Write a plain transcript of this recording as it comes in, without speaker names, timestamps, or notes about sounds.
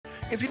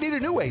If you need a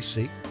new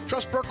AC,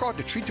 trust Burkhardt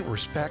to treat you with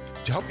respect,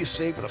 to help you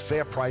save with a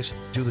fair price,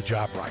 do the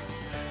job right.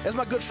 As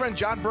my good friend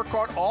John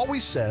Burkhardt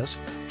always says,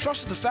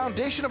 trust is the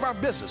foundation of our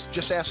business.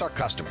 Just ask our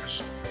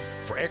customers.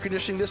 For air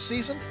conditioning this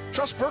season,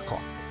 trust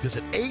Burkhardt.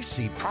 Visit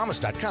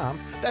acpromise.com.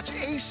 That's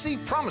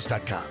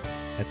acpromise.com.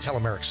 And tell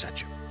them Eric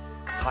sent you.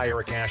 Hi,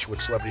 Eric Asher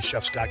with Celebrity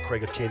Chef Scott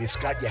Craig of Katie's.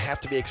 Scott, you have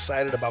to be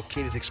excited about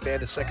Katie's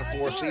expanded second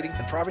floor seating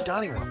and private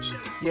dining rooms.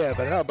 Yeah,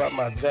 but how about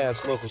my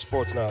vast local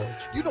sports knowledge?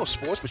 You know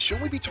sports, but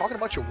shouldn't we be talking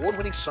about your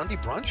award-winning Sunday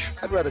brunch?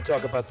 I'd rather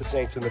talk about the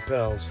Saints and the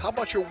Pels. How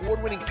about your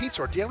award-winning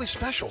pizza or daily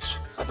specials?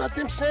 How about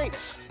them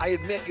Saints? I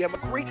admit you have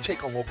a great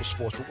take on local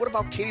sports, but what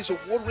about Katie's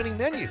award-winning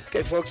menu?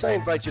 Okay, folks, I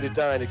invite you to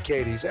dine at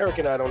Katie's. Eric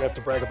and I don't have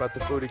to brag about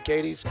the food at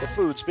Katie's. The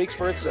food speaks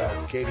for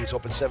itself. Katie's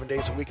open 7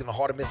 days a week in the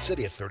heart of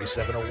Mid-City at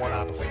 3701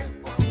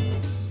 Opperville.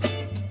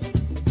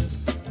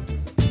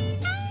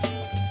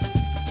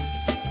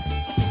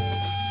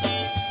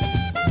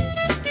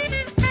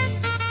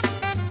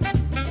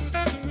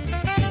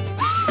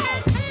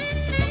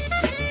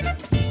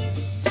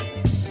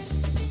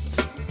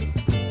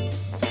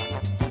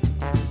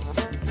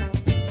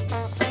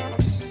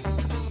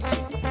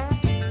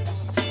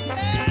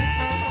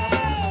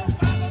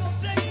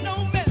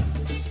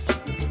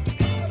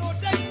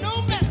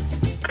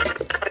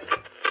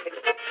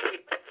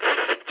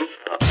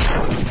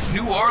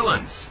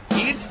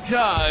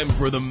 Time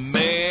for the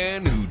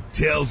man who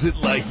tells it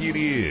like it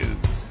is.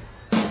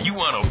 You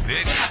want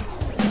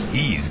opinions?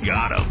 He's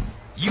got 'em.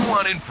 You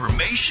want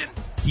information?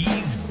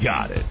 He's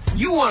got it.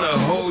 You want a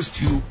host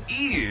who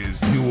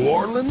is New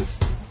Orleans?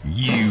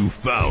 You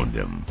found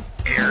him.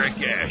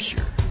 Eric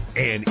Asher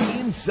and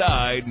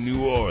Inside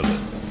New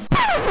Orleans.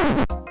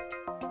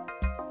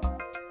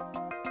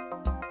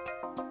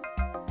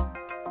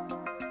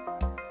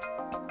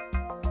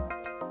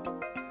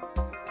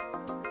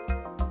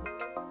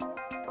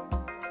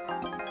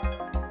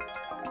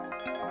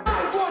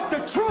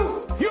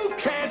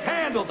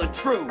 The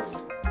truth.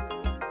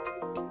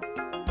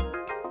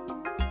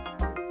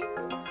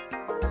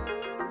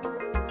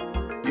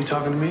 You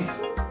talking to me?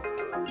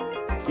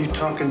 You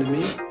talking to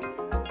me?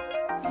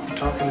 You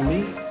talking to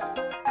me?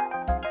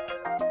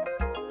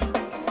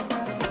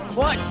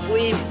 What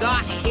we've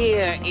got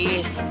here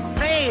is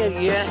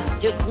failure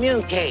to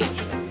communicate.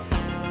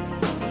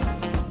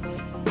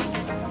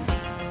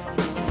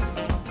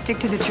 Stick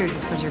to the truth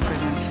is what you're good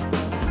at.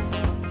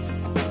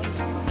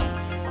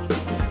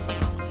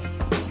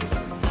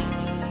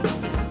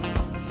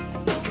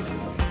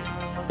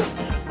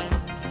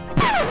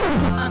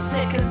 I'm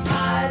sick and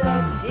tired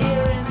of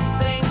hearing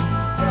things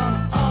from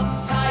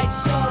uptight,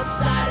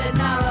 short-sighted,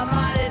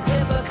 narrow-minded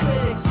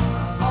hypocrites.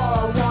 All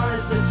I want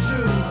is the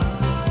truth.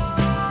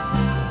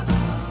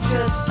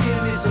 Just give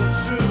me some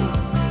truth.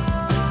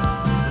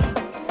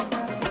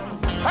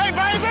 Hey,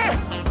 baby!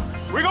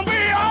 We're gonna be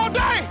here all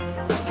day!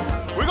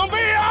 We're gonna be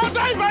here all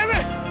day, baby!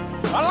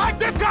 I like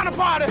this kind of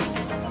party!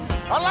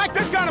 I like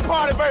this kind of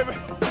party, baby!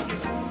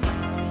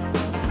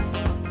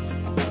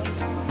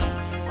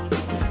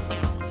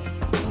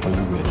 Are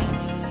you ready?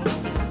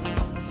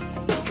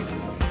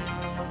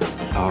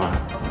 Are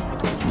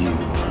you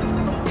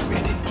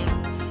ready?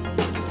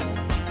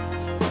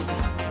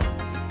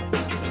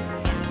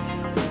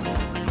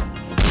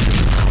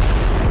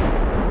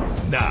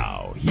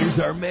 Now, here's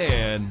our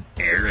man,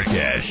 Eric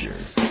Asher.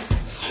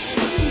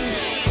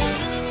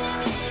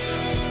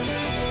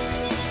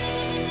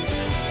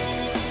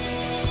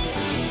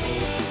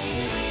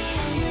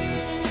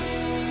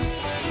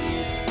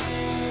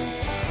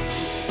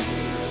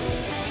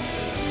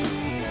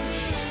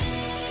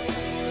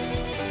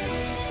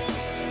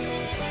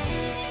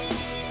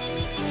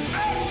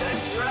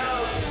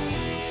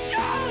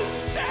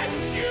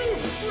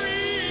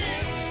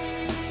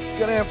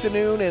 Good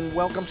afternoon and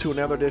welcome to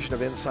another edition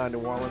of Inside New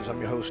Orleans. I'm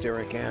your host,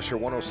 Eric Asher,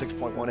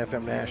 106.1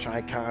 FM Nash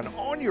Icon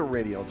on your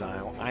radio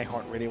dial,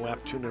 iHeartRadio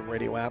app, TuneIn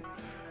Radio app,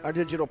 our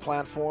digital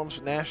platforms,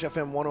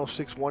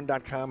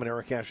 NashFM1061.com and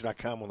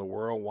EricAsher.com on the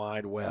World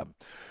Wide Web.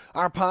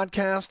 Our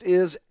podcast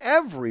is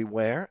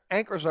everywhere.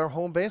 Anchors our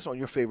home base on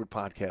your favorite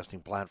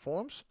podcasting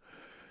platforms.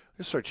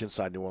 Just search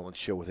Inside New Orleans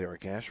Show with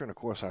Eric Asher. And, of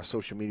course, our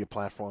social media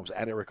platforms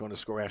at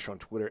Eric_Asher on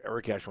Twitter,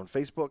 Eric Asher on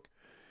Facebook,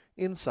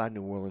 Inside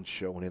New Orleans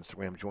Show on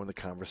Instagram. Join the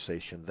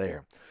conversation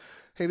there.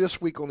 Hey, this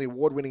week on the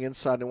award-winning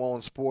Inside New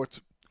Orleans Sports,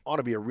 ought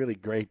to be a really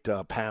great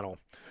panel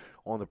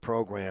on the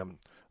program.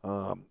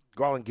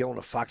 Garland Gillen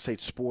of Fox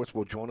 8 Sports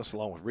will join us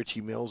along with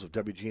Richie Mills of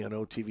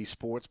WGNO TV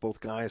Sports,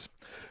 both guys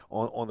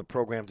on the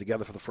program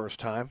together for the first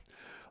time.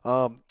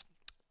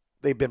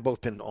 They've both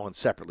been on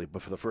separately,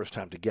 but for the first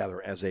time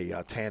together as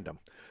a tandem.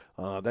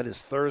 That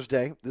is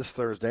this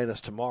Thursday,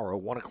 that's tomorrow,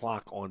 1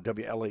 o'clock on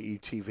WLAE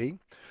TV.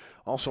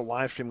 Also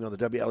live streaming on the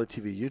WLAE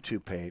TV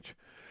YouTube page.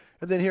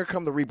 And then here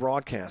come the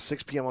rebroadcast,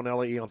 6 p.m. on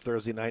LAE on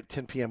Thursday night,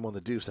 10 p.m. on The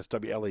Deuce, that's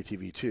WLAE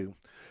TV 2.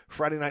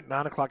 Friday night,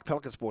 9 o'clock,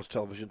 Pelican Sports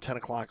Television, 10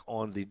 o'clock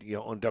on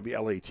on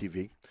WLAE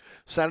TV.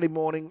 Saturday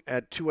morning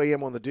at 2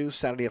 a.m. on The Deuce,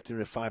 Saturday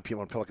afternoon at 5 p.m.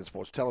 on Pelican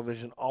Sports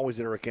Television, always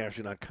at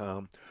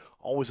EricAsher.com,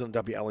 always on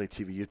the WLAE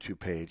TV YouTube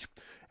page,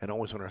 and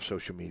always on our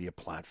social media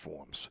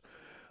platforms.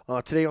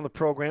 Today on the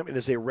program, it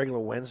is a regular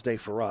Wednesday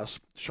for us.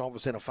 Sean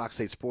Vazan of Fox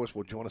 8 Sports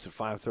will join us at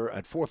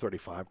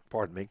 4:35.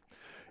 Pardon me.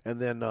 And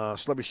then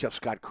celebrity chef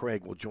Scott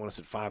Craig will join us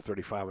at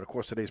 5:35. And, of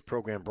course, today's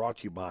program brought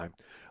to you by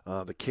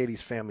the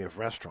Katie's family of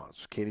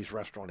restaurants. Katie's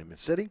Restaurant in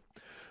Mid-City,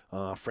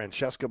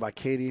 Francesca by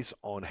Katie's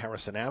on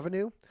Harrison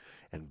Avenue,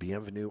 and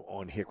Bienvenue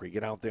on Hickory.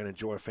 Get out there and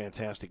enjoy a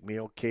fantastic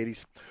meal.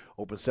 Katie's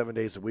open 7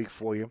 days a week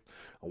for you.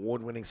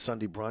 Award-winning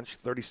Sunday brunch.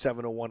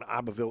 3701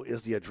 Abbeville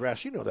is the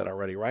address. You know that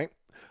already, right?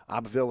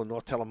 Abbeville and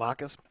North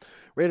Telemachus.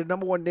 Rated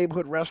 #1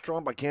 neighborhood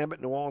restaurant by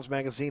Gambit New Orleans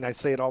Magazine. I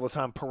say it all the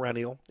time,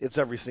 perennial. It's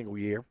every single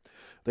year.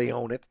 They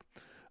own it.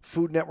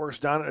 Food Networks,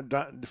 Diners,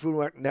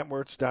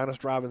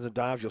 Drive-Ins, and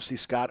Dives. You'll see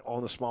Scott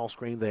on the small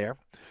screen there.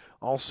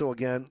 Also,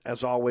 again,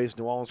 as always,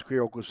 New Orleans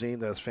Creole cuisine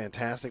that is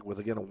fantastic with,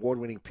 again,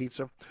 award-winning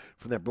pizza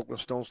from their Brooklyn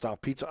Stone-style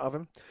pizza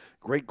oven.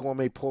 Great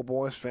gourmet po'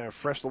 boys,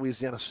 fresh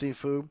Louisiana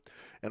seafood,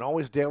 and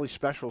always daily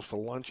specials for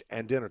lunch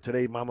and dinner.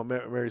 Today, Mama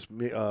Mary's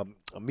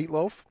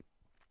meatloaf,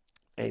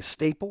 a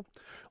staple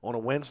on a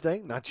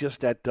Wednesday, not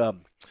just at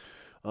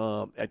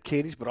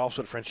Katie's, but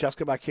also at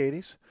Francesca by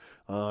Katie's.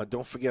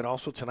 Don't forget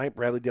also tonight,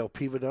 Bradley Del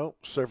Pivodo,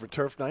 Surf and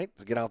Turf Night.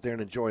 So get out there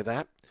and enjoy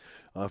that.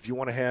 If you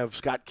want to have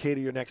Scott cater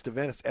your next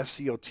event, it's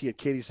SCOT at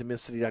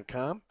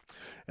katiesinmidcity.com.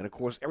 And, of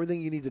course,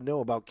 everything you need to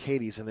know about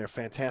Katie's and their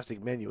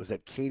fantastic menu is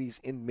at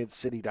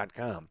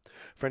katiesinmidcity.com.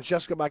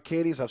 Francesca by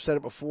Katie's, I've said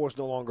it before, is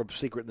no longer a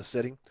secret in the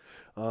city.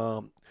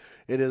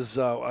 It is,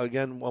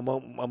 again,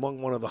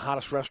 among one of the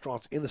hottest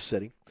restaurants in the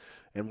city.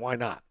 And why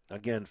not?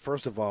 Again,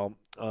 first of all,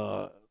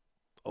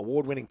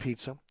 award-winning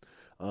pizza.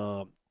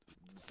 The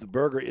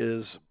burger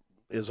is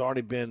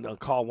already been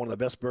called one of the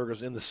best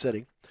burgers in the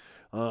city.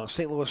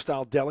 St.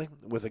 Louis-style deli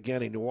with,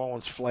 again, a New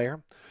Orleans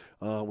flair.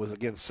 With,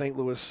 again, St.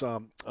 Louis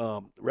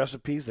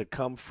recipes that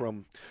come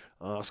from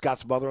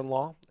Scott's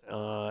mother-in-law.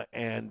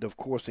 And, of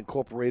course,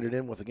 incorporated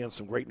in with, again,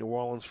 some great New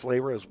Orleans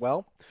flavor as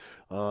well.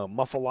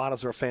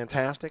 Muffaladas are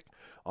fantastic.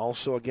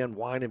 Also, again,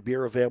 wine and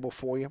beer available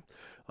for you.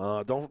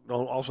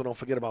 Don't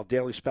forget about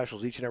daily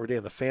specials each and every day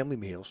in the family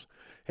meals.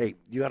 Hey,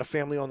 you got a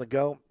family on the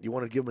go. You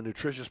want to give them a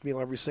nutritious meal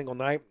every single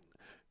night.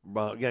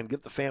 Again,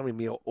 get the family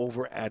meal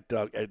over at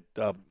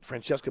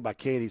Francesca by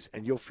Katie's,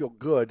 and you'll feel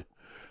good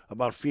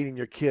about feeding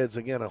your kids,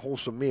 again, a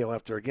wholesome meal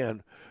after,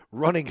 again,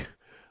 running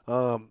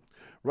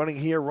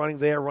here, running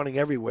there, running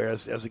everywhere,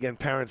 as again,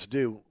 parents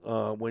do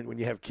when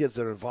you have kids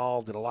that are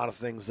involved in a lot of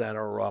things that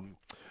are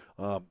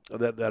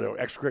that are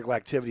extracurricular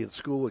activity in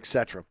school,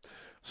 etc.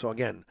 So,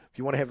 again, if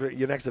you want to have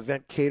your next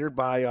event catered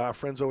by our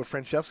friends over at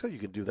Francesca, you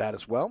can do that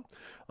as well.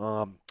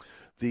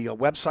 The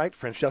website,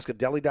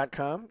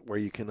 francescadeli.com, where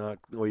you can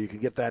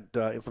get that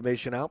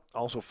information out.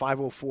 Also,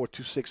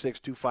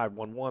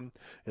 504-266-2511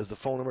 is the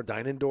phone number.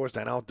 Dine indoors,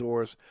 dine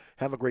outdoors.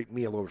 Have a great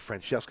meal over at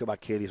Francesca by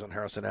Katie's on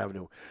Harrison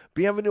Avenue.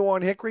 Bienvenue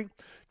on Hickory.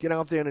 Get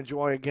out there and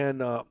enjoy, again,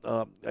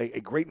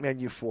 a great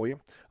menu for you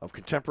of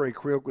contemporary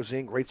Creole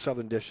cuisine, great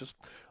southern dishes,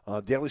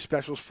 daily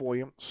specials for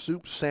you,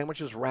 soups,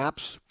 sandwiches,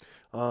 wraps,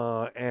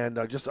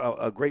 and just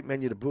a great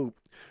menu to boot.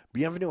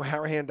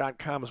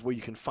 BienvenueHarahan.com is where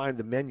you can find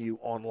the menu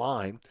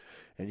online.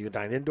 And you can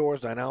dine indoors,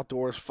 dine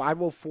outdoors,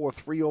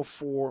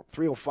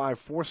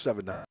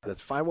 504-305-4792.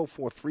 That's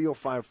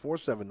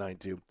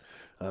 504-305-4792.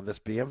 That's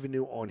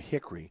Bienvenue on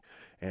Hickory.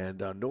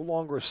 And no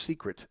longer a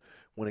secret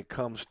when it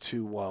comes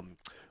to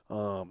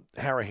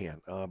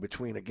Harahan.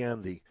 Between,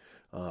 again, the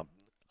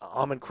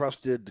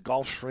almond-crusted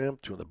Gulf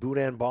shrimp to the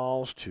boudin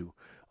balls to,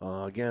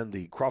 again,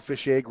 the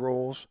crawfish egg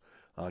rolls.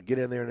 Get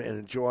in there and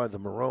enjoy the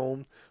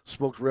marron,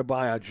 smoked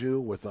ribeye au jus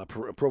with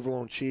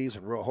provolone cheese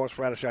and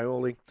horseradish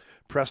aioli,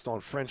 pressed on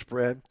French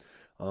bread.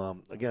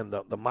 Again,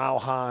 the Mile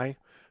High,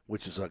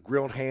 which is a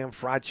grilled ham,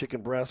 fried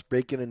chicken breast,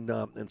 bacon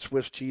and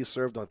Swiss cheese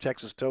served on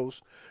Texas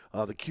toast.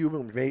 The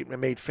Cuban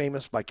made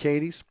famous by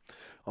Katie's.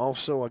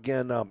 Also,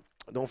 again,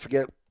 don't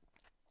forget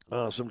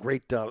some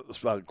great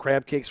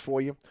crab cakes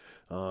for you.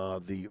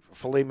 The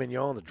filet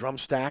mignon, the drum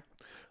stack.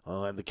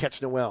 And the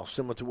Catch Noel,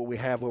 similar to what we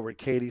have over at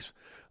Katie's.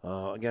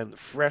 Again,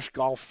 fresh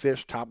Gulf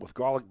fish topped with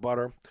garlic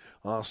butter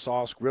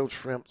sauce, grilled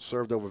shrimp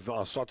served over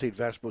sauteed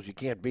vegetables. You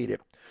can't beat it.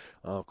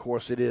 Of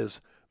course, it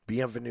is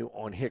Bienvenue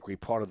on Hickory,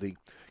 part of the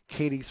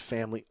Katie's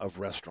family of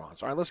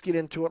restaurants. All right, let's get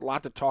into it. A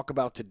lot to talk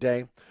about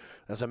today.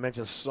 As I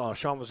mentioned, Sean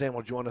Vazan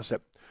will join us at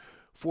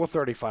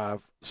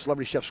 4:35.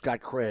 Celebrity Chef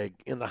Scott Craig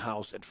in the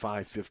house at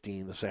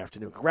 5:15 this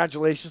afternoon.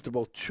 Congratulations to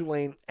both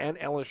Tulane and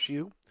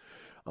LSU.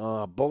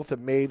 Both have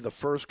made the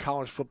first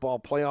college football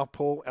playoff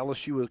poll.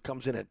 LSU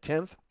comes in at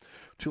 10th.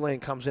 Tulane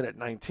comes in at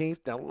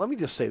 19th. Now, let me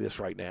just say this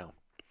right now.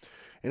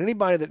 And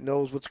anybody that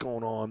knows what's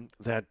going on,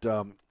 that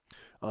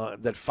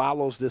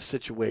follows this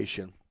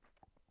situation,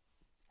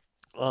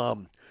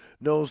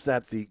 knows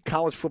that the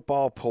college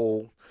football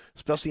poll,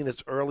 especially in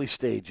its early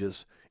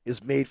stages,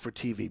 is made for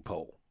TV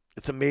poll.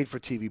 It's a made for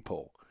TV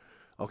poll.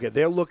 Okay,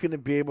 they're looking to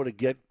be able to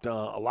get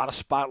a lot of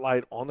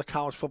spotlight on the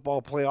college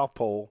football playoff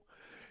poll.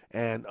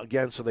 And,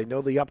 again, so they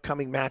know the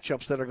upcoming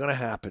matchups that are going to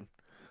happen.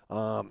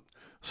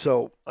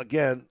 So,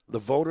 again, the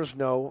voters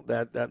know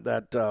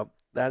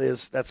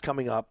that's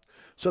coming up.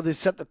 So they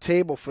set the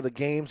table for the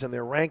games and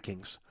their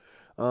rankings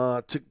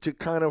to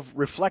kind of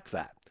reflect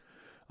that.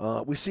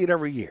 We see it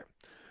every year.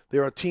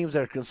 There are teams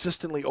that are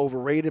consistently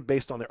overrated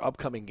based on their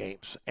upcoming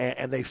games,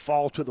 and they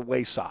fall to the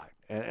wayside.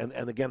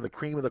 And again, the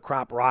cream of the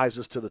crop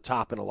rises to the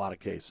top in a lot of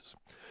cases.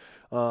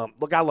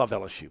 Look, I love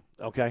LSU,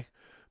 okay?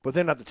 But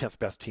they're not the 10th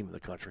best team in the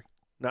country.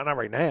 Not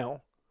right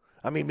now.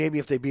 I mean, maybe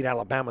if they beat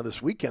Alabama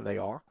this weekend, they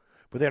are,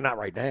 but they're not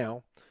right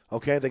now.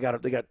 Okay, they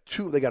got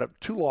two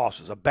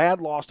losses, a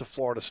bad loss to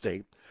Florida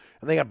State,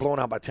 and they got blown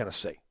out by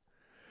Tennessee.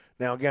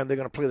 Now, again, they're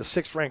going to play the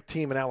 6th-ranked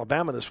team in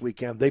Alabama this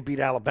weekend. They beat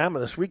Alabama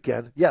this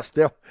weekend. Yes,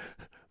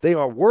 they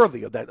are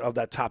worthy of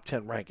that top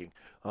 10 ranking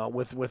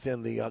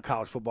within the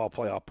college football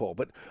playoff poll.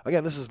 But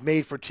again, this is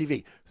made for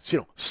TV.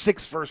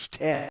 6 versus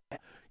 10.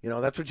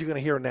 That's what you're going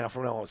to hear now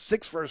from now on.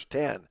 6 versus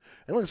 10.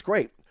 It looks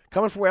great.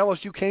 Coming from where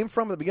LSU came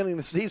from at the beginning of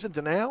the season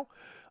to now,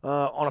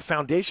 on a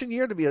foundation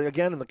year to be,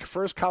 again, in the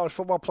first college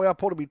football playoff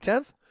poll to be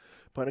 10th.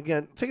 But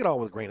again, take it all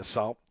with a grain of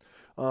salt.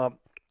 Let's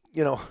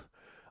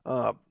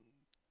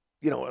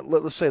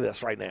say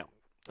this right now.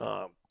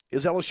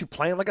 Is LSU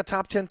playing like a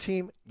top 10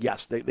 team?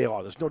 Yes, they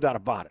are. There's no doubt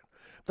about it.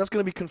 That's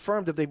going to be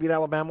confirmed if they beat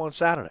Alabama on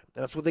Saturday.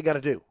 And that's what they got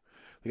to do.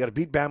 They got to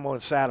beat Bama on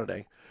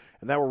Saturday,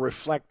 and that will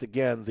reflect,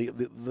 again,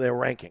 their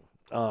ranking.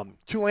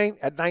 Tulane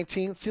at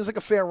 19 seems like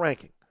a fair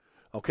ranking,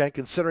 okay,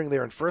 considering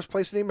they're in first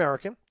place in the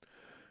American,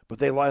 but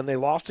they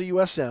lost to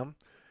USM,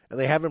 and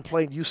they haven't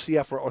played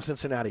UCF or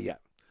Cincinnati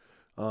yet.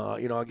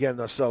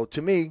 Again, so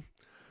to me,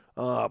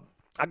 I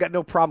got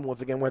no problem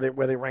with, again, where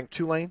they rank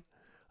Tulane.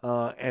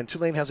 And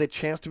Tulane has a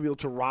chance to be able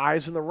to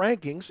rise in the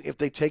rankings if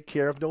they take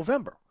care of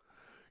November.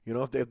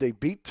 If they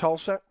beat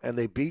Tulsa and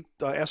they beat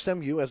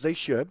SMU, as they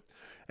should,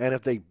 and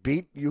if they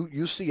beat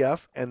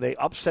UCF and they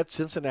upset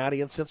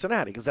Cincinnati,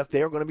 because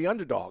they are going to be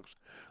underdogs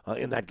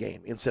in that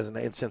game in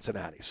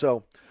Cincinnati.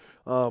 So,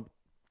 to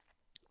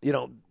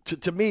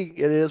me,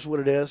 it is what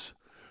it is.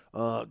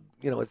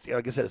 It's,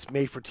 like I said, it's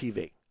made for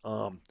TV.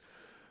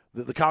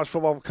 The College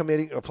Football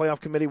Committee, or Playoff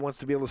Committee, wants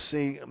to be able to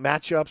see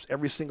matchups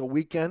every single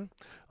weekend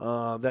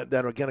that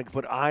are going to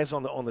put eyes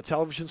on the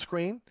television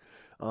screen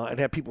and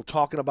have people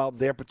talking about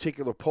their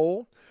particular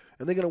poll.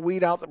 And they're going to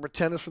weed out the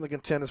pretenders from the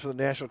contenders for the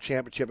national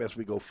championship as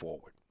we go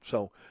forward.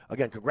 So,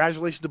 again,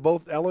 congratulations to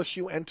both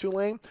LSU and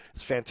Tulane.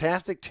 It's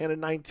fantastic, 10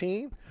 and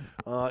 19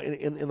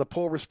 in the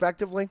poll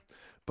respectively.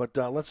 But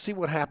let's see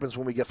what happens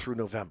when we get through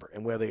November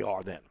and where they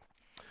are then.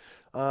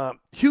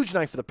 Huge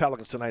night for the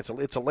Pelicans tonight. So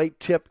it's a late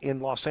tip in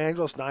Los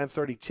Angeles,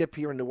 9:30 tip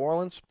here in New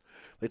Orleans.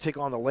 They take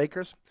on the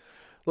Lakers.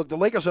 Look, the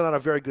Lakers are not a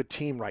very good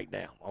team right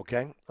now,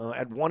 okay?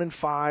 At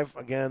 1-5,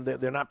 again,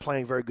 they're not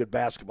playing very good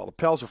basketball. The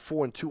Pels are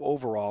 4-2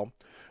 overall,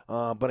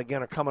 but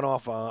again, are coming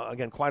off,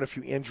 quite a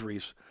few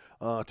injuries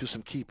to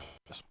some key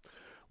players.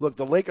 Look,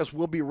 the Lakers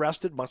will be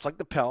rested, much like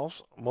the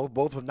Pels.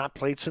 Both have not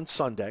played since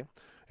Sunday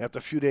after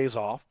a few days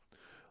off.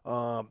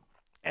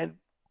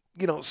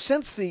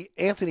 Since the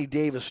Anthony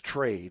Davis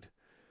trade,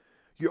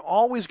 you're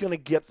always going to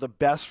get the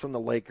best from the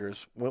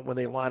Lakers when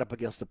they line up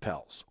against the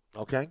Pels,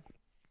 okay?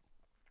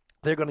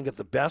 They're going to get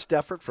the best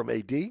effort from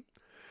AD. They're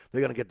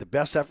going to get the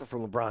best effort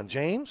from LeBron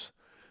James,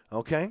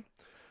 okay?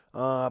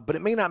 But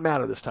it may not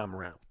matter this time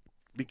around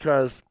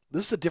because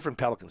this is a different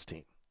Pelicans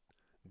team.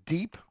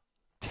 Deep,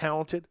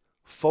 talented,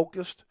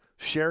 focused,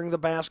 sharing the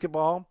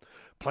basketball,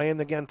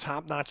 playing, again,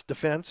 top-notch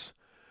defense.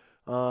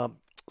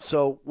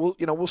 So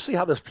we'll see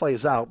how this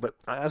plays out. But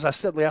as I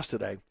said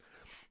yesterday,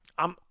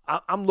 I'm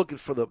looking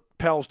for the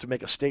Pels to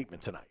make a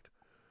statement tonight.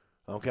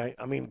 Okay,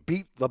 I mean,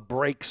 beat the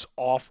brakes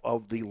off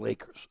of the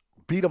Lakers.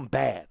 Beat them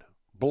bad,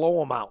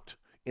 blow them out,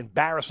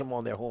 embarrass them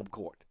on their home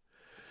court,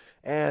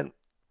 and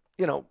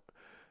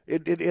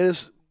it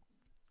is,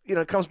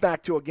 it comes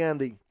back to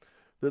again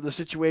the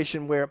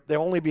situation where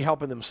they'll only be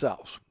helping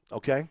themselves.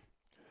 Okay,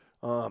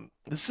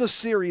 this is a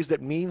series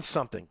that means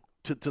something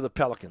to the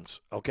Pelicans.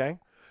 Okay.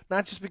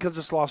 Not just because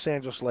it's Los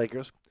Angeles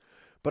Lakers,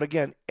 but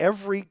again,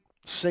 every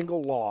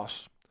single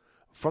loss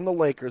from the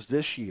Lakers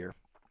this year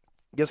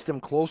gets them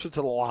closer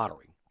to the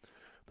lottery.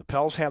 The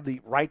Pels have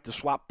the right to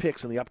swap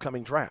picks in the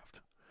upcoming draft.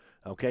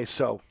 Okay,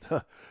 so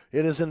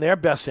it is in their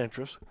best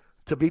interest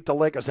to beat the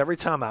Lakers every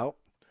time out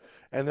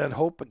and then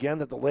hope, again,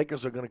 that the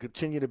Lakers are going to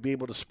continue to be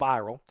able to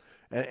spiral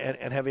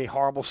and have a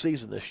horrible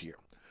season this year.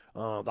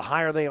 The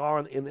higher they are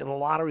in the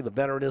lottery, the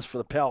better it is for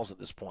the Pels at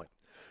this point.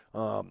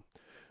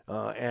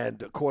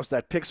 And, of course,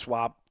 that pick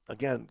swap,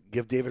 again,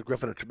 give David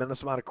Griffin a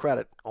tremendous amount of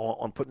credit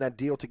on putting that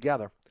deal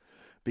together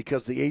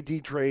because the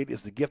AD trade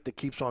is the gift that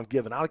keeps on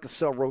giving. Alec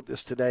Cassell wrote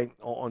this today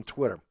on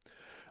Twitter.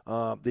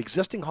 The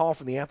existing haul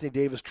from the Anthony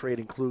Davis trade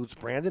includes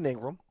Brandon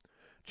Ingram,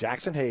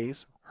 Jackson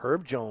Hayes,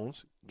 Herb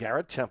Jones,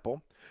 Garrett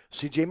Temple,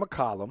 C.J.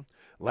 McCollum,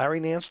 Larry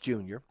Nance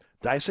Jr.,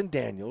 Dyson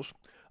Daniels,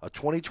 a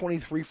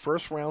 2023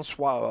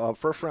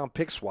 first-round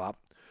pick swap,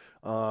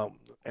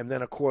 and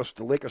then, of course,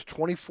 the Lakers'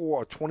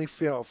 24 or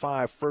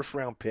 25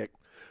 first-round pick,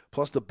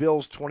 plus the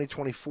Bills'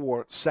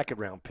 2024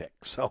 second-round pick.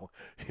 So,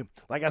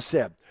 like I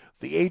said,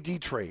 the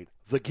AD trade,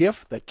 the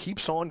gift that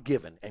keeps on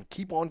giving and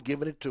keep on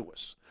giving it to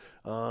us.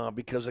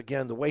 Because,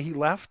 again, the way he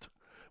left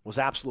was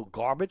absolute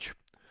garbage.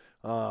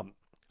 A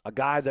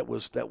guy that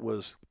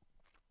was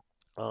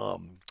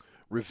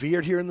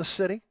revered here in the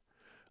city,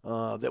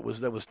 that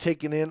was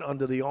taken in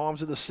under the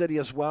arms of the city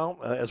as well,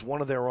 as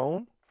one of their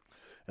own,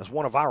 as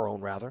one of our own,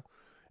 rather,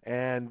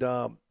 and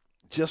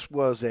just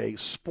was a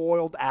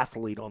spoiled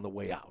athlete on the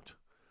way out.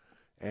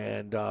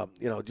 And,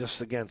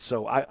 just again,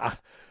 so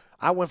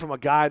I went from a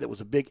guy that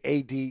was a big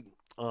AD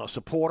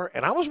supporter,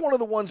 and I was one of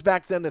the ones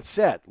back then that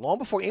said, long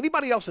before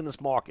anybody else in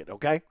this market,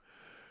 okay,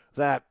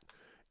 that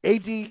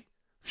AD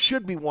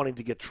should be wanting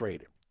to get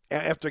traded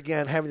after,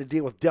 again, having to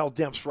deal with Dell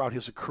Demps throughout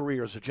his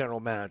career as a general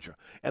manager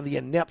and the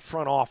inept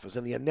front office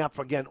and the inept,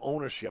 again,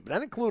 ownership. And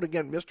that include,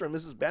 again, Mr. and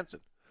Mrs. Benson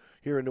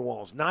here in New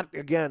Orleans, not,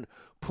 again,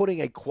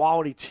 putting a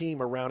quality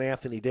team around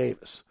Anthony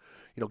Davis,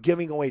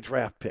 giving away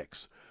draft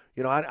picks.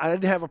 I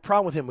didn't have a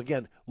problem with him,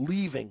 again,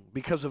 leaving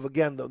because of,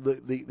 again,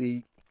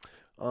 the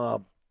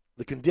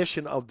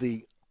condition of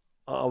the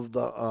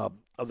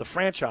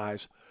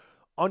franchise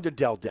under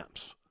Dell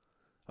Demps.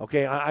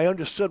 Okay, I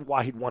understood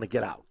why he'd want to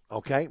get out,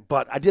 okay?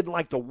 But I didn't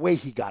like the way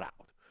he got out.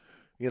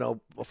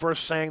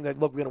 First saying that,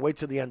 look, we're going to wait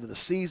till the end of the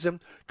season.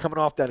 Coming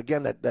off that,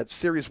 again, that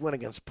series win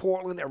against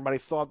Portland, everybody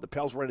thought the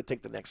Pels were ready to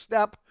take the next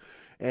step,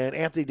 and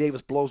Anthony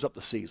Davis blows up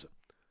the season.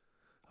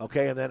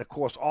 Okay, and then, of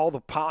course, all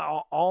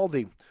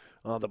the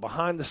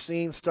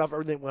behind-the-scenes stuff,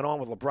 everything went on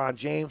with LeBron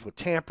James, with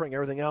tampering,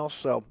 everything else.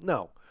 So,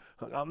 no,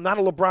 I'm not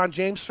a LeBron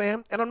James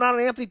fan, and I'm not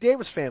an Anthony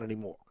Davis fan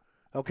anymore,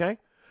 okay?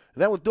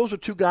 And those are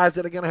two guys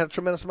that, again, I had a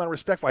tremendous amount of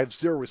respect for. I have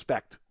zero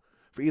respect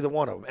for either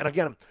one of them. And,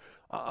 again,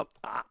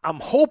 I'm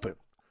hoping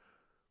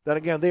that,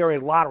 again, they are a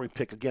lottery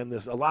pick again,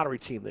 a lottery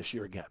team this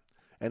year again,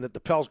 and that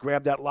the Pels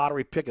grab that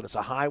lottery pick, and it's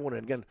a high one.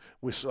 And, again,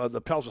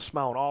 the Pels are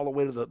smiling all the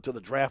way to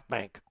the draft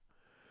bank.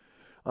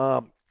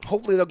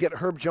 Hopefully they'll get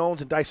Herb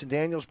Jones and Dyson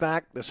Daniels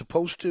back. They're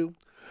supposed to.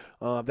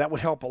 That would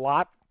help a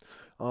lot.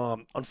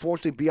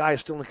 Unfortunately, B.I.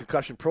 is still in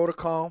concussion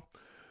protocol.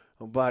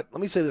 But let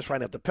me say this right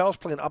now. If the Pels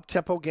play an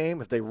up-tempo game,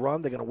 if they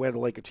run, they're going to wear the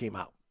Laker team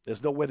out.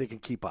 There's no way they can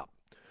keep up.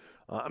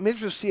 I'm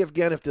interested to see,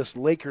 if this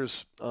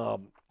Lakers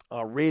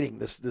rating,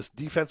 this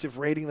defensive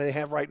rating they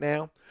have right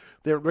now,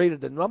 they're rated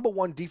the number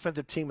one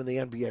defensive team in the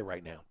NBA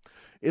right now.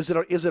 Is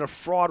it a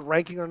fraud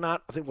ranking or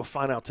not? I think we'll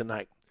find out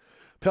tonight.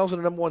 Pels are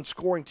the number one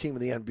scoring team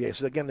in the NBA.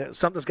 So, again,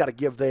 something's got to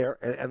give there.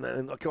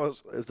 And of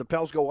course, as the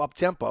Pels go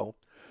up-tempo,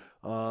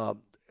 I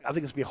think it's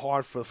going to be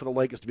hard for the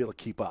Lakers to be able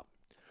to keep up.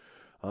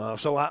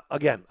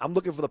 Again, I'm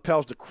looking for the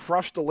Pels to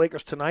crush the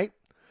Lakers tonight.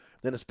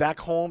 Then it's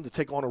back home to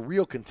take on a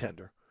real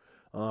contender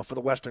for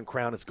the Western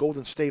Crown. It's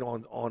Golden State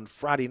on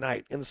Friday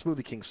night in the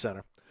Smoothie King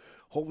Center.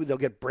 Hopefully they'll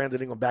get Brandon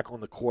Ingram back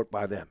on the court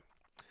by then.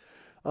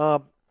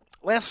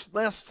 Last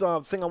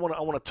thing I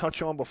want to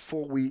touch on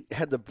before we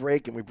head to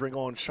break and we bring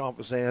on Sean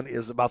Fazan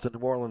is about the New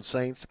Orleans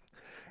Saints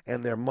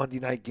and their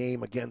Monday night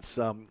game against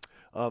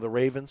the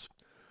Ravens.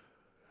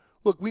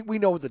 Look, we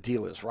know what the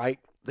deal is, right?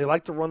 They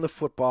like to run the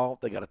football.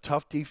 They got a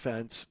tough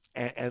defense,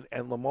 and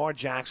Lamar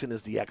Jackson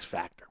is the X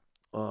factor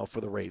for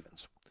the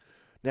Ravens.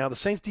 Now, the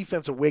Saints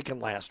defense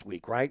awakened last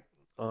week, right?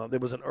 There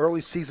was an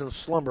early season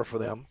slumber for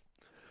them.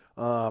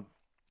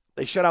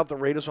 They shut out the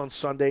Raiders on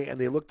Sunday, and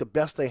they looked the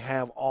best they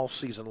have all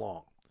season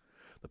long.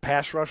 The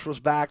pass rush was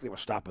back. They were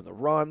stopping the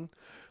run.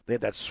 They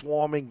had that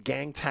swarming,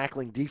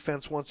 gang-tackling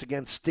defense once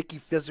again, sticky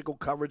physical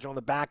coverage on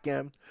the back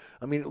end.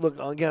 I mean, look,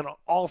 again,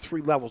 all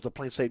three levels,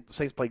 the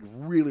Saints played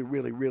really,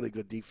 really, really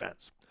good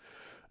defense.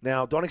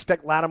 Now, don't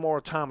expect Lattimore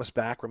or Thomas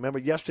back. Remember,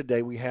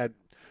 yesterday we had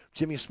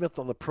Jimmy Smith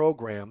on the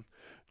program.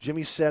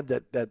 Jimmy said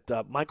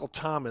that Michael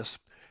Thomas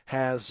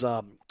has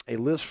a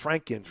Liz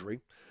Frank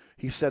injury.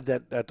 He said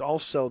that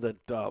also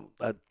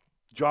that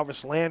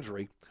Jarvis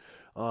Landry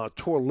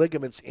tore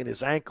ligaments in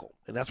his ankle,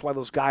 and that's why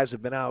those guys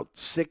have been out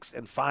 6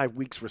 and 5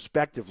 weeks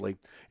respectively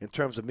in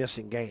terms of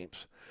missing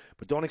games.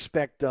 But don't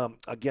expect,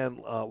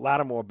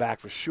 Lattimore back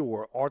for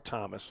sure, or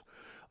Thomas.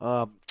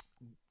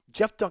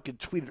 Jeff Duncan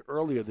tweeted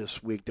earlier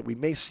this week that we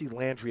may see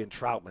Landry and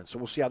Troutman, so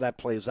we'll see how that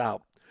plays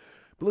out.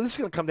 But this is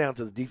going to come down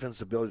to the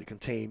defense's ability to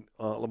contain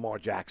Lamar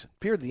Jackson,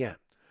 period, the end.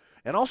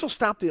 And also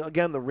stop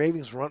the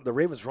Ravens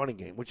running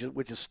game,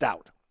 which is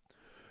stout.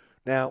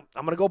 Now,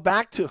 I'm going to go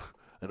back to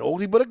an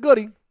oldie but a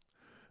goodie.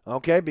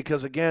 Okay,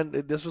 because, again,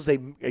 this was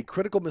a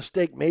critical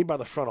mistake made by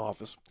the front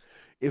office.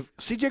 If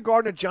C.J.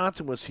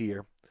 Gardner-Johnson was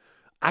here,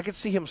 I could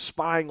see him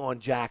spying on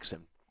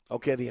Jackson,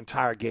 okay, the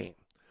entire game.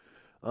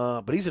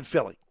 But he's in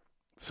Philly,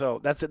 so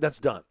that's it. That's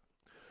done.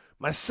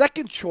 My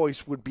second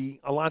choice would be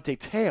Alontae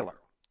Taylor,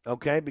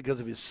 okay, because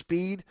of his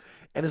speed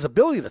and his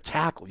ability to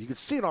tackle. You can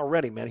see it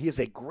already, man. He is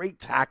a great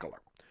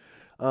tackler.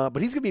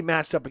 But he's going to be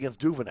matched up against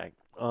Duvernay.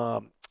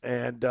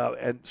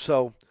 And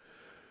so,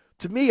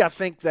 to me, I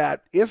think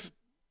that if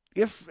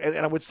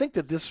I would think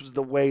that this was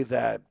the way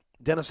that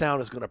Dennis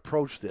Allen is going to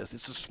approach this.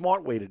 It's a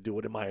smart way to do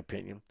it, in my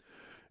opinion.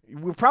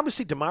 We'll probably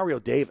see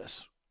Demario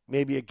Davis,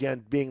 maybe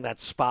again being that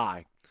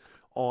spy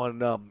on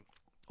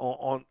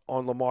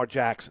Lamar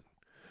Jackson.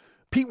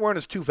 Pete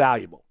Werner's too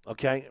valuable,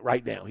 okay,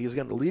 right now. He's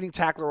again the leading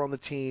tackler on the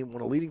team,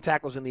 one of the leading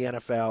tacklers in the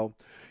NFL.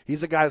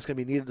 He's a guy that's going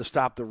to be needed to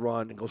stop the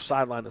run and go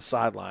sideline to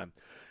sideline.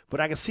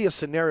 But I can see a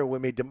scenario where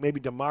maybe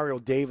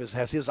Demario Davis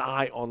has his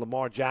eye on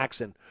Lamar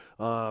Jackson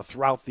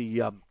throughout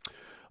the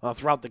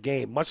throughout the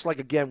game, much like,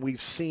 again,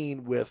 we've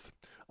seen with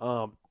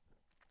I'm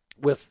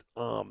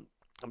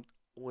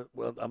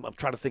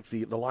trying to think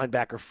the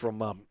linebacker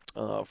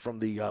from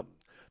the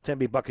Tampa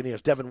Bay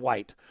Buccaneers, Devin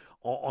White,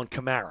 on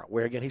Kamara,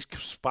 where, again, he's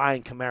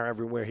spying Kamara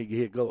everywhere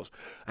he goes.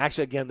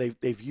 Actually, again,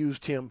 they've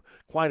used him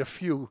quite a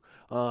few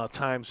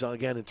times,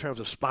 again, in terms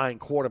of spying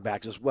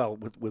quarterbacks as well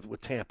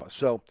with Tampa.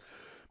 So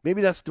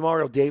maybe that's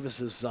Demario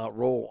Davis's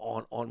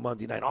role on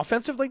Monday night.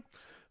 Offensively,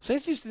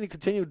 Saints need to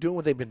continue doing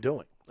what they've been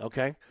doing,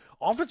 okay?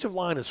 Offensive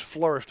line has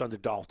flourished under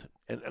Dalton.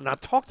 And I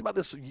talked about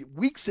this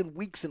weeks and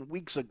weeks and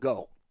weeks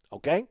ago,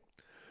 okay?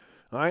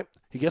 All right?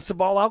 He gets the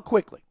ball out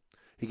quickly.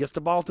 He gets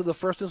the ball to the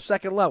first and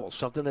second level,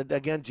 something that,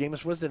 again,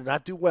 Jameis Winston did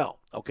not do well,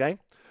 okay?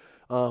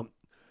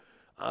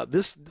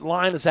 This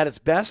line is at its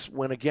best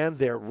when, again,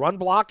 they're run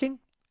blocking,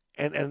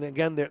 and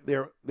again,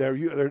 they're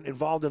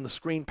involved in the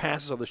screen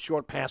passes or the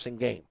short passing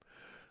game.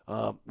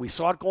 We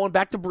saw it going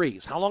back to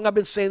Breeze. How long I've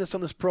been saying this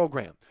on this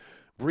program?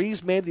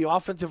 Breeze made the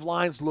offensive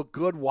lines look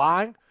good.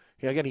 Why?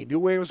 Again, he knew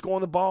where he was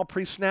going the ball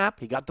pre-snap.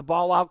 He got the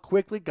ball out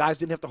quickly. Guys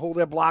didn't have to hold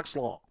their blocks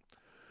long.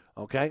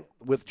 Okay?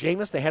 With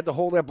Jameis, they had to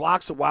hold their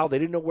blocks a while. They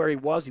didn't know where he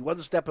was. He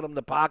wasn't stepping up in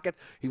the pocket.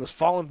 He was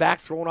falling back,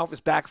 throwing off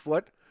his back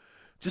foot.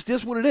 Just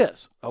is what it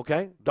is.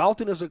 Okay?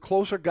 Dalton is a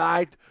closer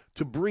guy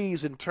to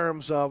Breeze in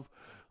terms of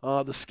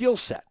the skill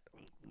set.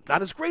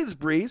 Not as great as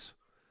Breeze,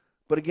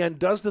 but again,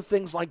 does the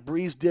things like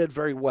Breeze did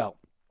very well.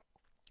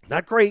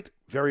 Not great,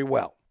 very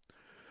well.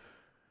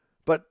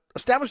 But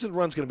establishing the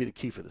run is going to be the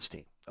key for this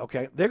team.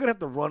 Okay, they're going to have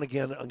to run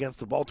again against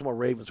the Baltimore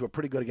Ravens, who are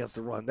pretty good against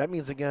the run. That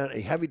means, again, a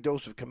heavy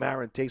dose of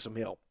Kamara and Taysom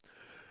Hill.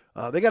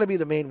 They got to be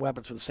the main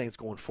weapons for the Saints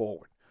going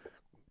forward.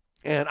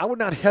 And I would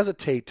not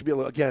hesitate to be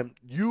able to, again,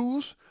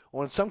 use,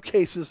 or in some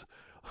cases,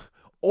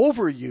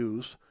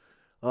 overuse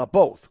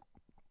both.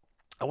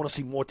 I want to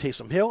see more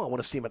Taysom Hill. I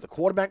want to see him at the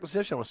quarterback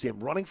position. I want to see him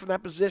running from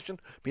that position,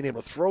 being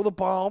able to throw the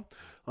ball.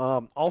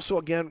 Also,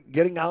 again,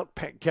 getting out,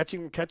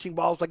 catching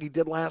balls like he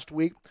did last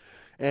week.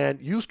 And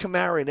use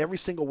Kamara in every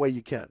single way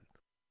you can.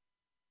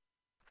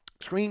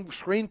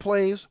 Screen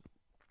plays,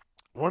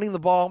 running the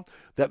ball,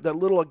 that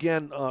little,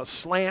 again,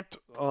 slant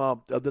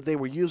that they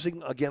were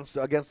using against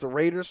the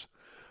Raiders.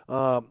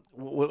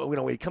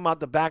 When you come out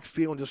the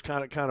backfield and just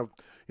kind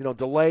of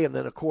delay, and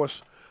then, of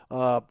course,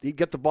 you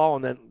get the ball,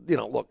 and then,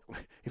 look,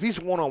 if he's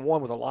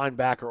one-on-one with a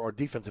linebacker or a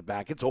defensive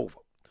back, it's over.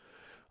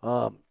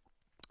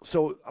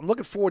 So I'm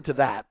looking forward to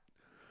that.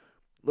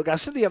 Look, I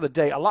said the other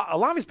day,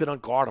 Olave's been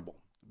unguardable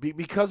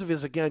because of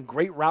his, again,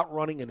 great route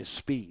running and his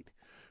speed.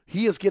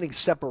 He is getting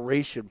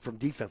separation from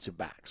defensive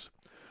backs.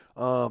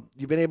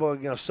 You've been able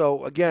to,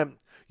 so again,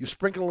 you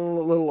sprinkle in a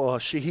little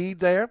Shaheed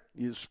there.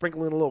 You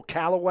sprinkle in a little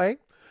Callaway,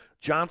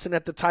 Johnson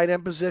at the tight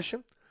end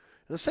position.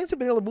 And the Saints have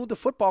been able to move the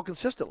football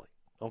consistently,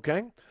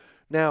 okay?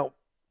 Now,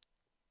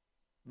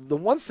 the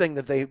one thing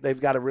that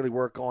they've got to really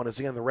work on is,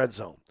 again, the red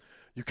zone.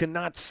 You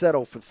cannot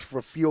settle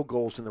for field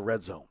goals in the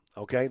red zone,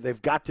 okay?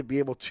 They've got to be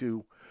able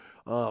to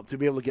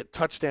get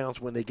touchdowns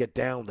when they get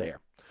down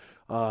there.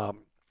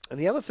 And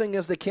the other thing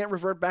is they can't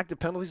revert back to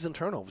penalties and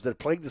turnovers that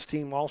plagued this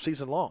team all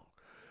season long,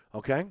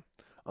 okay?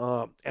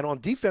 And on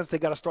defense, they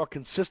got to start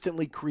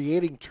consistently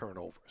creating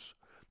turnovers.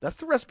 That's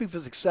the recipe for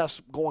success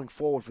going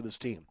forward for this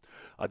team.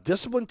 A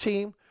disciplined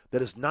team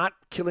that is not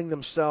killing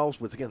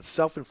themselves with, again,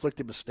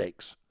 self-inflicted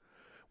mistakes.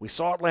 We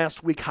saw it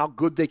last week how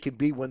good they can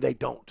be when they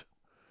don't.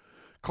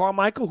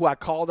 Carmichael, who I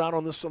called out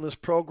on this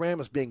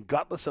program as being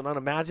gutless and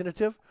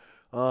unimaginative,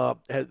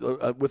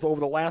 with over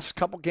the last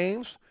couple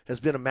games, has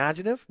been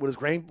imaginative with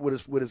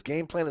his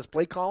game plan, his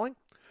play calling.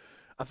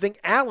 I think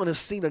Allen has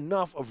seen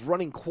enough of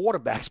running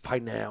quarterbacks by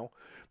now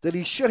that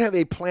he should have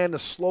a plan to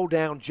slow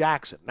down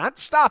Jackson. Not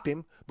stop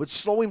him, but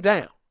slow him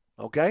down,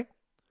 okay?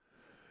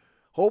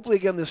 Hopefully,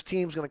 again, this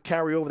team's going to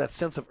carry over that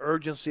sense of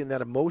urgency and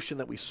that emotion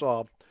that we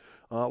saw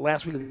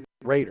last week with the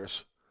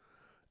Raiders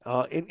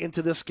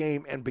into this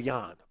game and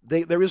beyond.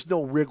 There is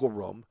no wriggle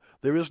room.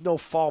 There is no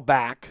fall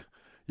back.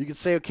 You can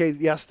say, okay,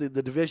 yes, the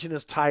division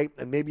is tight,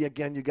 and maybe,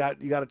 again, you got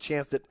a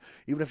chance that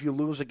even if you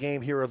lose a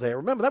game here or there.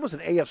 Remember, that was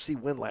an AFC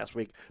win last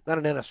week, not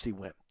an NFC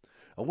win.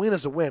 A win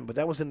is a win, but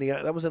that was in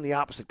the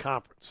opposite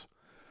conference.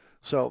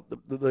 So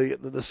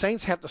the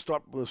Saints have to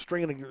start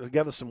stringing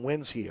together some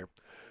wins here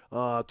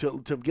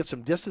to get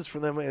some distance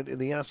from them in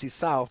the NFC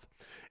South,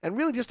 and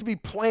really just to be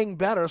playing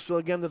better. So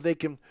again, that they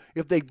can,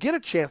 if they get a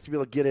chance to be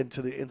able to get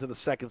into the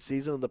second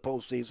season and the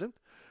postseason,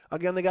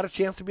 again they got a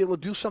chance to be able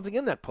to do something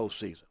in that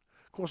postseason.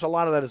 Of course, a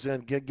lot of that is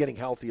getting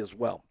healthy as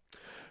well.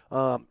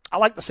 I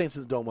like the Saints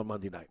in the Dome on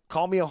Monday night.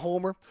 Call me a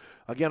homer.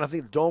 Again, I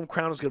think the Dome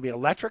crowd is going to be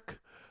electric.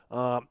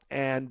 I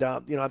think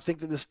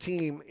that this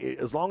team,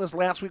 as long as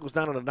last week was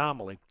not an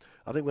anomaly,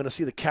 I think we're going to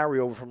see the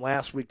carryover from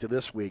last week to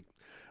this week.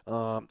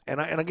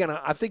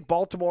 I think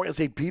Baltimore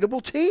is a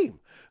beatable team.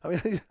 I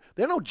mean,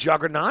 they're no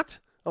juggernaut,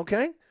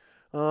 okay?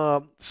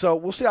 So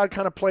we'll see how it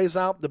kind of plays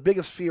out. The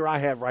biggest fear I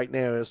have right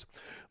now is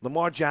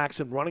Lamar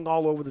Jackson running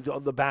all over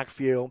the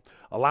backfield,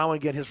 allowing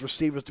again his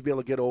receivers to be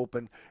able to get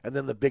open, and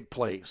then the big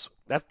plays.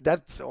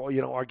 That's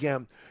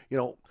again,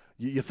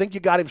 You think you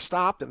got him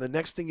stopped, and the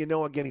next thing you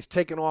know, again, he's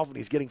taking off and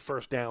he's getting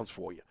first downs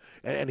for you,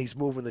 and he's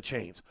moving the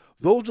chains.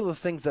 Those are the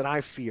things that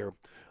I fear.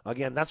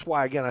 Again, that's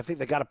why, again, I think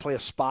they got to play a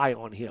spy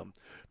on him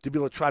to be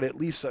able to try to at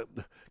least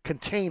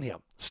contain him.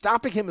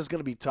 Stopping him is going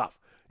to be tough.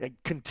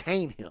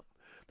 Contain him.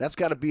 That's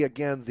got to be,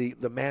 again,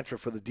 the mantra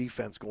for the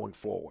defense going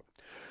forward.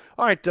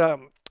 All right,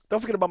 don't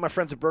forget about my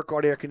friends at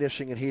Burkhardt Air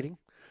Conditioning and Heating.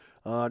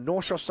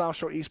 North Shore, South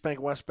Shore, East Bank,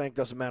 West Bank,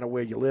 doesn't matter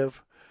where you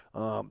live.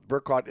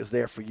 Burkhardt is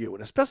there for you,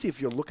 and especially if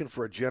you're looking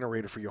for a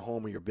generator for your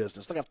home or your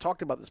business. Like I've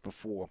talked about this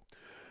before.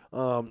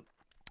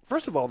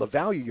 First of all, the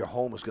value of your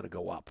home is going to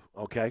go up,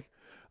 okay,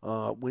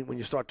 when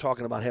you start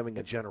talking about having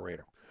a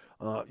generator.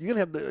 You're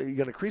going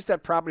to increase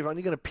that property value, and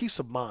you're going to peace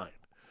of mind.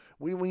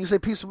 When you say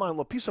peace of mind,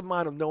 well, peace of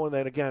mind of knowing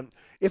that, again,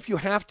 if you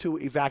have to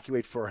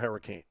evacuate for a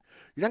hurricane,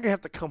 you're not going to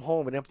have to come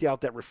home and empty out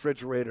that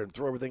refrigerator and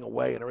throw everything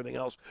away and everything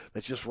else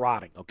that's just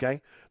rotting,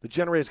 okay? The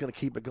generator is going to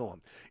keep it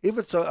going. If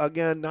it's,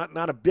 again,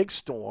 not a big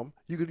storm,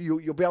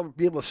 you'll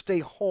be able to stay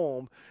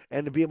home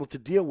and to be able to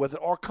deal with it,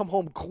 or come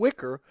home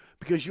quicker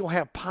because you'll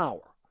have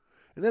power.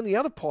 And then the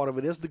other part of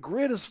it is the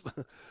grid is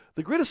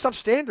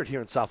substandard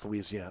here in South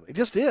Louisiana. It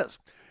just is.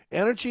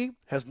 Energy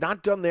has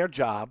not done their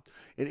job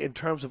in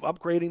terms of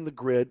upgrading the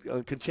grid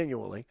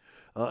continually,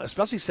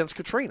 especially since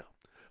Katrina.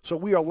 So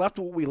we are left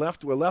with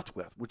what we're left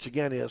with, which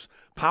again is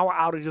power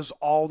outages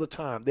all the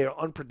time. They are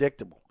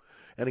unpredictable.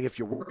 And if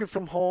you're working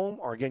from home,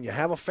 or again, you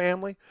have a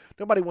family,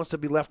 nobody wants to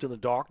be left in the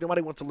dark.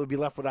 Nobody wants to be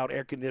left without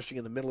air conditioning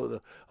in the middle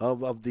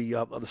of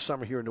the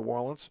summer here in New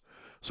Orleans.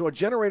 So a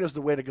generator is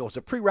the way to go. It's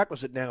a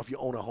prerequisite now if you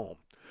own a home.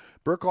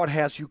 Burkhardt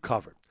has you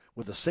covered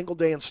with a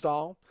single-day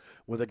install,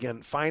 with,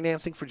 again,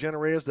 financing for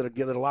generators that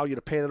allow you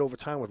to pay that over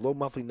time with low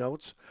monthly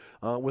notes,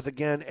 with,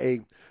 again,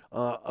 a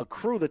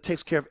crew that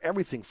takes care of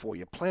everything for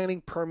you, planning,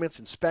 permits,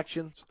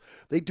 inspections.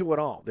 They do it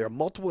all. There are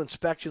multiple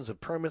inspections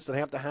and permits that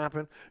have to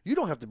happen. You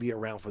don't have to be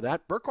around for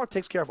that. Burkhardt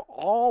takes care of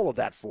all of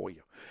that for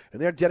you. And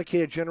their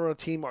dedicated generator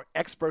team are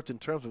experts in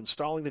terms of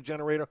installing the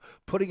generator,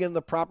 putting it in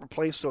the proper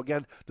place so,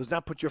 again, does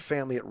not put your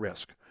family at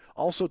risk.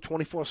 Also,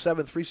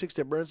 24/7,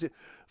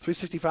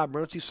 365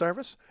 emergency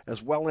service,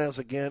 as well as,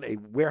 again, a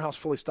warehouse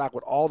fully stocked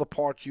with all the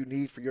parts you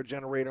need for your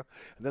generator.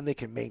 And then they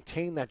can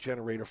maintain that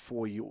generator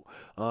for you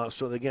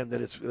so, that, again,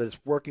 that it's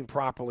working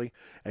properly,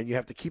 and you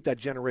have to keep that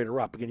generator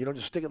up. Again, you don't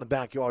just stick it in the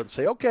backyard and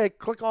say, okay,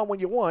 click on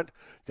when you want.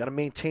 You got to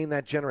maintain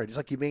that generator, just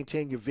like you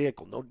maintain your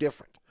vehicle, no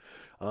different.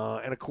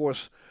 And, of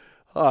course,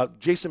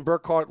 Jason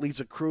Burkhardt leads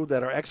a crew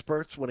that are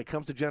experts when it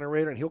comes to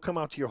generator, and he'll come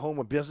out to your home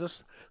or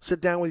business, sit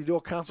down with you, do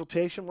a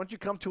consultation. Once you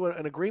come to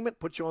an agreement,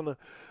 put you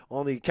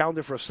on the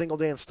calendar for a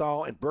single-day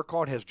install, and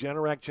Burkhardt has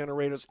Generac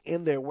generators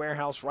in their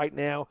warehouse right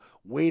now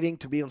waiting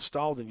to be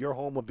installed in your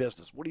home or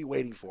business. What are you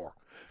waiting for?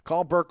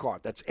 Call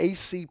Burkhardt. That's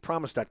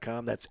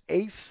acpromise.com. That's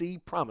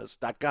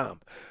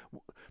acpromise.com.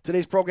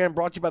 Today's program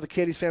brought to you by the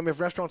Katie's family of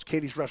restaurants.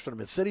 Katie's Restaurant in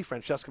Mid-City,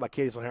 Francesca by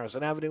Katie's on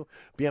Harrison Avenue,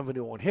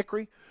 Bienvenue on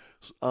Hickory.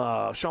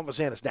 Sean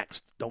Vazan is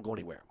next. Don't go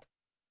anywhere.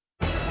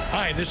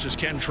 Hi, this is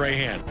Ken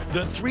Trahan.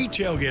 The Three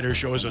Tailgaters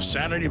Show is a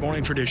Saturday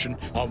morning tradition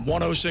on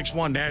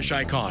 106.1 Nash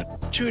Icon.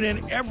 Tune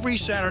in every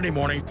Saturday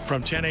morning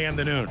from 10 a.m.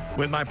 to noon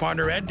with my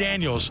partner Ed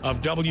Daniels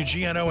of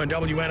WGNO and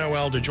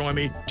WNOL to join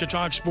me to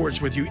talk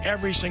sports with you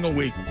every single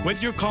week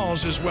with your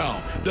calls as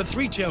well. The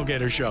Three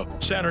Tailgaters Show,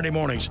 Saturday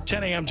mornings,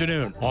 10 a.m. to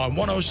noon on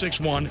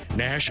 106.1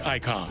 Nash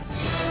Icon.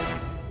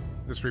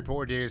 This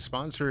report is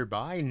sponsored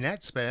by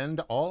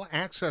NetSpend All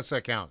Access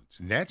Account.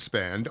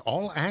 NetSpend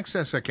All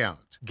Access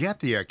Account. Get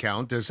the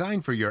account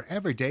designed for your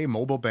everyday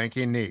mobile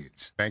banking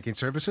needs. Banking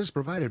services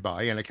provided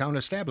by an account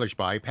established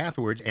by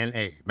Pathward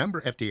NA.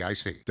 Member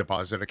FDIC.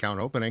 Deposit account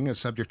opening is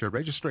subject to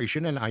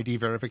registration and ID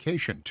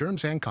verification.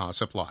 Terms and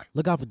costs apply.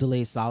 Look out for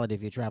delays solid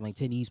if you're traveling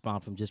 10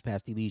 eastbound from just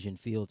past Elysian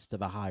Fields to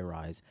the high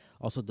rise.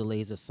 Also,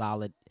 delays are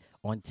solid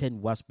on 10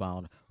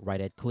 westbound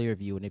right at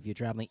Clearview. And if you're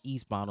traveling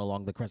eastbound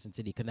along the Crescent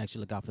City connection,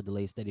 look out for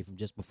delays steady from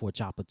just before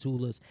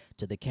Chapatulas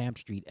to the Camp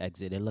Street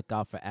exit. And look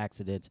out for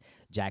accidents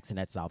Jackson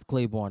at South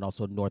Claiborne,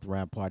 also North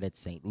Rampart at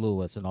St.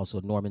 Louis, and also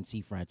Norman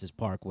C. Francis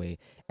Parkway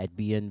at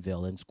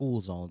Bienville. And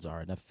school zones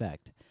are in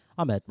effect.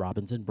 I'm Ed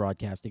Robinson,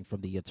 broadcasting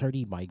from the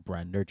Attorney Mike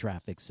Brandner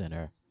Traffic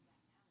Center.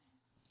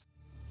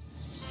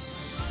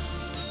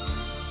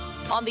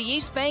 On the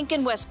East Bank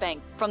and West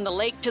Bank, from the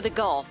lake to the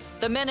Gulf,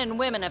 the men and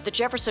women of the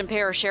Jefferson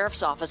Parish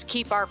Sheriff's Office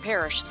keep our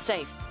parish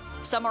safe.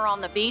 Some are on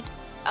the beat,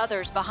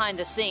 others behind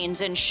the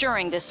scenes,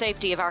 ensuring the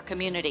safety of our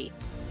community.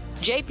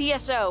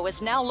 JPSO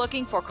is now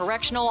looking for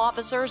correctional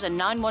officers and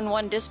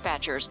 911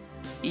 dispatchers.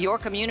 Your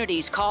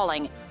community's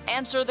calling.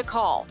 Answer the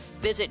call.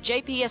 Visit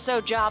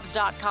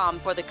jpsojobs.com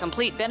for the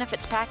complete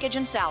benefits package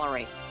and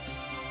salary.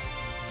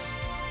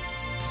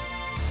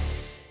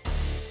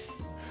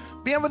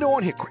 Bienvenue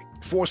on Hickory,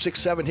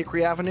 467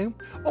 Hickory Avenue.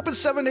 Open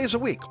 7 days a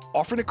week,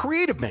 offering a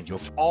creative menu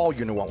of all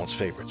your New Orleans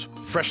favorites.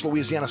 Fresh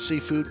Louisiana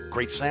seafood,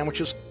 great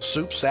sandwiches,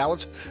 soups,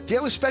 salads,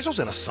 daily specials,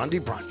 and a Sunday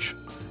brunch.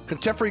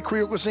 Contemporary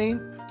Creole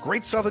cuisine,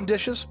 great Southern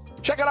dishes.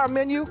 Check out our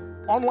menu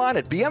online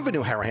at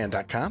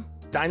bienvenueharahan.com.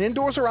 Dine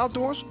indoors or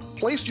outdoors?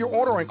 Place your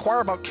order or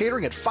inquire about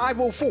catering at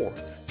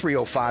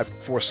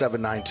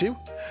 504-305-4792.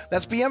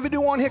 That's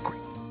Bienvenue on Hickory,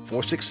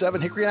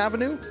 467 Hickory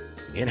Avenue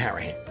in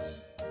Harahan.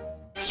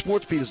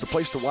 SportsBeat is the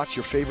place to watch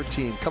your favorite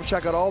team. Come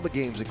check out all the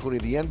games, including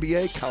the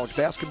NBA, college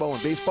basketball,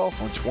 and baseball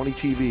on 20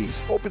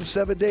 TVs. Open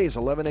 7 days,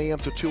 11 a.m.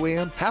 to 2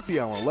 a.m. Happy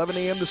hour, 11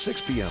 a.m. to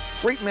 6 p.m.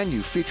 Great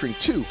menu featuring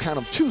two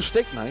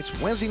steak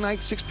nights. Wednesday night,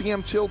 6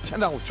 p.m. till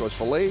 $10 choice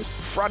fillets.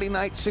 Friday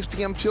night, 6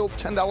 p.m. till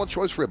 $10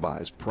 choice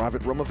ribeyes.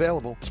 Private room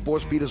available.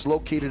 SportsBeat is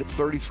located at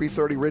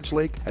 3330 Ridge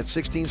Lake at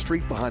 16th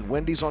Street behind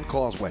Wendy's on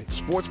Causeway.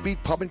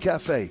 SportsBeat Pub and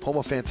Cafe, home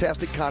of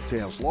fantastic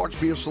cocktails,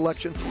 large beer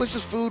selection,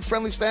 delicious food,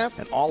 friendly staff,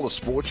 and all the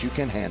sports you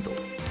can handle.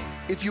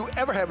 If you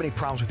ever have any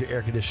problems with your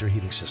air conditioner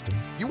heating system,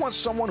 you want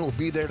someone who will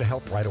be there to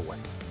help right away.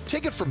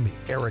 Take it from me,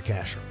 Eric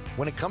Asher.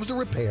 When it comes to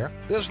repair,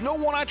 there's no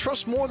one I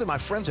trust more than my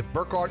friends at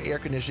Burkhardt Air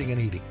Conditioning and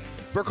Heating.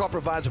 Burkhardt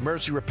provides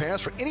emergency repairs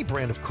for any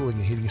brand of cooling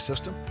and heating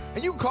system,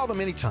 and you can call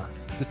them anytime.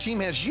 The team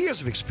has years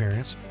of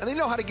experience, and they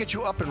know how to get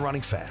you up and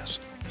running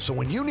fast. So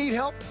when you need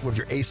help with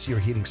your AC or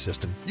heating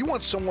system, you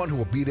want someone who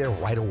will be there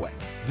right away.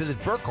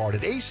 Visit Burkhardt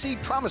at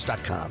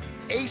acpromise.com,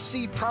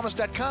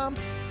 acpromise.com,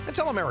 and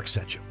tell them Eric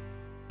sent you.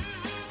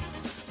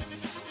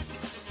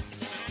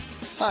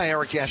 Hi,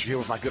 Eric Asher here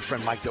with my good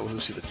friend Mike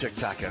Delahousie, the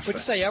TikTok Cafe. What'd you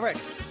say, Eric?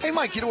 Hey,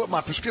 Mike, you know what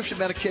my prescription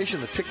medication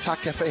and the TikTok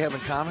Cafe have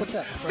in common? What's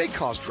that? They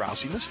cause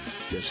drowsiness,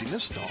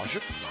 dizziness, nausea,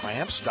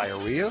 cramps,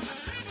 diarrhea,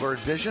 blurred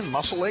vision,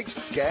 muscle aches,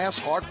 gas,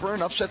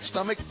 heartburn, upset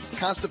stomach,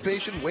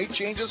 constipation, weight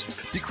changes,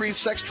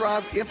 decreased sex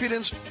drive,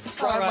 impotence,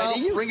 dry mouth,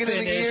 ringing in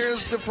the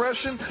ears,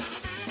 depression.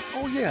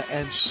 Oh, yeah,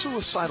 and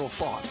suicidal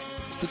thoughts.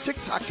 It's the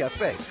TikTok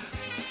Cafe,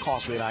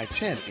 Causeway at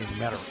I-10 in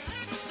Metairie.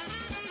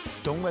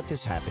 Don't let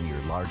this happen to your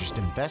largest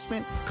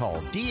investment. Call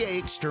DA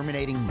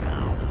Exterminating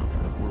now.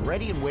 We're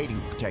ready and waiting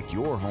to protect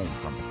your home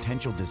from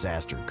potential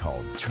disaster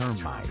called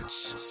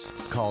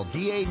termites. Call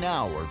DA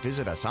now or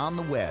visit us on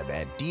the web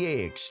at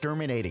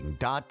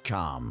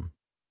daexterminating.com.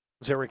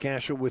 Eric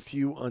Asher with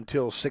you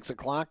until 6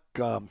 o'clock.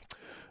 Of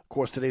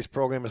course, today's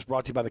program is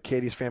brought to you by the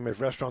Katie's Family of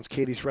Restaurants,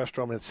 Katie's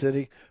Restaurant in the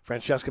City.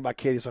 Francesca by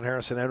Katie's on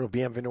Harrison Avenue,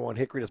 Bienvenue on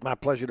Hickory. It's my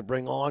pleasure to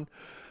bring on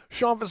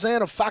Sean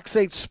Fazan of Fox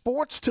 8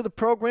 Sports to the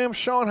program.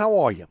 Sean, how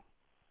are you?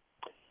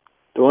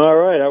 Doing all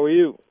right. How are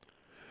you?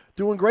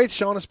 Doing great,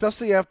 Sean,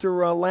 especially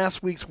after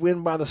last week's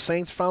win by the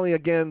Saints. Finally,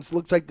 again,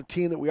 looks like the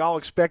team that we all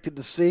expected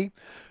to see.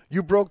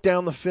 You broke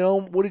down the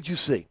film. What did you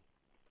see?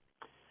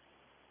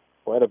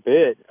 Quite a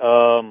bit.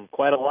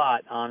 Quite a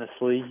lot,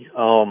 honestly.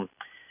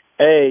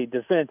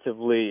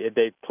 Defensively,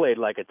 they played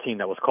like a team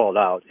that was called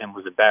out and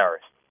was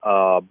embarrassed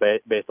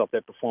based off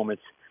their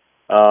performance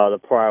the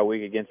prior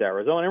week against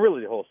Arizona and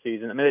really the whole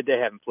season. I mean, they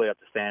haven't played up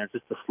to standards.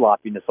 Just the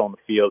sloppiness on the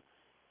field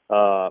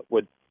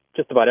with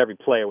just about every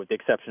player, with the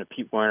exception of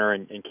Pete Werner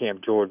and Cam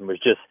Jordan, was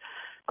just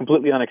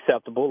completely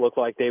unacceptable. Looked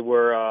like they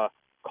were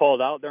called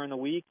out during the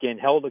week and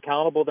held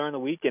accountable during the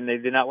week, and they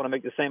did not want to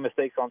make the same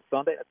mistakes on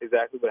Sunday. That's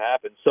exactly what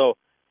happened. So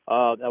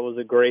that was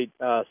a great,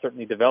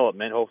 certainly,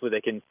 development. Hopefully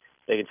they can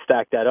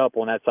stack that up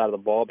on that side of the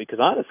ball, because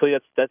honestly,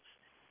 that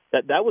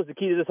was the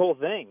key to this whole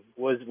thing,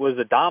 was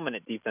a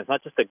dominant defense,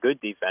 not just a good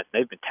defense.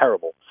 They've been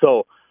terrible.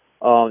 So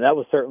that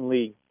was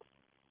certainly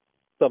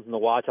something to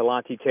watch.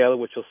 Alontae Taylor,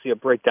 which you'll see a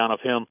breakdown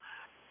of him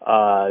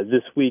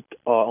this week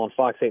on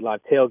Fox 8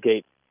 Live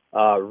Tailgate,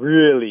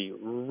 really,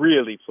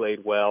 really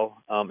played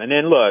well. And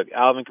then, look,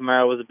 Alvin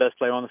Kamara was the best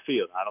player on the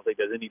field. I don't think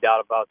there's any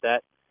doubt about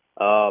that.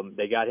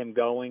 They got him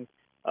going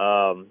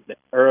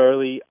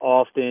early,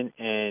 often,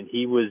 and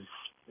he was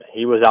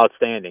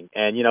outstanding.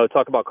 And,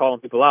 talk about calling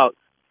people out.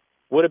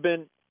 Would have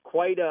been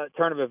quite a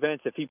turn of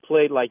events if he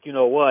played like,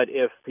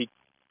 if he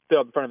stood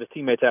up in front of his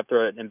teammates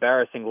after an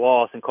embarrassing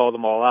loss and called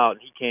them all out,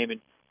 and he came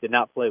and did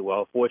not play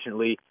well.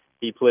 Fortunately,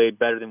 he played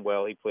better than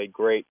well. He played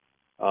great.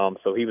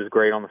 So he was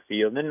great on the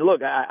field. And then,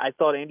 look, I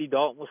thought Andy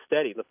Dalton was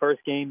steady. The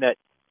first game that,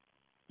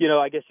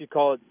 I guess you'd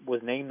call it,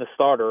 was named the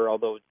starter,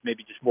 although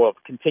maybe just more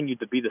of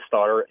continued to be the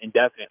starter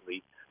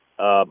indefinitely.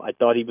 I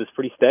thought he was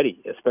pretty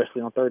steady,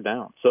 especially on third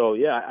down. So,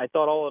 yeah, I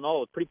thought all in all,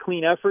 it was a pretty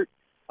clean effort.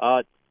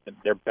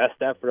 Their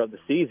best effort of the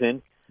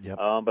season. Yep.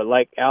 But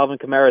like Alvin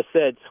Kamara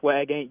said,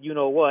 swag ain't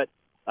if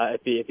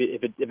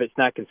it's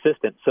not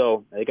consistent.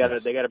 So they got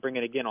to bring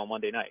it again on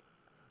Monday night.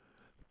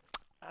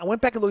 I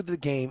went back and looked at the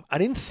game. I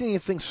didn't see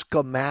anything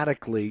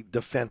schematically,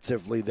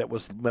 defensively, that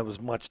was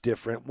much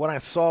different. What I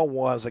saw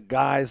was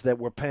guys that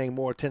were paying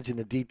more attention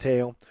to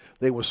detail.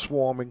 They were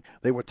swarming.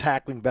 They were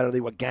tackling better. They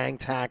were gang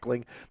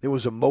tackling. There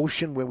was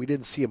emotion where we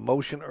didn't see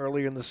emotion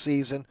earlier in the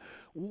season.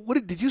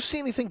 Did you see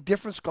anything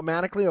different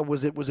schematically, or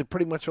was it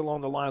pretty much along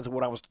the lines of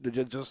what I was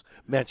just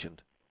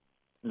mentioned?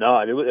 No,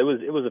 it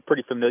was a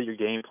pretty familiar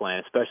game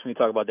plan, especially when you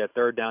talk about that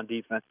third down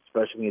defense,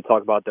 especially when you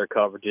talk about their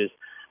coverages.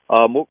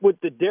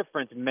 What the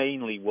difference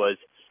mainly was,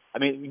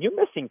 you're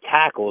missing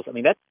tackles.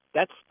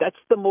 That's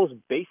the most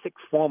basic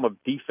form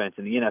of defense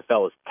in the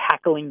NFL, is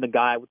tackling the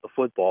guy with the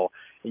football,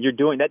 and you're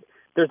doing that.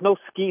 There's no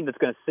scheme that's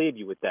going to save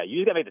you with that. You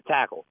just got to make the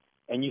tackle,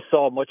 and you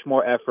saw much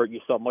more effort.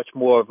 You saw much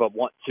more of a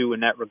want-to in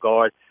that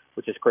regard,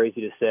 which is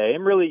crazy to say.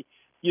 And really,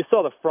 you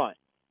saw the front.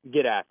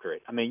 get after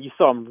it. I mean, you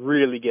saw him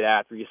really get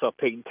after it. You saw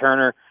Peyton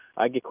Turner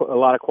get a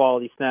lot of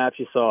quality snaps.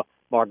 You saw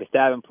Marcus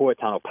Davenport,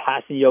 Tano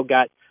Passanio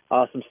got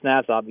some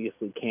snaps.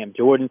 Obviously, Cam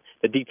Jordan.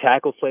 The D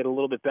tackles played a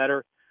little bit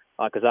better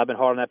because I've been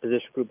hard on that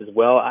position group as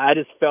well. I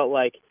just felt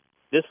like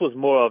this was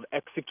more of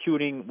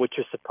executing what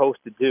you're supposed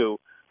to do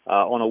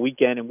on a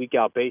week-in and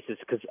week-out basis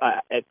because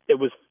it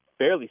was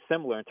fairly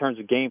similar in terms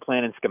of game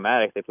plan and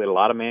schematics. They played a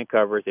lot of man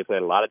coverage. They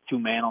played a lot of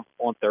two-man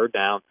on third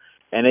down.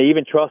 And they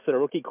even trusted a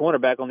rookie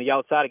cornerback on the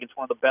outside against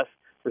one of the best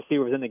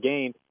receivers in the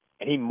game,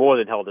 and he more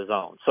than held his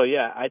own. So,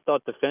 yeah, I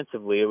thought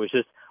defensively it was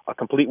just a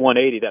complete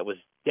 180 that was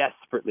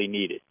desperately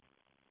needed.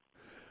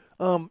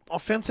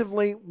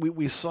 Offensively,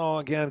 we saw,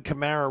 again,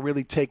 Kamara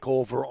really take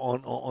over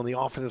on the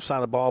offensive side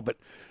of the ball. But,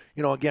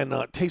 you know, again,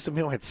 Taysom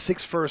Hill had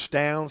 6 first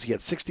downs. He had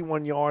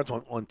 61 yards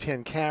on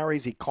 10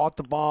 carries. He caught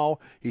the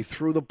ball. He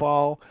threw the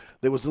ball.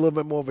 There was a little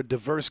bit more of a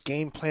diverse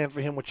game plan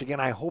for him, which,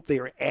 again, I hope they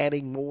are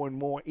adding more and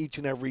more each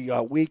and every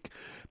week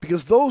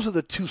because those are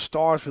the 2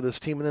 stars for this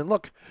team. And then,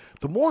 look,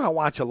 the more I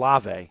watch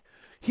Olave,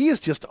 he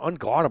is just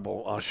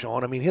unguardable,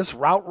 Sean. I mean, his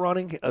route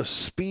running,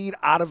 speed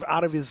out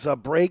of his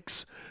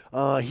breaks,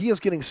 he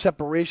is getting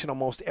separation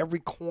almost every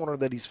corner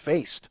that he's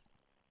faced.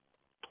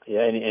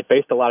 Yeah, and it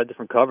faced a lot of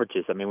different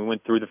coverages. I mean, we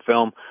went through the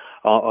film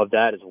of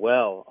that as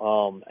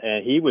well.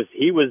 And he was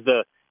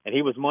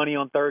money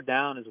on third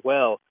down as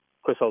well.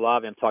 Chris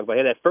Olave, I'm talking about.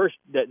 He had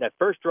that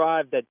first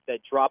drive that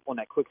drop on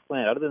that quick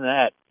slant. Other than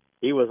that,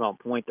 he was on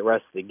point the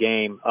rest of the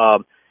game.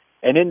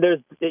 And then there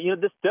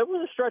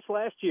was a stretch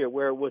last year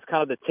where it was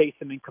kind of the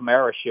Taysom and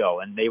Kamara show,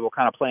 and they were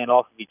kind of playing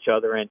off of each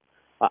other. And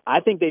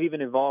I think they've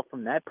even evolved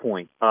from that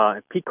point.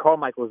 And Pete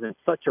Carmichael is in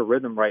such a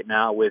rhythm right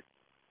now with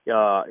his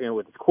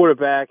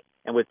quarterback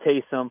and with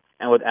Taysom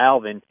and with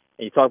Alvin.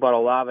 And you talk about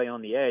Olave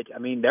on the edge. I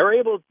mean,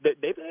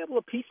 they've been able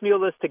to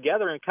piecemeal this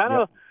together and kind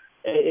of.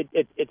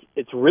 Yep.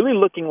 It's really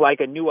looking like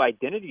a new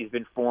identity has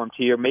been formed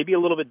here. Maybe a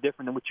little bit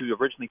different than what you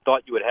originally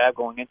thought you would have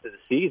going into the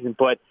season,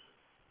 but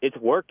it's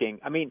working.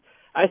 I mean,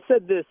 I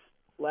said this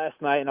last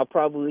night, and I'll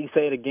probably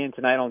say it again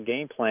tonight on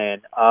Game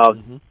Plan.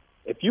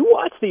 If you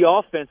watch the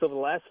offense over the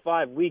last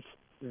 5 weeks,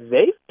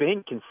 they've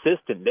been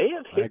consistent. They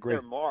have hit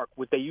their mark,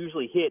 what they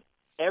usually hit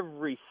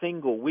every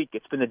single week.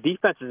 It's been the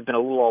defense has been a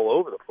little all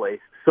over the place.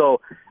 So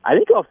I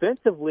think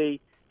offensively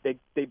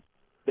they've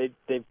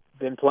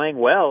been playing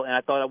well, and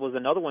I thought it was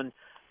another one.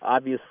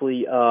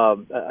 Obviously,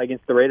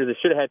 against the Raiders, they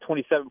should have had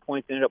 27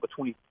 points, ended up with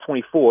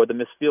 24, the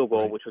missed field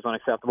goal, which was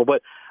unacceptable.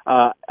 But,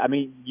 I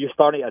mean, you're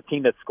starting a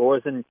team that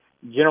scores in,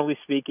 generally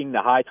speaking,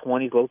 the high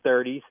 20s, low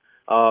 30s,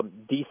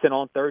 decent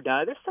on third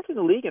down. They're second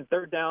in the league in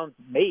third down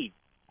made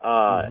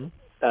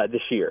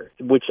this year,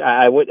 which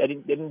I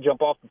didn't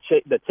jump off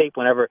the tape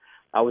whenever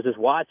I was just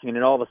watching, and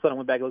then all of a sudden I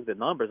went back and looked at the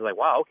numbers. I was like,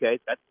 wow, okay,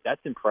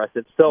 that's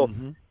impressive. So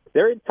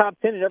they're in top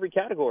 10 in every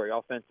category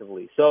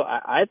offensively. So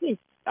I think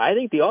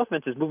the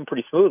offense is moving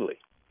pretty smoothly.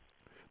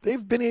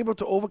 They've been able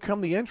to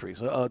overcome the injuries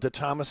to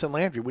Thomas and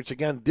Landry, which,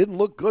 again, didn't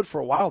look good for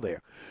a while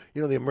there.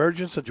 You know, the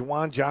emergence of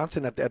Juwan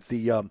Johnson at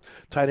the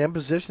tight end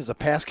position as a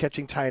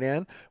pass-catching tight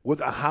end with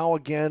how,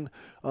 again,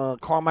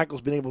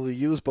 Carmichael's been able to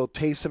use both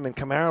Taysom and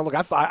Kamara. Look,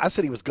 I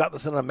said he was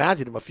gutless and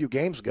unimagined him a few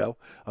games ago,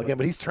 again,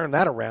 but he's turned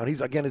that around.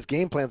 His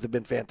game plans have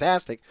been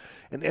fantastic.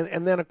 And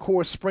then, of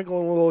course,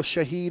 sprinkling a little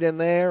Shaheed in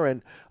there.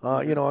 And,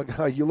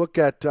 you look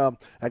at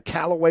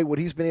Callaway, what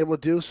he's been able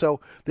to do. So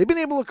they've been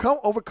able to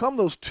overcome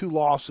those 2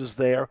 losses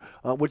there,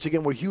 which,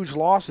 again, were huge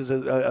losses,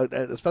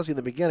 especially in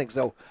the beginning.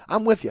 So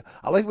I'm with you.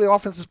 I like the way the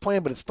offense is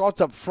playing, but it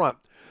starts up front.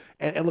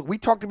 And look, we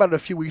talked about it a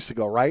few weeks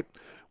ago, right?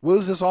 What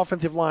does this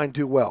offensive line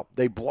do well?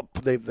 They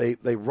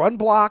run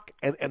block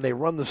and they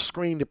run the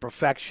screen to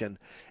perfection.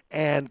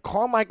 And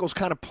Carmichael's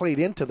kind of played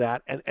into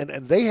that, and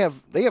they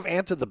have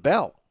answered the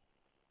bell.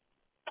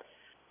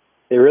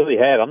 They really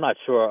have. I'm not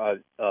sure.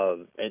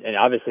 And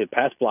obviously,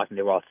 pass blocking,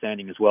 they were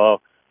outstanding as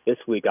well this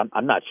week.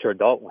 I'm not sure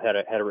Dalton had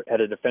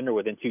a defender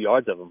within 2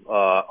 yards of him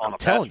on a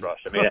pass rush.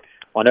 I mean,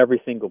 on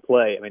every single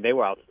play. I mean, they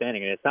were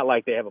outstanding. And it's not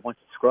like they have a bunch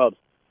of scrubs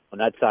on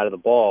that side of the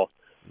ball.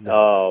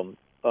 No.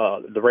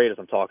 The Raiders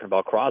I'm talking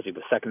about, Crosby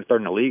was second and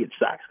third in the league in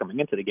sacks coming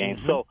into the game.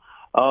 So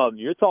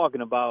you're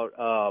talking about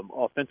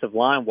offensive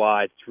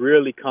line-wise, it's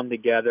really come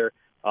together.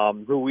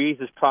 Ruiz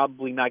is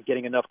probably not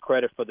getting enough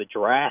credit for the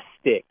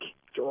drastic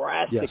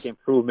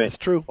improvement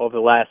over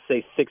the last,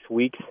 say, 6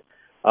 weeks.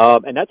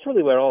 And that's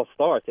really where it all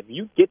starts. If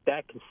you get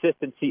that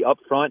consistency up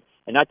front,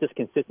 and not just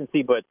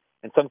consistency, but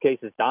in some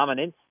cases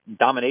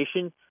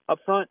domination up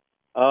front,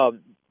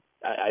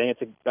 I think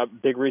it's a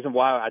big reason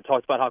why I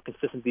talked about how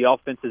consistent the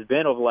offense has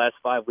been over the last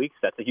 5 weeks.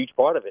 That's a huge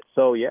part of it.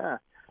 So, yeah,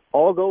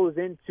 all goes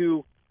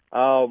into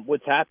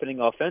what's happening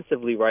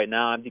offensively right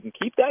now. If you can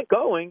keep that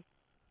going,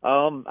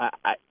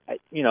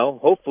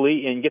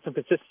 hopefully, and get some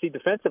consistency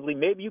defensively,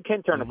 maybe you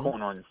can turn a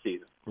corner on the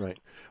season. Right.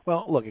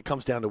 Well, look, it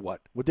comes down to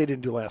what they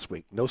didn't do last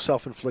week. No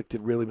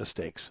self-inflicted, really,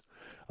 mistakes.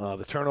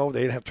 The turnover,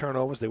 they didn't have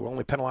turnovers. They were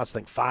only penalized, I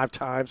think, 5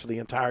 times for the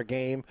entire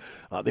game.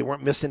 They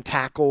weren't missing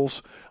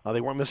tackles.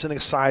 They weren't missing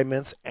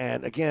assignments.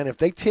 And, again, if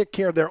they take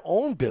care of their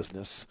own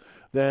business,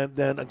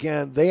 then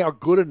again, they are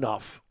good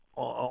enough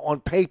on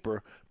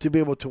paper to be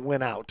able to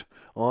win out.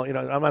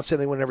 I'm not saying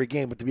they win every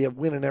game, but to be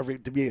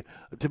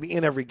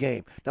in every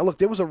game. Now, look,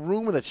 there was a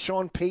rumor that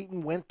Sean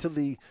Payton went to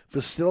the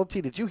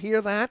facility. Did you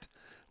hear that?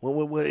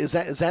 Is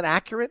that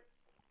accurate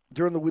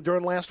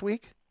during last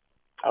week?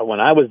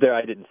 When I was there,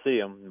 I didn't see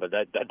him, but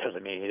that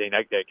doesn't mean anything.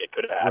 That it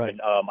could have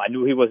happened. Right. I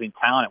knew he was in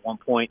town at one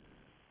point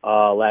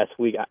last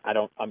week. I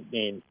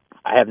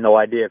have no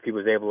idea if he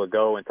was able to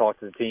go and talk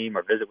to the team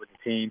or visit with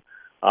the team.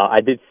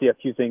 I did see a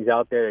few things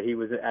out there that he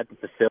was at the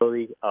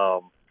facility.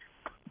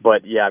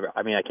 But yeah,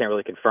 I can't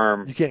really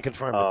confirm. You can't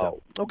confirm it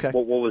though. Okay.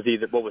 What was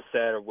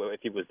said, or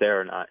if he was there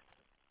or not.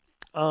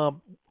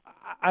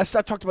 I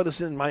talked about this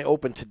in my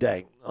open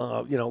today.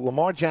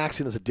 Lamar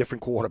Jackson is a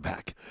different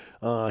quarterback.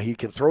 He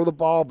can throw the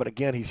ball, but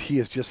again, he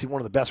is just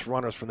one of the best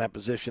runners from that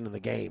position in the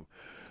game.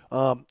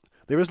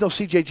 There is no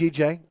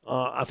CJGJ.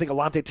 I think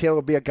Alontae Taylor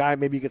will be a guy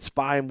maybe you could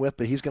spy him with,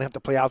 but he's going to have to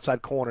play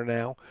outside corner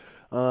now.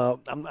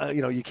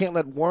 You can't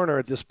let Werner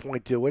at this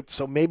point do it.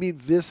 So maybe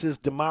this is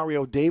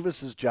Demario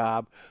Davis's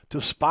job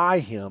to spy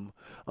him,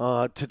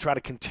 to try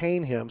to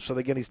contain him, so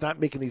that, again, he's not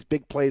making these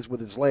big plays with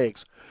his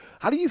legs.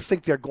 How do you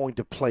think they're going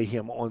to play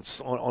him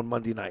on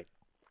Monday night?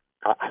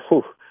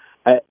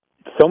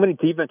 So many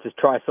defenses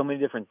try so many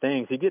different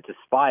things. He gets a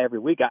spy every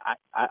week.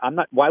 I'm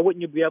not. Why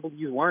wouldn't you be able to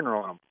use Werner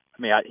on him?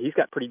 He's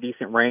got pretty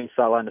decent range,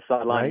 sideline to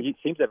sideline. Right. He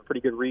seems to have a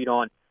pretty good read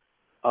on.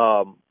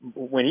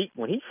 When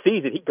he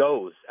sees it, he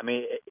goes. And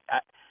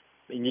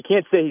you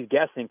can't say he's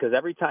guessing, because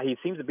every time he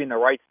seems to be in the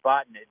right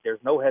spot, and there's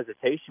no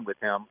hesitation with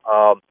him.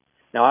 Now,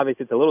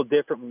 obviously, it's a little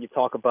different when you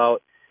talk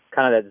about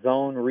kind of that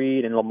zone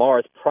read, and Lamar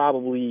is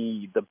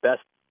probably the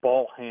best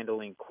ball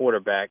handling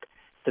quarterback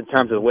in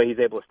terms of the way he's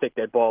able to stick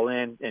that ball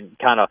in, and you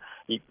kind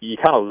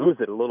of lose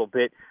it a little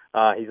bit.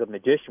 He's a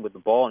magician with the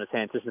ball in his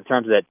hands, just in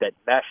terms of that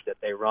mesh that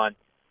they run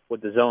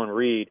with the zone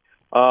read.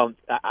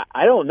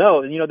 I don't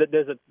know.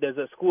 There's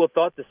a school of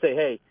thought to say,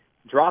 hey,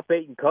 drop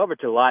 8 in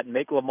coverage a lot and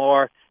make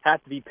Lamar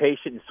have to be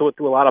patient and sort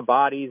through a lot of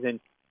bodies, and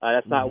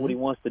that's not what he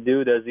wants to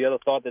do. There's the other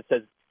thought that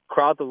says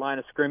crowd the line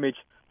of scrimmage,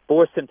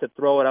 force him to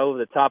throw it over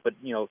the top, but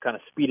kind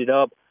of speed it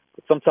up.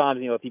 But sometimes,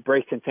 if he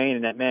breaks contain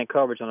in that man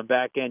coverage on the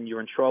back end, you're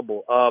in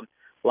trouble. A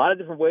lot of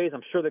different ways.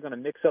 I'm sure they're going to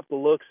mix up the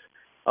looks.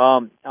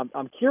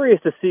 I'm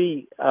curious to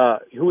see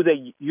who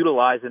they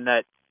utilize in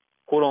that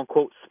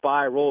quote-unquote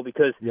spy role,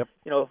 because,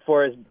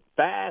 for as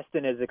fast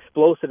and as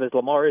explosive as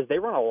Lamar is, they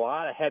run a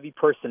lot of heavy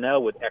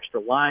personnel with extra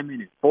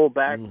linemen and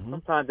fullbacks.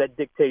 Sometimes that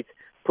dictates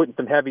putting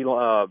some heavy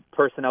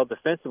personnel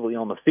defensively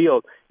on the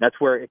field. That's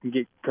where it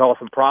can cause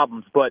some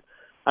problems. But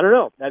I don't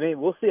know.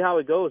 We'll see how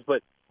it goes.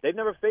 But they've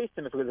never faced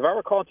him, because if I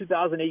recall, in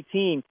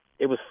 2018,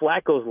 it was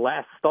Flacco's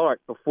last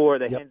start before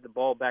they handed the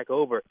ball back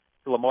over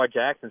to Lamar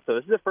Jackson. So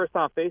this is the first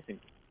time facing.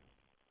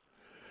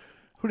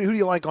 Who do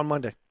you like on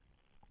Monday?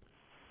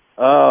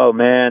 Oh,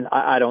 man,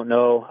 I don't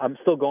know. I'm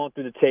still going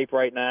through the tape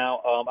right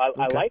now.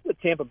 I like what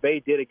Tampa Bay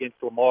did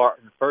against Lamar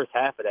in the first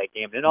half of that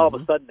game. And then all of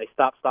a sudden they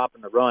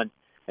stopping the run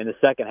in the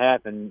second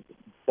half, and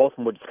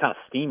Baltimore would just kind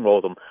of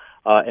steamrolled them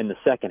in the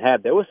second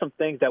half. There were some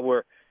things that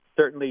were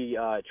certainly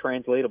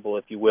translatable,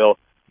 if you will,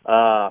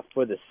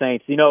 for the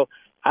Saints.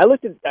 I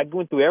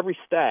went through every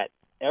stat,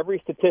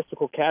 every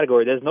statistical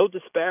category. There's no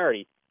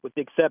disparity with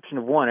the exception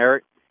of one,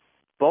 Eric.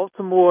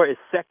 Baltimore is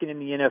second in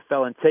the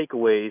NFL in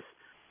takeaways.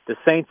 The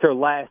Saints are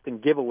last in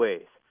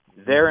giveaways.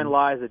 Therein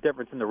lies the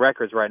difference in the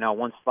records right now.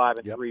 One's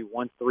 5-3,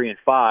 one's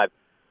 3-5.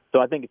 So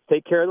I think it's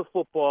take care of the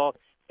football.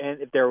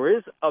 And if there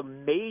is a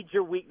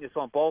major weakness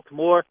on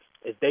Baltimore,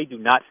 is they do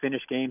not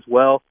finish games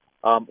well,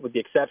 with the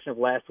exception of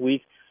last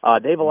week.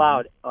 They've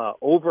allowed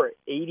over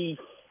 80,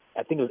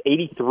 I think it was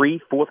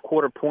 83 fourth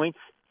quarter points.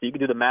 So you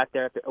can do the math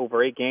there after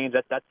over 8 games.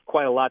 That's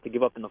quite a lot to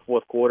give up in the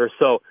fourth quarter.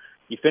 So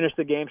you finish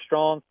the game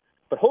strong,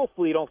 but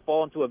hopefully you don't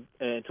fall into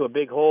a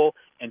big hole,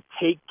 and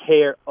take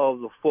care of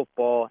the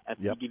football and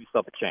you give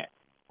yourself a chance.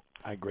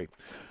 I agree.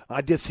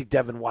 I did see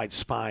Devin White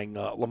spying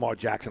Lamar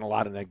Jackson a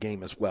lot in that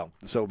game as well.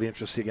 So it'll be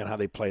interesting again how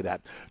they play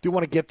that. Do you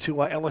want to get to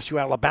LSU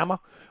Alabama?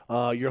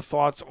 Your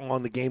thoughts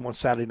on the game on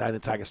Saturday night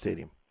in Tiger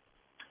Stadium?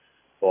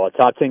 Well, a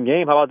top 10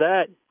 game. How about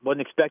that?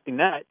 Wasn't expecting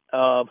that.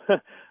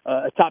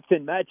 A top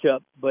 10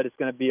 matchup, but it's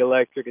going to be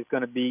electric. It's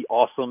going to be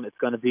awesome. It's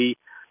going to be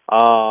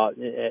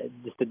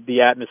just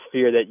the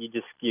atmosphere that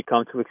you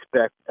come to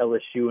expect.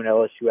 LSU and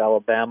LSU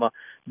Alabama.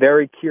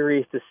 Very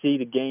curious to see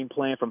the game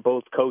plan from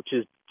both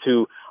coaches,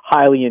 to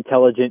highly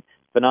intelligent,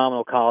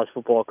 phenomenal college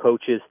football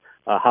coaches,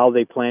 how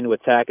they plan to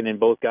attack, and then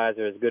both guys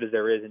are as good as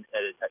there is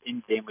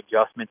in-game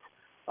adjustments.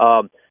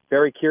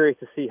 Very curious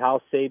to see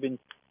how Saban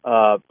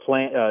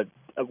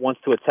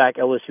wants to attack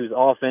LSU's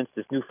offense,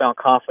 this newfound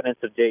confidence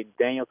of Jaden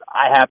Daniels.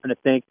 I happen to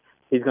think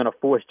he's going to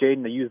force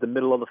Jaden to use the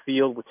middle of the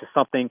field, which is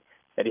something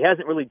that he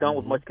hasn't really done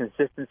with much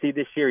consistency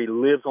this year. He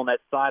lives on that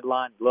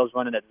sideline. He loves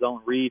running that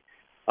zone read.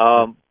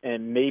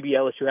 And maybe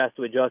LSU has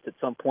to adjust at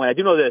some point. I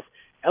do know this.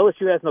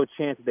 LSU has no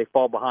chance if they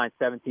fall behind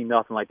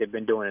 17-0 like they've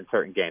been doing in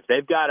certain games.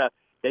 They've got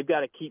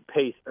to keep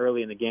pace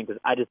early in the game,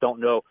 because I just don't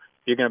know if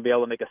you're going to be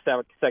able to make a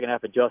second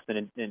half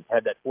adjustment and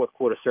have that fourth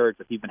quarter surge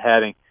that you've been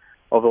having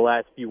over the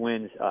last few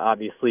wins.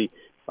 Obviously,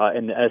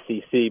 in the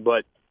SEC.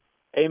 But,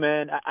 hey,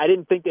 man, I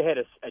didn't think they had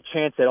a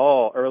chance at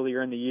all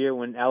earlier in the year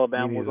when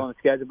Alabama was on the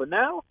schedule. But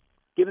now,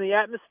 given the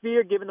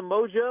atmosphere, given the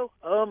mojo,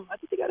 I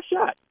think they got a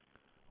shot.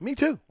 Me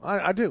too.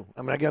 I do.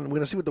 I mean, again, we're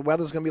going to see what the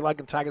weather's going to be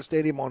like in Tiger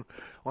Stadium on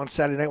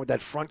Saturday night with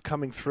that front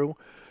coming through.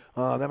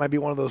 That might be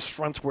one of those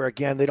fronts where,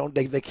 again,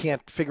 they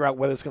can't figure out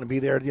whether it's going to be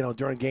there,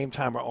 during game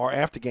time or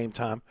after game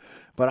time.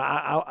 But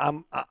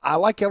I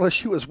like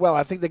LSU as well.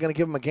 I think they're going to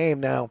give them a game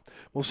now.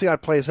 We'll see how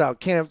it plays out.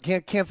 Can't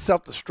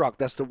self-destruct.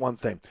 That's the one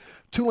thing.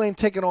 Tulane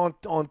taking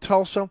on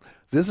Tulsa.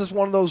 This is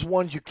one of those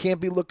ones you can't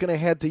be looking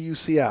ahead to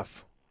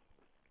UCF.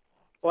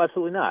 Well,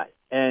 absolutely not.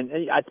 And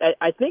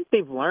I think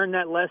they've learned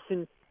that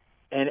lesson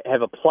and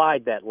have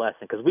applied that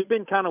lesson, because we've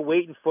been kind of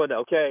waiting for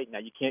now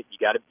you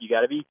got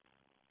to be,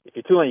 if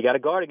you're Tulane, you got to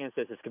guard against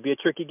this. This could be a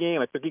tricky game.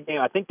 I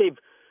think they've,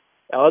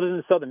 other than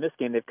the Southern Miss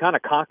game, they've kind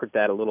of conquered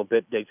that a little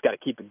bit. They just got to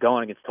keep it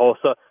going against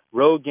Tulsa.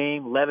 Road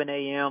game, 11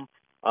 a.m.,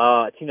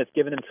 a team that's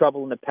given them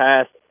trouble in the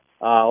past,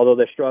 although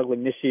they're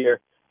struggling this year.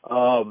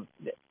 Tulane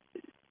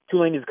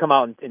needs to come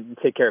out and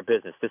take care of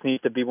business. This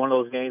needs to be one of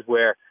those games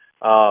where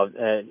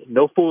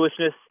no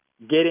foolishness,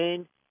 get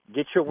in,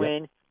 get your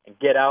win, and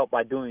get out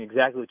by doing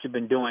exactly what you've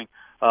been doing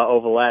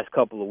over the last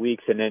couple of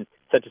weeks, and then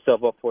set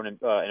yourself up for an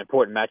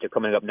important matchup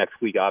coming up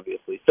next week,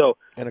 obviously. So,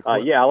 I like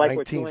 19th.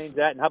 Where Tulane's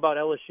at. And how about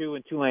LSU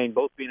and Tulane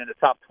both being in the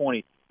top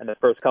 20 in the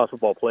first college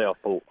football playoff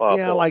poll?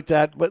 I like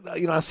that. But,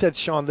 I said,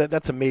 Sean,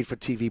 that's a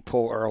made-for-TV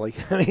poll early.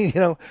 I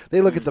mean,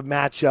 they look at the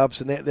matchups,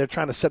 and they're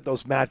trying to set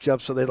those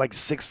matchups so they're like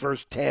 6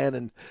 versus 10.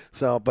 And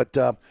so, but,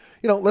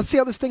 let's see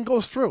how this thing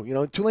goes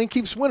through. Tulane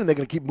keeps winning. They're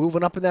going to keep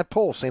moving up in that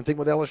poll. Same thing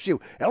with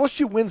LSU.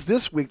 LSU wins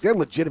this week. They're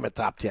legitimate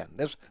top 10.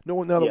 There's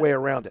no other way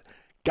around it.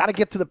 Got to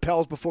get to the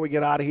Pels before we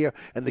get out of here.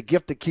 And the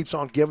gift that keeps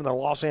on giving, the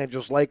Los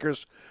Angeles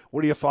Lakers.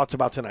 What are your thoughts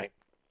about tonight?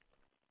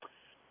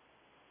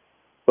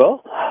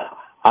 Well,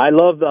 I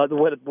love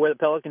where the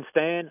Pelicans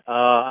stand.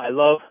 I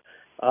love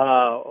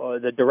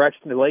the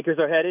direction the Lakers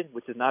are headed,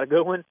 which is not a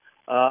good one.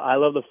 I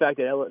love the fact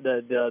that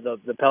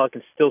the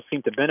Pelicans still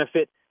seem to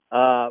benefit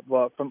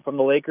from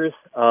the Lakers.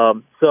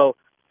 So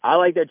I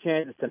like their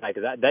chances tonight,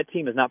 because that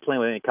team is not playing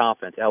with any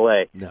confidence,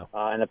 L.A. No.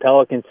 And the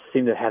Pelicans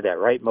seem to have that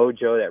right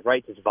mojo, that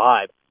right just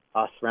vibe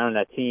surrounding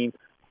that team.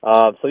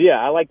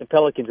 I like the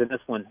Pelicans in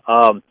this one.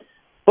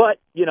 But,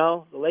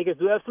 the Lakers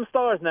do have some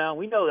stars now.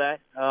 We know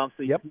that.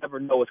 So you never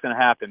know what's going to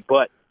happen.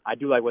 But I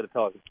do like where the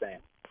Pelicans stand.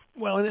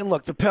 Well, and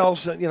look, the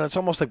Pels, it's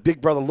almost like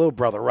big brother, little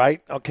brother,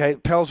 right? Okay,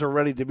 Pels are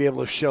ready to be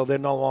able to show they're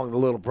no longer the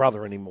little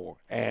brother anymore.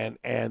 And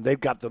they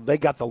got the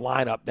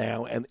lineup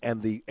now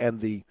and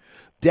the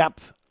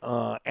depth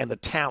and the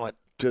talent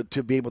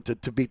to be able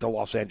to beat the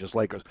Los Angeles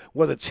Lakers,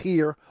 whether it's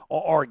here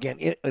or again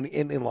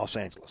in Los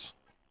Angeles.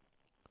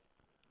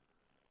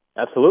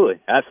 Absolutely.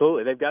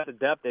 They've got the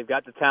depth, they've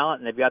got the talent,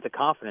 and they've got the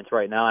confidence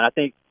right now. And I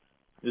think,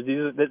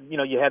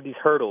 you have these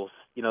hurdles,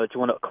 that you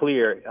want to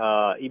clear,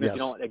 even if you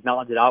don't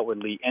acknowledge it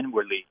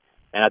inwardly.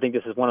 And I think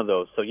this is one of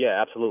those. So,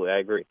 yeah, absolutely. I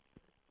agree.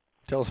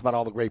 Tell us about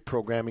all the great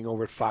programming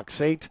over at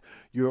Fox 8,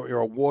 your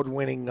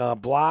award-winning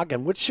blog,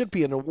 and which should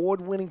be an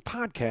award-winning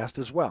podcast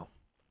as well.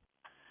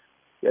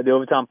 Yeah, the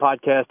Overtime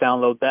Podcast,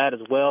 download that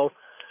as well.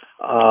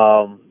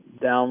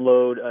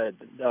 Download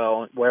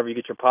wherever you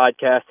get your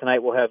podcast.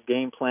 Tonight we'll have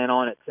Game Plan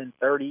on at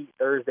 10:30.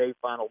 Thursday,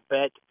 Final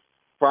Bet.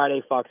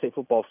 Friday, Fox 8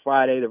 Football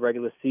Friday, the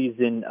regular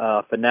season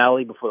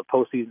finale before the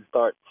postseason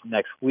starts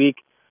next week.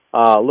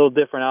 A little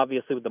different,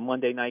 obviously, with the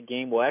Monday night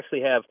game. We'll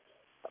actually have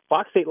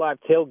Fox 8 Live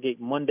Tailgate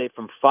Monday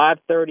from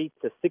 5:30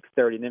 to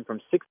 6:30, and then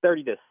from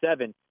 6:30 to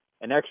 7,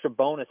 an extra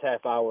bonus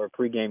half hour of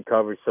pregame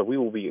coverage. So we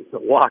will be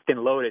locked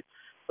and loaded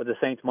for the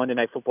Saints Monday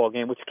Night Football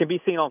game, which can be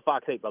seen on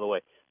Fox 8, by the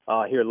way,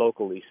 here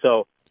locally.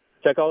 So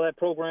check all that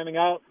programming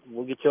out.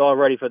 We'll get you all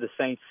ready for the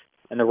Saints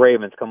and the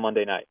Ravens come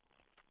Monday night.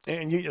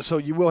 And so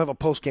you will have a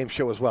post-game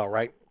show as well,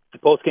 right? The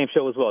post-game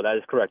show as well. That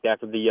is correct.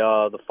 After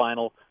the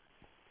final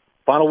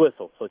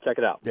whistle. So check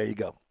it out. There you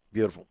go.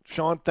 Beautiful.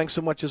 Sean, thanks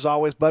so much as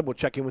always, bud. We'll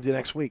check in with you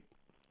next week.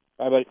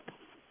 Bye, buddy.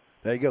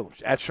 There you go.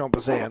 At Sean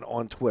Bazan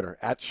on Twitter.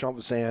 At Sean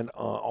Bazan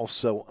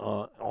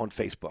also on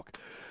Facebook.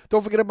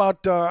 Don't forget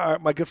about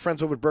my good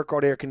friends over at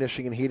Burkhardt Air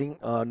Conditioning and Heating,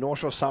 North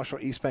Shore, South Shore,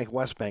 East Bank,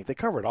 West Bank. They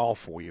cover it all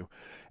for you.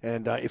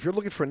 And if you're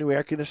looking for a new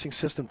air conditioning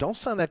system, don't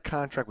sign that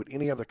contract with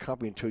any other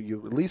company until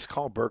you at least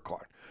call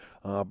Burkhardt.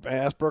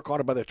 Ask Burkhardt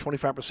about their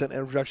 25%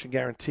 introduction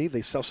guarantee.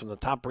 They sell some of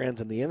the top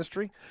brands in the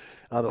industry.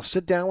 They'll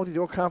sit down with you,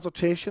 do a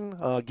consultation,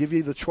 give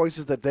you the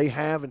choices that they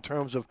have in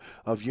terms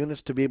of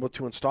units to be able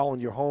to install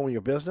in your home and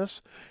your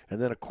business. And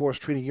then, of course,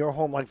 treating your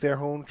home like their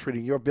home,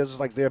 treating your business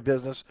like their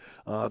business.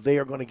 They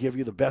are going to give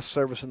you the best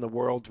service in the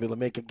world to be able to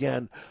make,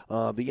 again,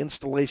 the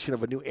installation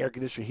of a new air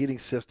conditioning heating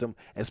system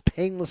as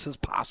painless as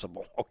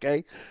possible,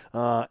 okay?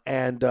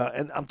 And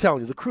I'm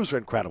telling you, the crews are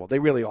incredible. They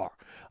really are.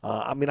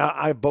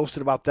 I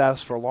boasted about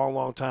this for a long,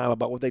 long time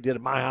about what they did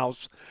at my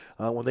house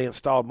when they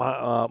installed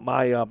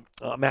my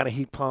Amana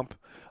heat pump.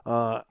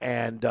 I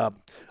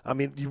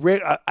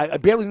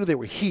barely knew they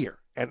were here.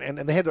 And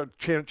they had to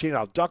change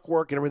out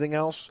ductwork and everything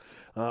else.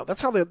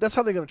 That's how they're going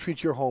to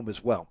treat your home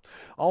as well.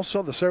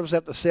 Also, the service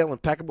at the sale,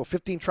 impeccable.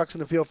 15 trucks in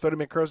the field,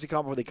 30-minute courtesy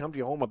call before they come to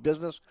your home or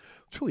business.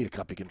 Truly a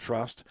company you can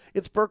trust.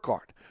 It's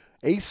Burkhardt.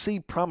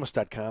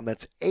 acpromise.com.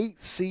 That's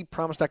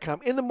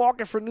acpromise.com. In the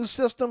market for a new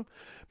system?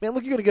 Man,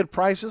 look, you're going to get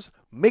prices.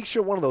 Make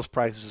sure one of those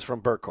prices is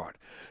from Burkhardt.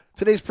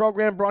 Today's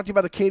program brought to you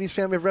by the Katie's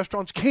family of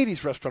restaurants.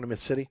 Katie's Restaurant in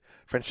Mid-City.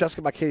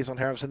 Francesca by Katie's on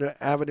Harrison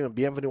Avenue and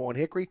Bienvenue on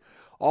Hickory.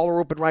 All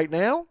are open right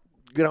now.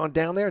 Get on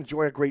down there,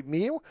 enjoy a great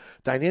meal,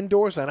 dine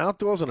indoors and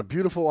outdoors on a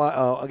beautiful,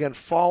 again,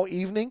 fall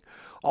evening.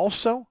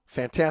 Also,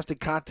 fantastic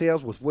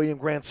cocktails with William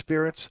Grant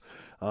Spirits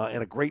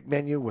and a great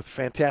menu with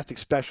fantastic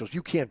specials.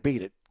 You can't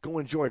beat it. Go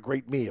enjoy a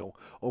great meal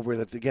over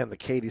at, again, the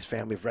Katie's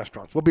family of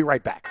restaurants. We'll be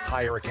right back.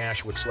 Hi, Eric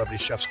Ashwood,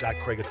 celebrity chef Scott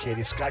Craig of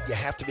Katie's. Scott, you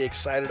have to be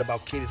excited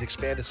about Katie's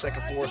expanded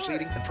second floor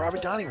seating and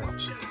private dining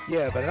rooms.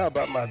 Yeah, but how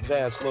about my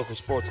vast local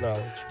sports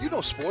knowledge? You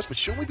know sports, but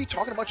shouldn't we be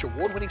talking about your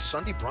award-winning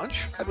Sunday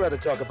brunch? I'd rather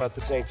talk about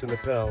the Saints and the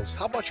Pels.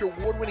 How about your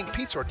award-winning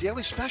pizza or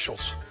daily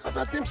specials? How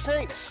about them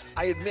Saints?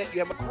 I admit you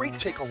have a great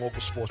take on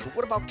local sports, but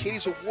what about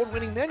Katie's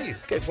award-winning menu?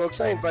 Okay,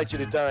 folks, I invite you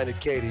to dine at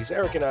Katie's.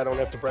 Eric and I don't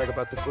have to brag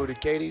about the food at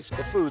Katie's.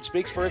 The food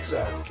speaks for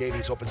itself.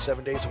 Katie's open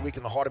 7 days a week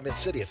in the heart of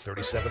Mid-City at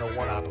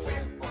 3701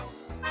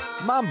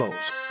 Opperville. Mambo's,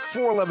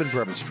 411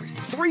 Bourbon Street.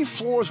 3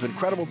 floors of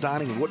incredible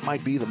dining in what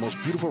might be the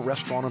most beautiful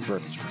restaurant on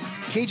Bourbon Street.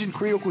 Cajun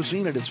Creole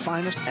cuisine at its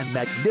finest and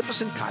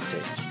magnificent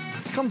cocktails.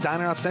 Come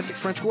dine in our authentic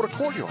French Quarter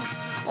courtyard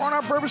or on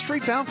our Bourbon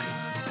Street balcony.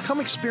 Come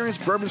experience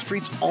Bourbon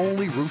Street's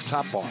only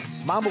rooftop bar.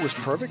 Mambo is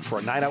perfect for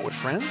a night out with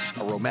friends,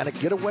 a romantic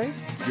getaway,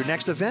 your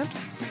next event,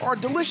 or a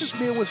delicious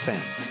meal with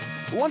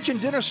family. Lunch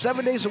and dinner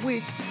 7 days a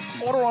week.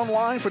 Order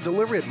online for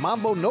delivery at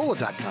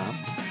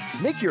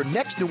mambonola.com. Make your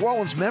next New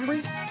Orleans memory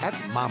at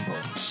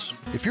Mambo's.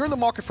 If you're in the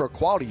market for a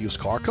quality used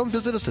car, come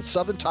visit us at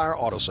Southern Tire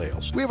Auto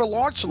Sales. We have a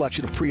large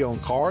selection of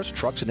pre-owned cars,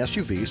 trucks, and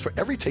SUVs for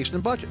every taste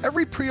and budget.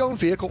 Every pre-owned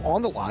vehicle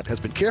on the lot has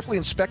been carefully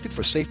inspected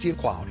for safety and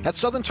quality. At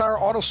Southern Tire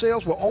Auto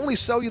Sales, we'll only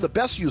sell you the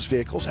best used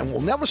vehicles and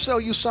we'll never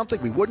sell you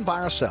something we wouldn't buy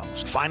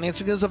ourselves.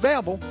 Financing is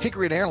available.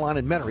 Hickory and Airline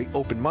in Metairie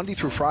open Monday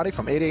through Friday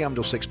from 8 a.m.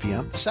 till 6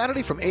 p.m.,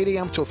 Saturday from 8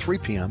 a.m. till 3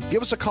 p.m.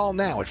 Give us a call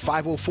now at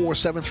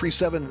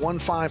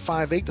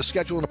 504-737-1558 to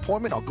schedule an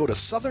appointment or go to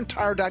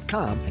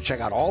southerntire.com and check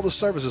out all the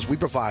services we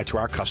provide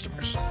to our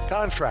customers.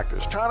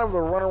 Contractors, tired of the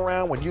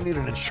runaround when you need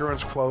an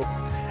insurance quote?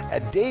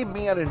 At Dave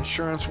Miata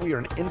Insurance, we are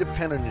an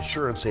independent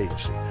insurance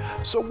agency,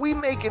 so we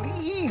make it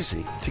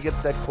easy to get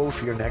that quote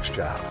for your next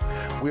job.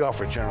 We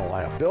offer general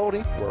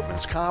liability,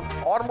 workman's comp,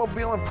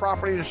 automobile and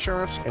property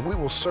insurance, and we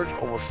will search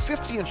over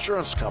 50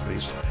 insurance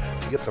companies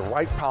to get the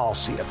right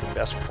policy at the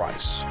best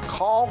price.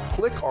 Call,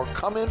 click, or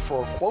come in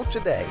for a quote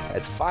today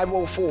at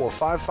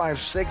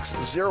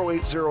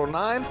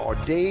 504-556-0809 or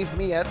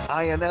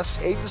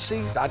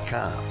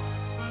daveme@insagency.com.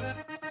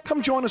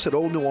 Come join us at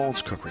Old New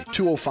Orleans Cookery,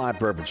 205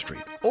 Bourbon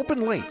Street.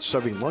 Open late,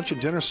 serving lunch and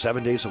dinner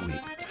 7 days a week.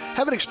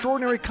 Have an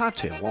extraordinary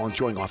cocktail while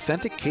enjoying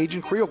authentic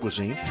Cajun Creole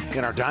cuisine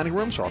in our dining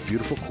rooms or our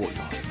beautiful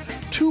courtyard.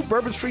 2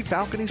 Bourbon Street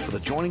balconies with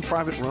adjoining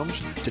private rooms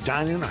to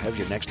dine in or have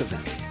your next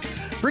event.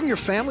 Bring your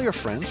family or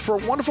friends for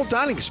a wonderful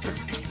dining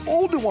experience.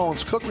 Old New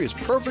Orleans Cookery is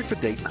perfect for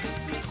date night.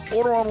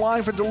 Order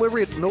online for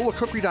delivery at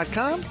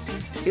nolacookery.com.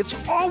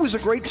 It's always a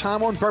great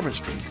time on Bourbon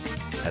Street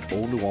at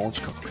Old New Orleans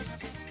Cookery.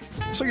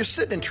 So you're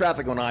sitting in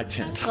traffic on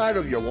I-10, tired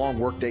of your long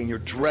workday and you're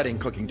dreading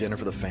cooking dinner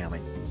for the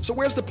family. So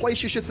where's the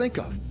place you should think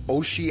of?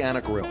 Oceana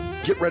Grill.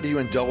 Get ready to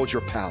indulge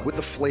your palate with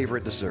the flavor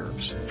it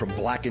deserves. From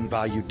blackened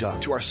Bayou duck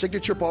to our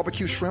signature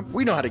barbecue shrimp,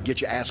 we know how to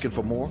get you asking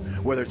for more.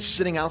 Whether it's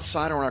sitting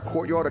outside or in our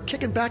courtyard or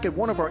kicking back at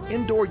one of our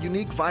indoor,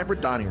 unique,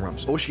 vibrant dining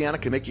rooms, Oceana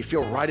can make you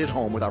feel right at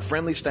home with our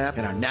friendly staff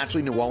and our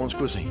naturally New Orleans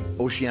cuisine.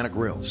 Oceana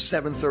Grill,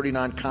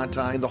 739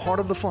 Conti in the heart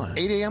of the fun,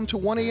 8 a.m. to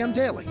 1 a.m.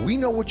 daily. We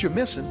know what you're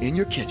missing in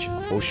your kitchen.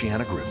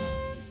 Oceana Grill.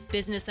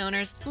 Business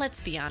owners,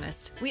 let's be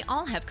honest. We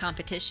all have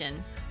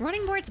competition.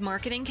 Running Boards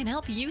Marketing can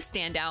help you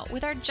stand out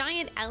with our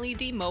giant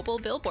LED mobile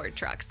billboard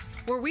trucks,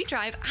 where we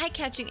drive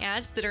eye-catching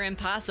ads that are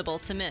impossible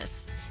to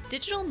miss.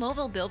 Digital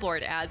mobile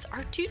billboard ads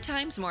are 2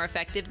 times more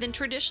effective than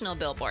traditional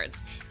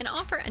billboards and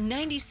offer a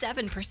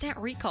 97%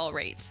 recall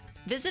rate.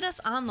 Visit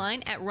us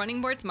online at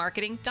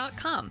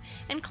runningboardsmarketing.com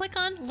and click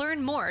on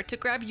Learn More to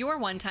grab your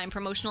one-time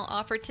promotional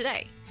offer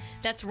today.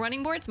 That's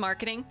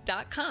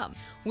runningboardsmarketing.com.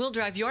 We'll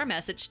drive your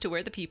message to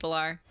where the people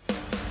are.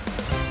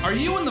 Are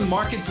you in the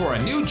market for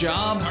a new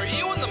job?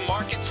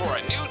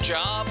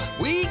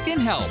 We can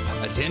help.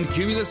 Attend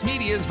Cumulus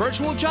Media's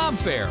virtual job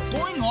fair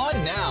going on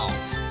now.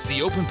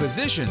 See open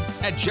positions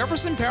at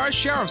Jefferson Parish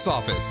Sheriff's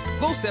Office,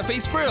 Los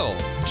Efes Grill,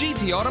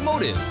 GT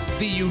Automotive,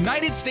 the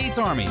United States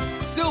Army,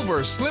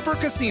 Silver Slipper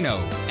Casino,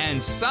 and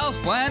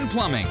Southland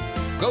Plumbing.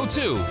 Go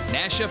to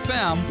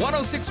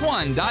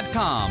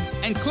NashFM1061.com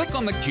and click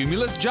on the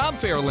Cumulus Job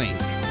Fair link.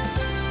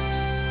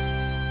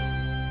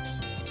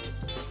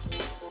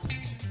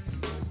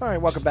 All right,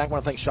 welcome back. I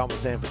want to thank Sean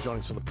Mazan for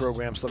joining us on the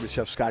program. Celebrity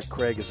Chef Scott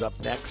Craig is up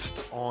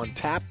next on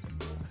tap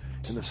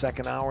in the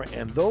second hour.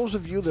 And those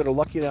of you that are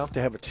lucky enough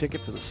to have a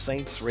ticket to the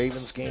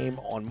Saints-Ravens game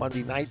on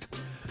Monday night,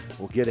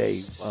 will get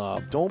a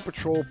Dome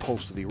Patrol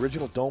poster. The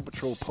original Dome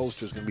Patrol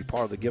poster is going to be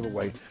part of the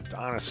giveaway to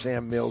honor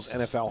Sam Mills,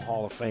 NFL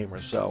Hall of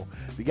Famer. So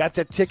if you got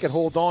that ticket,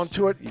 hold on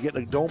to it. You get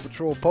a Dome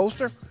Patrol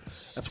poster.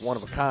 That's one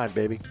of a kind,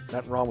 baby.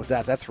 Nothing wrong with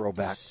that. That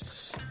throwback.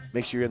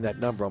 Make sure you're in that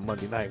number on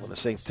Monday night when the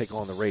Saints take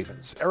on the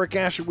Ravens. Eric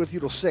Asher with you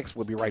till 6.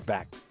 We'll be right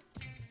back.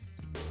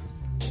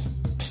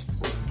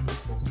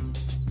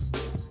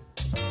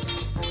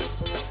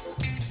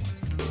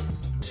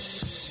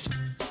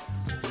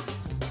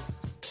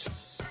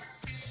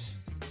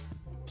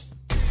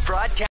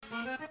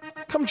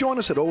 Come join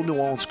us at Old New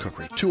Orleans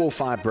Cookery,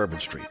 205 Bourbon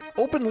Street.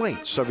 Open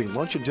late, serving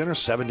lunch and dinner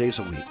 7 days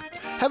a week.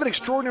 Have an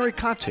extraordinary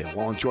cocktail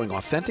while enjoying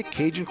authentic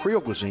Cajun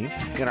Creole cuisine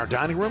in our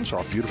dining rooms or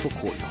our beautiful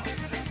courtyard.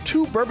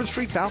 2 Bourbon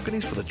Street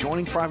balconies with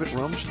adjoining private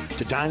rooms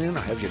to dine in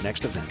or have your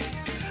next event.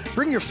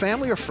 Bring your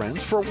family or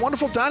friends for a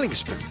wonderful dining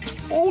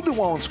experience. Old New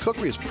Orleans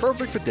Cookery is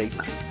perfect for date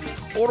night.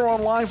 Order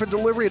online for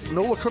delivery at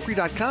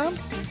nolacookery.com.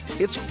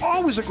 It's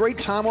always a great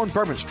time on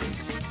Bourbon Street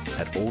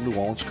at Old New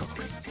Orleans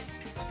Cookery.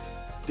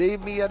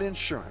 Dave Miette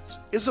Insurance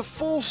is a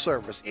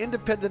full-service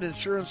independent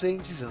insurance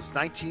agency since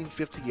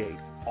 1958,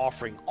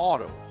 offering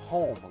auto,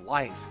 home,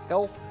 life,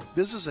 health,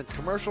 business, and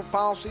commercial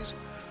policies,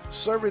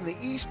 serving the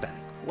East Bank,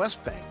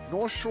 West Bank,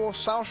 North Shore,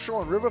 South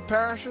Shore, and River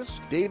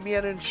parishes. Dave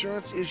Miette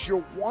Insurance is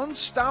your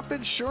one-stop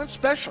insurance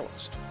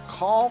specialist.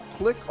 Call,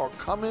 click, or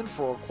come in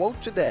for a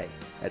quote today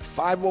at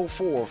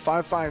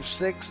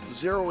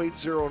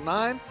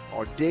 504-556-0809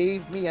 or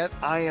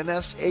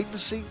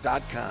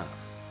DaveMietteINSAgency.com.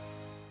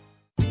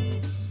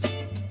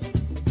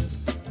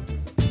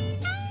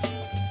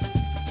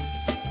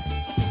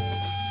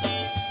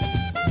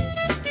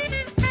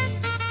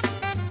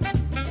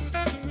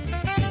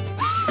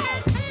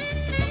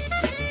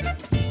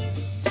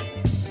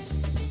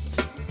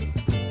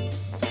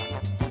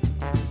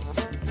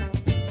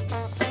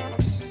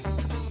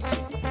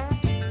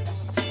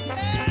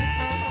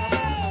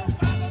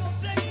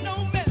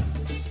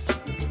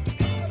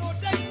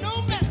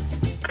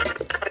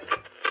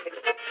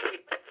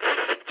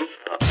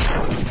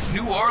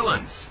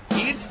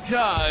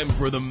 Time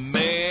for the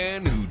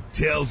man who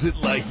tells it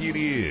like it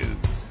is.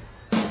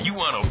 You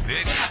want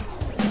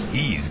opinions?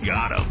 He's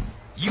got them.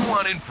 You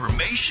want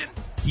information?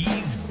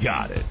 He's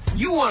got it.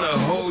 You want a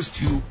host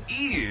who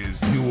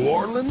is New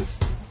Orleans?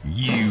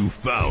 You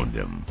found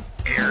him.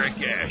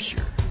 Eric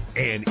Asher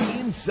and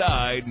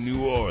Inside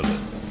New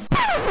Orleans.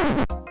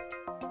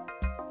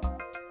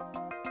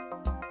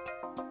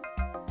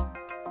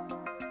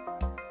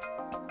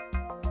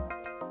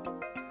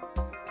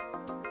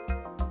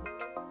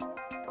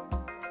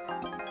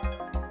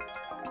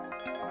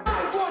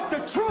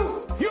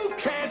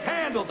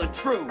 The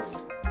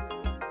truth.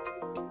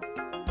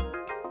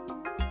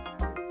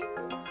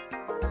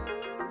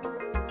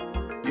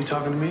 You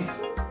talking to me?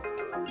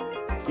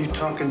 You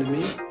talking to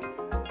me?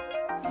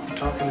 You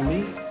talking to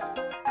me?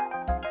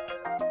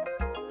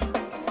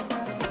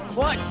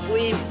 What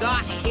we've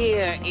got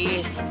here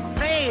is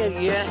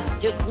failure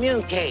to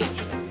communicate.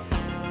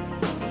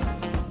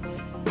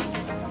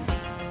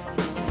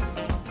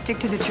 Stick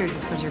to the truth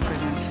is what you're good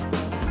at.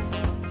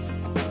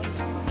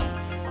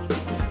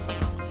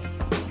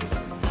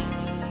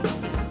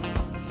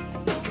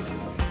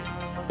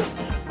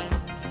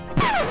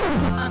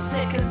 I'm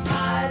sick and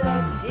tired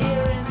of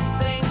hearing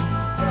things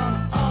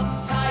from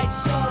uptight,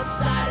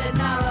 short-sighted,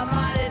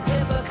 narrow-minded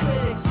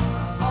hypocrites.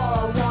 All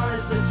I want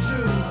is the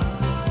truth.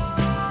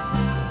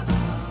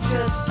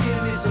 Just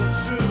give me some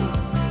truth.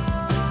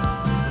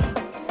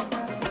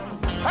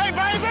 Hey,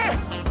 baby!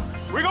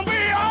 We're gonna be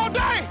here all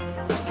day!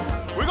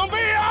 We're gonna be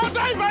here all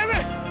day, baby!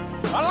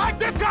 I like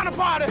this kind of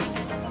party!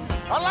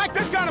 I like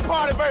this kind of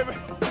party, baby!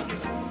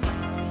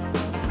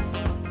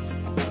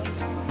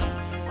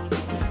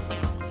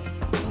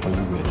 Are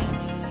you ready?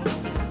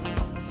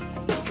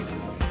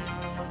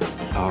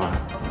 Are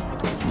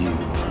you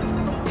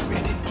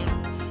ready?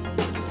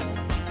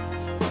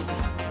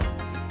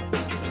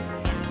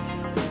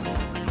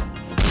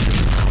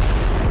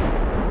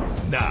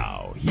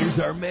 Now, here's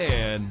our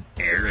man,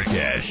 Eric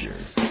Asher.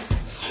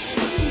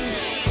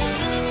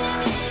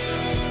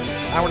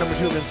 Hour number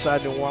 2 of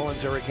Inside New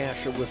Orleans. Eric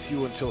Asher with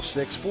you until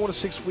 6. 4 to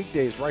 6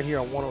 weekdays right here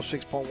on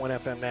 106.1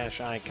 FM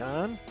Nash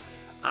Icon.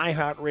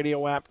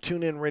 iHeartRadio app,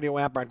 TuneIn Radio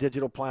app, our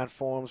digital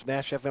platforms,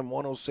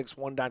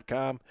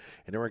 NashFM1061.com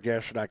and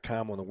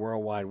EricAsher.com on the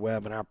World Wide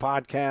Web. And our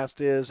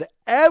podcast is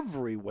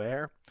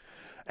everywhere.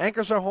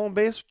 Anchor's our home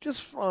base.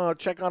 Just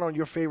check out on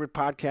your favorite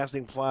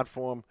podcasting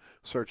platform.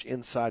 Search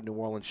Inside New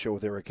Orleans Show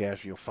with Eric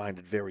Asher. You'll find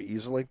it very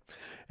easily.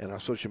 And our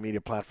social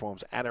media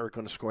platforms, at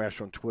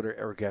Eric_Asher on Twitter,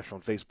 Eric Asher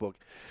on Facebook,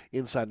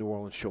 Inside New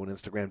Orleans Show on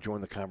Instagram.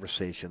 Join the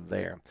conversation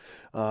there.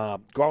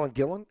 Garland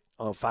Gillen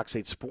of Fox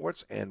 8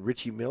 Sports and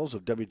Richie Mills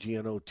of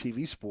WGNO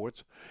TV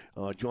Sports.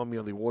 Join me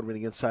on the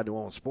award-winning Inside New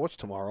Orleans Sports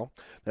tomorrow.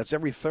 That's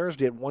every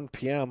Thursday at 1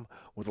 p.m.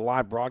 with a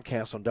live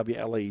broadcast on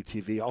WLAE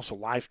TV, also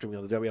live streaming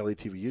on the WLAE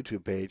TV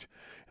YouTube page.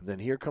 And then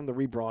here come the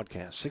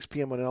rebroadcast, 6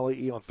 p.m. on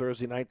LAE on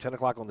Thursday night, 10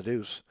 o'clock on The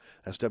Deuce.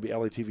 That's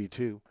WLAE TV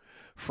 2.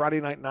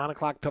 Friday night, 9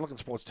 o'clock, Pelican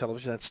Sports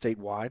Television. That's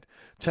statewide.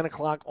 10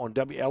 o'clock on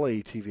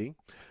WLAE TV.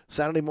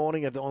 Saturday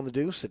morning on the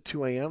Deuce at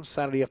 2 a.m.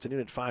 Saturday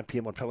afternoon at 5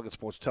 p.m. on Pelican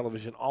Sports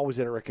Television. Always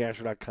at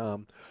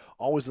ericasher.com.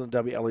 Always on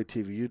the WLAE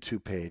TV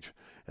YouTube page.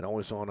 And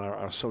always on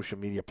our social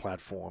media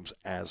platforms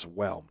as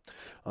well.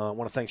 I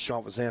want to thank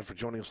Sean Fazan for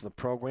joining us on the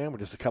program. We're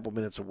just a couple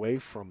minutes away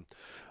from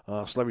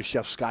celebrity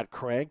chef Scott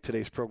Craig.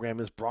 Today's program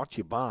is brought to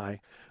you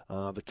by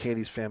the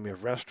Katie's Family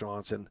of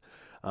Restaurants. And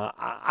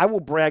I will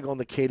brag on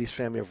the Katie's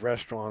Family of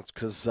Restaurants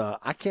because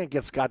I can't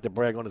get Scott to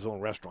brag on his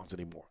own restaurants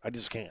anymore. I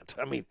just can't.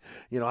 I mean,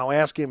 I'll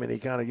ask him and he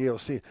kind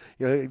of,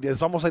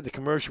 it's almost like the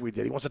commercial we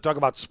did. He wants to talk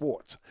about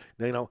sports.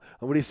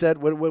 What he said,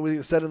 what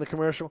he said in the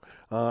commercial,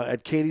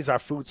 at Katie's, our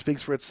food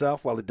speaks for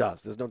itself. Well, it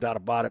does. There's no doubt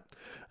about it.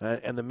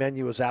 And the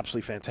menu is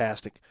absolutely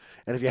fantastic.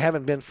 And if you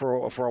haven't been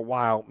for a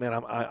while, man,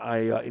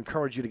 I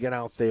encourage you to get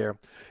out there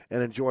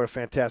and enjoy a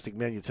fantastic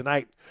menu.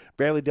 Tonight,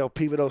 Barely Del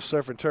Pivoto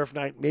Surf and Turf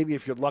Night. Maybe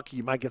if you're lucky,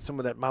 you might get some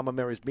of that Mama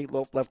Mary's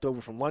meatloaf left over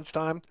from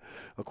lunchtime.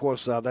 Of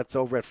course, that's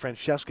over at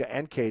Francesca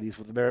and Katie's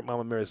with the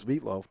Mama Mary's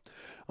meatloaf.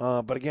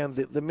 But again,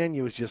 the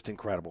menu is just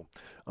incredible.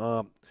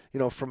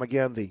 From,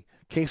 again, the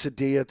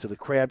quesadilla to the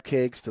crab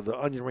cakes to the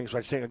onion rings.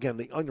 Again,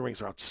 the onion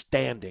rings are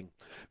outstanding.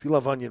 If you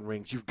love onion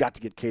rings, you've got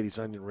to get Katie's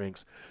onion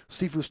rings.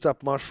 Seafood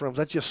stuffed mushrooms,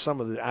 that's just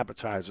some of the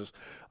appetizers.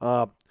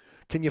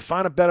 Can you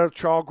find a better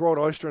char-grilled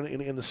oyster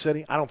in the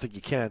city? I don't think you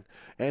can.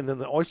 And then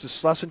the oyster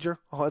Schlesinger,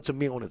 that's a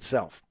meal in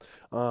itself.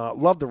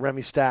 Love the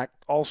Remy stack.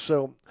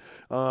 Also,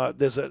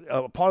 there's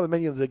a part of the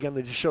menu that, again,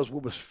 that just shows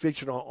what was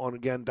featured on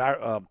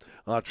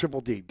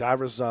Triple D,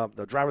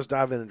 the Drivers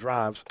Dive In and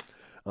Drives.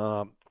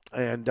 The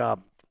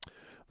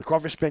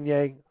crawfish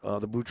beignet,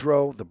 the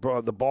boudreaux,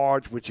 the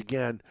barge, which,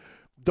 again,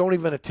 don't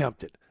even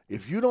attempt it.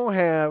 If you don't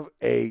have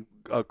a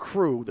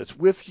crew that's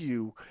with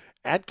you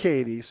at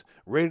Katie's,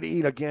 ready to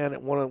eat again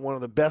at one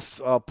of the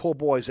best pull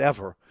boys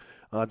ever,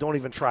 don't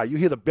even try. You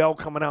hear the bell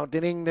coming out,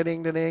 ding, ding,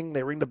 ding, ding.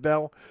 They ring the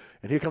bell,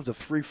 and here comes a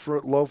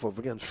 3-foot loaf of,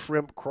 again,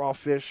 shrimp,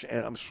 crawfish,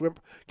 and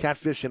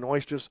catfish, and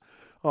oysters.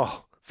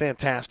 Oh,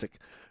 fantastic.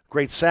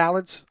 Great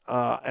salads.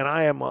 And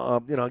I am,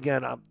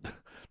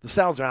 the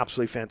salads are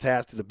absolutely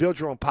fantastic. The build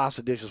your own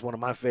pasta dish is one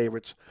of my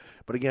favorites.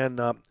 But again,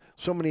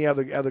 so many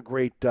other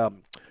great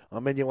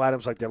menu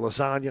items like their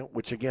lasagna,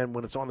 which again,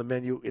 when it's on the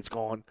menu, it's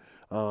gone.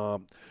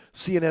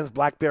 C&N's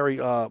blackberry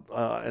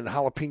and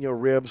jalapeno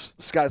ribs.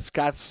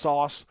 Scott's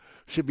sauce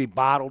should be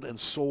bottled and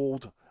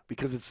sold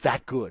because it's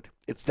that good.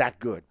 It's that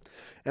good.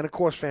 And, of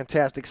course,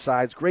 fantastic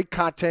sides. Great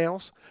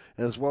cocktails,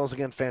 as well as,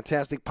 again,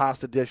 fantastic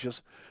pasta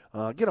dishes.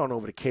 Get on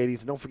over to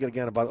Katie's. And don't forget,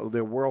 again, about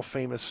their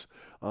world-famous,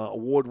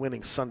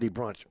 award-winning Sunday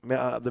brunch.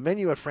 The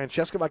menu at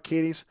Francesca by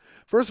Katie's,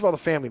 first of all, the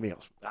family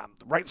meals.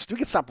 We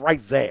can stop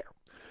right there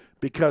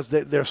because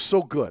they're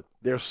so good.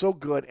 They're so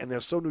good, and they're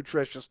so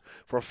nutritious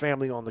for a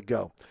family on the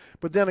go.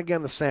 But then,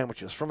 again, the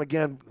sandwiches. From,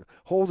 again,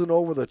 holding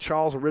over the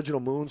Charles Original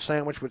Moon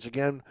sandwich, which,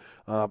 again,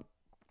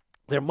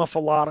 their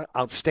muffalata,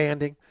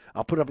 outstanding.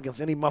 I'll put it up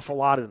against any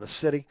muffalata in the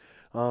city.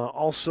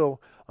 Also,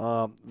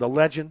 the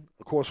legend,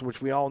 of course,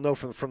 which we all know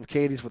from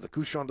Katie's with the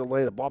Couchon de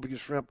lait, the barbecue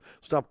shrimp,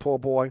 stuffed po'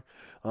 boy.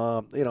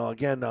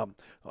 Again,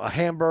 a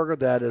hamburger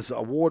that is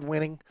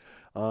award-winning.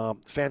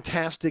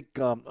 Fantastic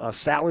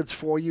salads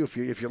for you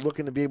if you're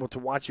looking to be able to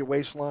watch your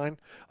waistline.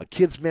 A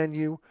kids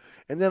menu,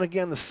 and then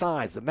again the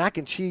sides. The mac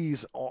and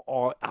cheese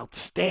are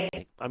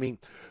outstanding. I mean,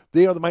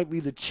 might be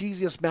the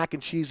cheesiest mac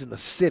and cheese in the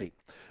city.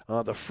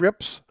 The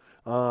Frips,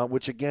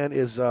 which again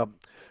is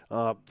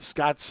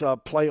Scott's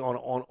play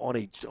on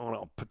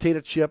a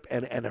potato chip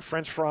and a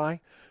French fry.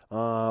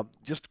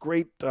 Just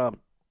great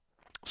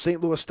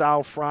St. Louis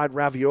style fried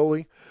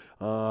ravioli,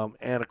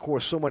 and of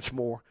course so much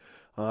more.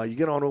 You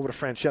get on over to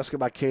Francesca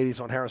by Katie's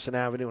on Harrison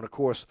Avenue. And, of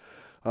course,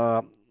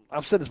 I've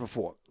said this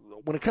before.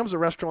 When it comes to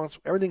restaurants,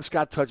 everything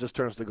Scott touches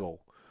turns to gold.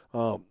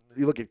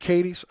 You look at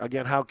Katie's,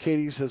 again, how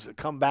Katie's has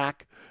come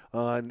back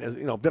and has,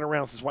 been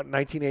around since,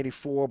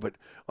 1984. But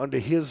under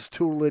his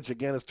tutelage,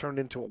 again, has turned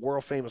into a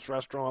world-famous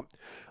restaurant.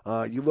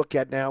 You look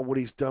at now what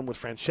he's done with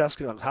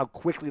Francesca, how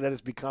quickly that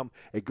has become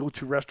a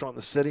go-to restaurant in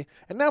the city.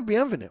 And now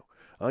Bienvenue.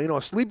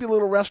 A sleepy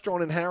little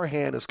restaurant in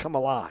Harahan has come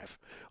alive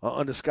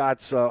under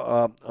Scott's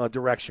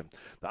direction.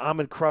 The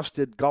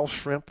almond-crusted Gulf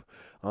shrimp,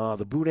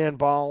 the boudin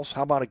balls.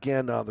 How about,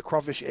 again, the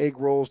crawfish egg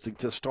rolls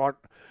to start.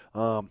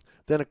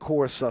 Then, of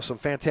course, some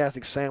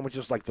fantastic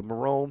sandwiches like the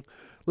marron.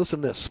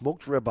 Listen to this,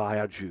 smoked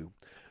ribeye au jus,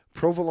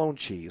 provolone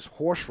cheese,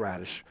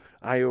 horseradish,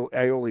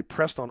 aioli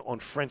pressed on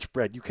French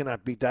bread. You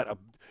cannot beat that. A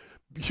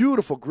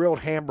beautiful grilled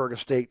hamburger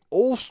steak,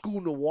 old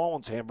school New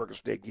Orleans hamburger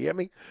steak, you hear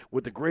me?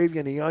 With the gravy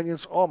and the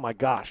onions. Oh, my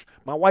gosh.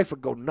 My wife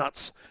would go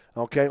nuts,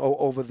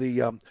 over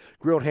the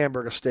grilled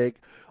hamburger steak.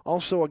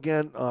 Also,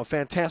 again,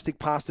 fantastic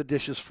pasta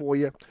dishes for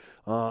you.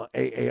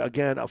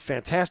 Again, a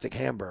fantastic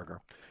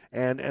hamburger.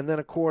 And then,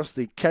 of course,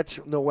 the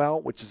Catch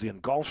Noel, which is in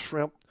Gulf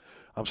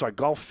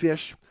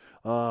fish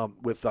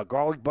with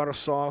garlic butter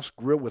sauce,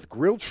 grilled with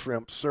grilled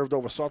shrimp served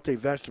over sauteed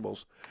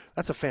vegetables.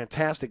 That's a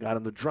fantastic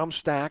item. The drum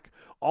stack,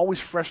 always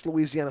fresh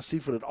Louisiana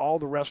seafood at all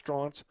the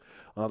restaurants.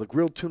 The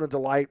grilled tuna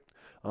delight.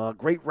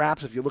 Great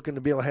wraps if you're looking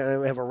to be able to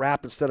have a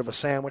wrap instead of a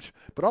sandwich,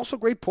 but also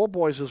great po'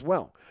 boys as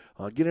well.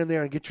 Get in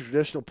there and get your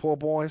traditional po'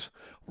 boys,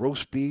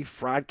 roast beef,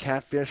 fried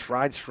catfish,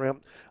 fried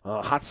shrimp,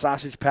 hot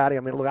sausage patty. I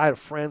mean, look, I have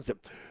friends that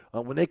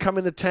when they come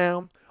into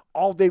town,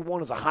 all they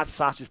want is a hot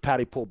sausage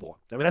patty po' boy.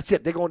 I mean, that's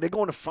it. They're going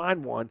to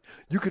find one.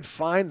 You could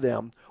find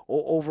them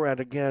over at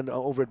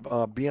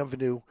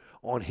Bienvenue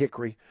on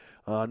Hickory.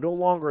 No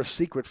longer a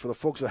secret for the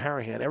folks of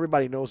Harahan.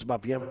 Everybody knows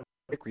about Bienvenue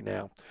Hickory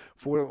now.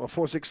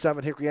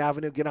 467 Hickory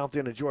Avenue. Get out there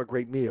and enjoy a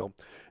great meal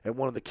at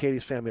one of the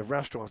Katie's family of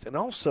restaurants. And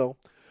also,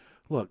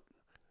 look,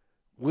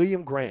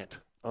 William Grant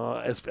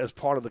as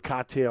part of the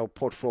cocktail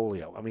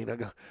portfolio. I mean,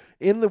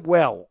 in the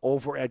well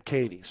over at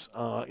Katie's,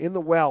 in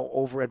the well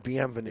over at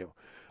Bienvenue.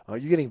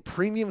 You're getting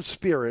premium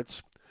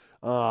spirits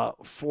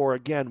for,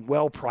 again,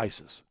 well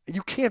prices.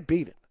 You can't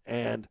beat it.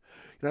 And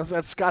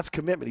that's Scott's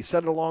commitment. He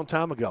said it a long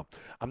time ago.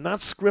 I'm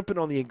not scrimping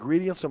on the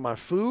ingredients of my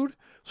food,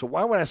 so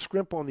why would I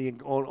scrimp on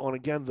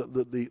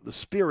the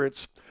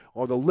spirits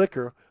or the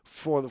liquor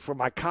for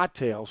my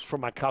cocktails for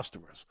my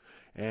customers?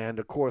 And,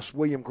 of course,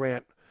 William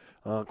Grant,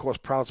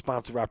 proud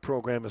sponsor of our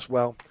program as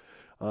well.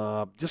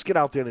 Just get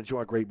out there and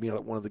enjoy a great meal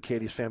at one of the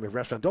Katie's family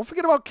restaurants. Don't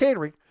forget about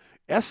catering.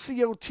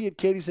 SCOT at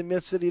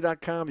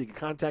katie'sinmidcity.com. You can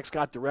contact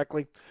Scott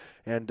directly,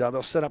 and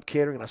they'll set up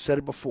catering. And I said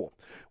it before.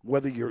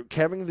 Whether you're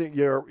having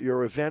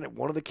your event at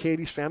one of the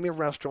Katie's family of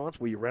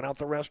restaurants, where you rent out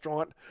the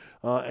restaurant,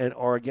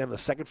 or again the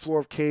second floor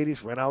of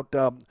Katie's, rent out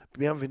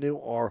Bienvenue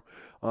or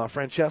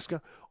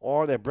Francesca,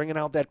 or they're bringing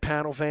out that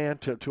panel van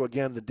to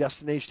again the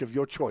destination of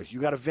your choice. You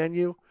got a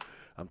venue,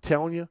 I'm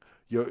telling you.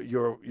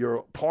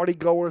 Your party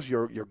goers,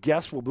 your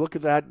guests will look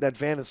at that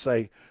van and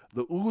say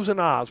the oohs and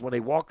ahs when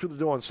they walk through the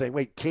door and say,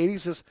 "Wait,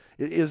 Katie's is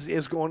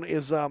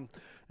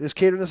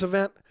catering this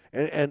event,"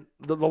 and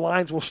the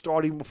lines will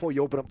start even before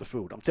you open up the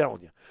food. I'm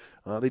telling you,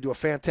 they do a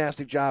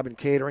fantastic job in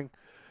catering,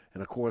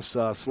 and of course,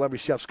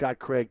 celebrity chef Scott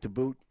Craig to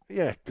boot.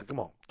 Yeah, come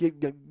on,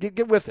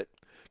 get with it.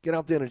 Get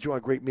out there and enjoy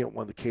a great meal at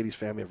one of the Katie's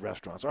family of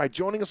restaurants. All right,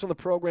 joining us on the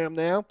program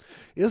now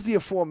is the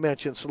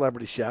aforementioned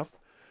celebrity chef.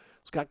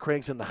 Scott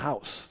Craig's in the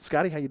house.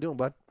 Scotty, how you doing,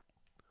 bud?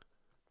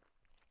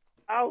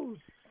 House.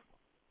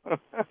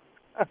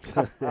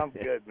 I'm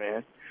good,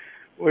 man.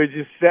 We're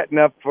just setting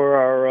up for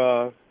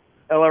our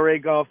LRA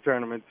golf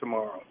tournament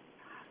tomorrow.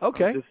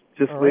 Okay.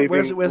 Just right.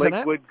 leaving Where's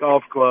Lakewood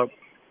Golf Club.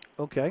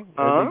 Okay.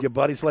 Uh-huh. Your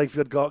buddies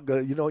Lakewood Golf.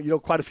 You know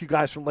quite a few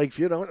guys from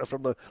Lakeview,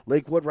 from the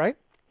Lakewood, right?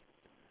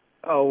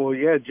 Oh well,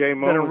 yeah. Jay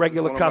Moe. That are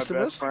regular one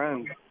customers. Of my best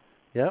friends.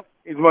 Yep.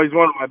 He's one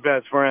of my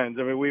best friends.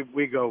 I mean,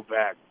 we go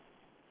back,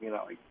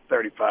 like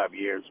 35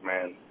 years,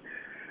 man.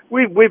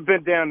 We've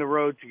been down the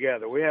road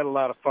together. We had a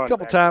lot of fun. A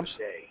couple back times.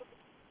 In the day.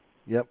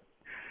 Yep.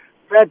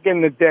 Back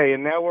in the day,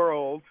 and now we're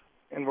old,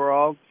 and we're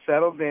all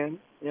settled in,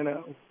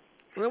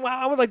 Well,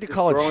 I would like to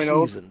call it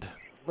seasoned. Old.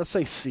 Let's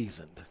say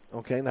seasoned.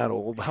 Okay, not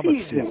old. How about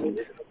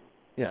seasoned?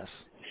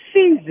 Yes.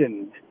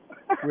 Seasoned.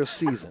 We're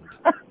seasoned.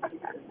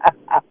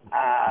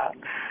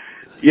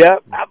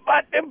 Yep. How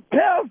about them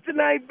pills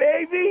tonight,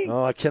 baby?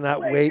 Oh, I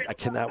cannot wait. I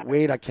cannot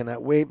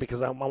wait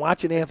because I'm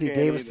watching Anthony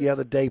Davis the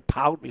other day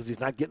pout because he's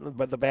not getting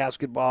the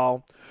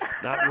basketball,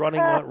 not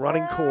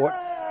running court.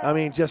 I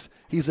mean,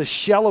 he's a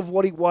shell of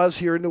what he was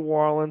here in New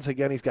Orleans.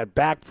 Again, he's got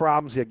back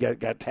problems. He's got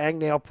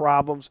hangnail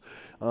problems.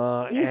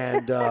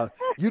 And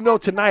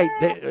tonight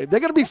they're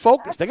going to be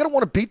focused. They're going to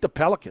want to beat the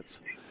Pelicans.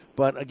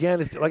 But, again,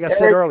 it's, like I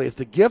said earlier, it's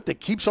the gift that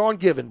keeps on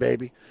giving,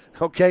 baby.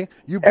 Okay?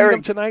 You beat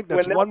them tonight.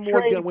 That's one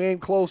more way in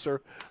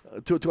closer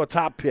to a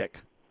top pick.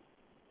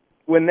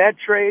 When that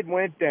trade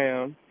went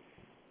down,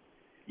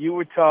 you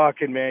were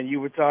talking, man.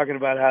 You were talking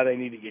about how they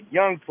need to get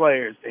young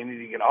players. They need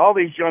to get all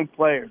these young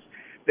players.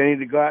 They need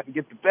to go out and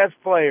get the best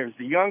players,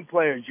 the young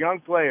players.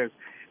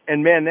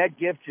 And, man, that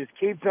gift just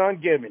keeps on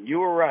giving. You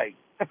were right.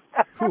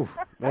 Whew,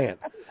 man.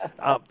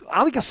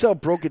 Ali Cassell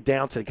broke it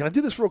down today. Can I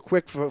do this real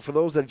quick for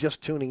those that are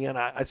just tuning in?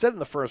 I said in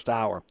the first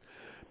hour,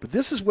 but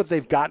this is what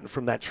they've gotten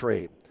from that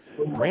trade.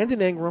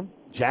 Brandon Ingram,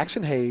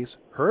 Jackson Hayes,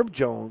 Herb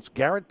Jones,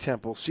 Garrett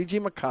Temple, C.J.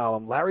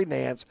 McCollum, Larry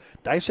Nance,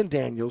 Dyson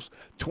Daniels,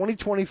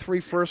 2023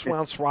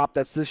 first-round swap,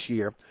 that's this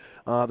year,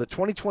 the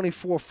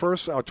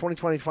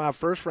 2025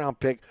 first-round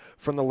pick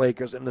from the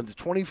Lakers, and then the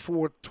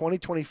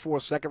 2024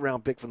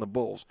 second-round pick from the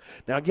Bulls.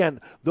 Now, again,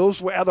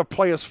 those were other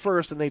players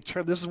first, and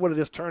this is what it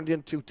has turned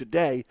into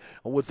today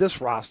with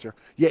this roster.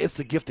 Yeah, it's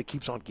the gift that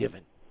keeps on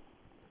giving.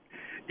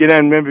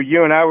 Remember,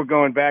 you and I were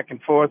going back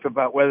and forth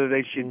about whether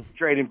they should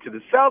trade him to the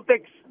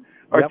Celtics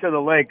or to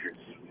the Lakers.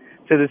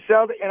 To the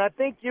Celtics, and I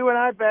think you and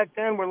I back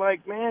then were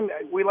like, man,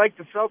 we like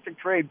the Celtic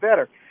trade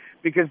better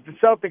because the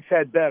Celtics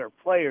had better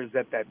players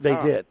at that time. They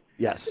did,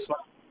 yes.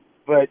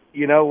 But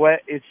you know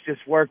what? It's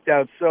just worked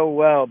out so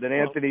well that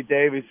Anthony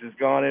Davis has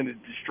gone in and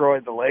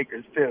destroyed the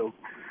Lakers too.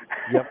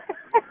 Yep.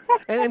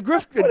 And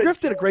Griff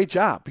did a great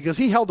job because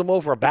he held them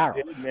over a barrel.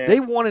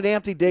 They wanted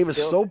Anthony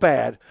Davis so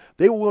bad,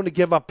 they were willing to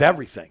give up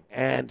everything.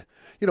 And,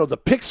 the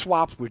pick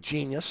swaps were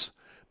genius.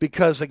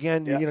 because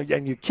again, you know,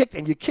 and you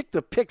kicked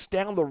the picks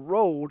down the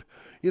road,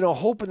 you know,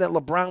 hoping that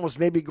LeBron was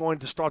maybe going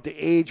to start to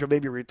age or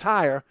maybe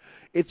retire.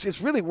 It's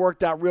really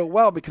worked out real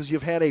well because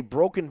you've had a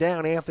broken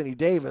down Anthony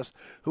Davis,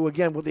 who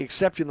again, with the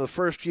exception of the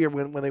first year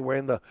when they were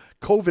in the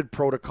COVID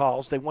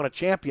protocols, they won a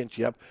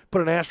championship.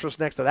 Put an asterisk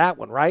next to that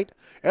one, right?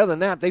 Other than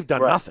that, they've done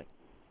nothing.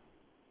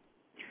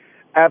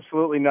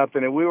 Absolutely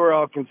nothing. And we were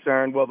all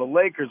concerned. Well, the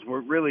Lakers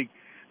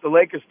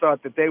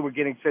thought that they were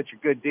getting such a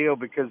good deal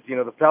because, you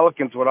know, the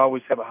Pelicans would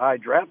always have a high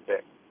draft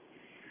pick.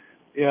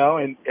 You know,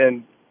 and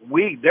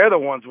they're the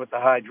ones with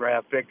the high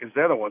draft pick because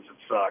they're the ones that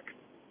suck.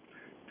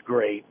 It's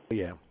great.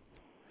 Yeah.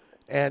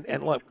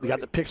 And look, they got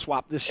the pick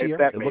swap this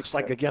year. It looks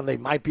like, again, they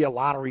might be a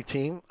lottery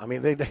team. I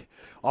mean, they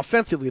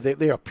offensively,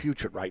 they are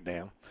putrid right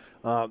now.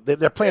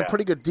 They're playing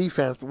pretty good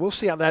defense, but we'll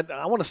see how that –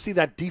 I want to see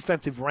that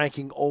defensive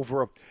ranking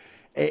over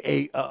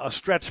a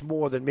stretch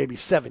more than maybe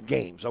 7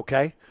 games,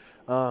 okay?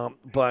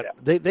 But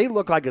they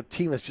look like a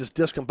team that's just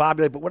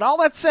discombobulated. But with all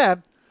that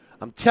said,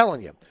 I'm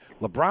telling you,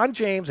 LeBron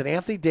James and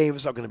Anthony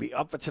Davis are going to be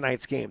up for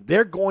tonight's game.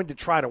 They're going to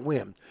try to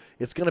win.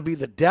 It's going to be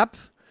the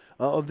depth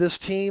of this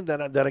team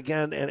that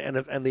again,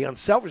 and the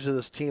unselfishness of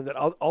this team that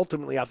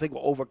ultimately I think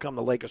will overcome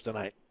the Lakers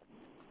tonight.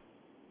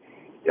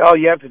 All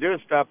you have to do is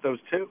stop those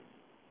two,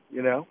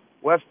 you know.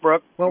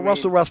 Westbrook. Well,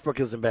 Russell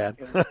Westbrook isn't bad.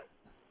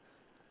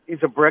 He's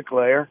a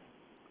bricklayer.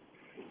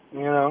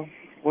 You know,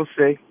 we'll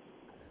see.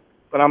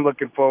 But I'm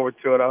looking forward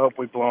to it. I hope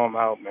we blow them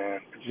out,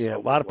 man. Yeah, a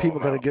lot of people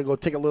are going to go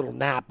take a little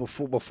nap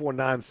before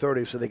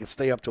 9:30 so they can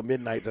stay up till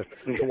midnight to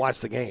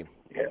watch the game.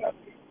 Yeah.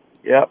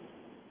 Yep.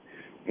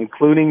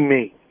 Including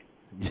me.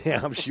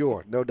 Yeah, I'm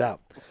sure, no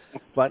doubt.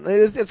 But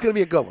it's going to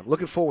be a good one.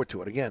 Looking forward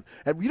to it again.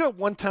 And you know,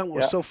 one time it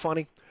was so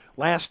funny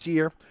last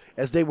year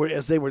as they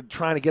were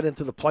trying to get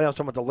into the playoffs.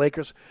 Talking about the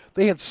Lakers,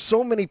 they had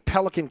so many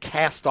Pelican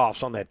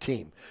cast-offs on that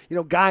team. You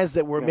know, guys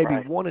that were maybe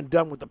one and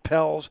done with the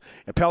Pels,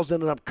 and Pels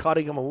ended up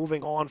cutting them and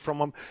moving on from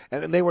them,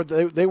 and they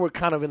were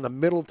kind of in the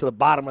middle to the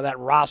bottom of that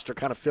roster,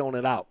 kind of filling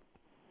it out.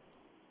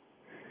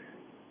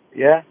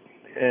 Yeah,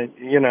 and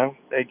you know,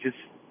 they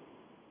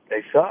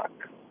suck.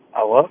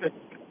 I love it.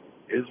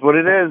 Is what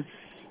it is.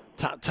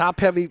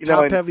 Top heavy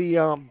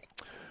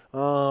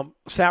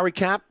salary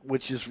cap,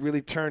 which has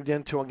really turned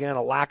into again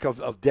a lack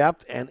of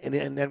depth and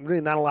really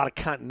not a lot of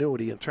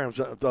continuity in terms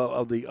of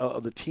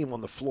the team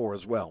on the floor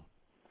as well.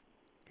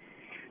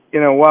 You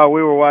know, while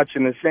we were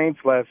watching the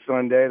Saints last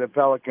Sunday, the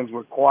Pelicans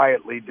were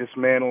quietly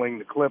dismantling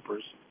the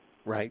Clippers.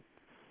 Right.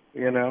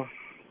 You know.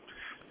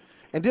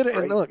 And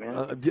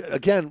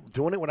again,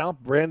 doing it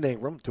without Brandon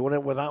Ingram, doing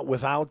it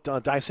without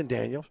Dyson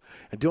Daniels,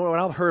 and doing it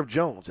without Herb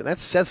Jones. And that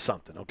says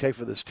something, okay,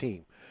 for this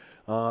team.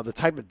 The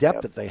type of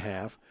depth that they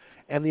have,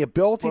 and the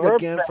ability,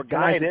 for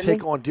guys to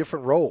take on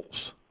different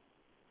roles.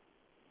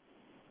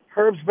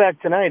 Herb's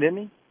back tonight,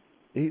 isn't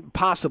he?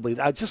 Possibly.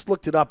 I just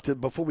looked it up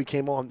before we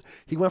came on.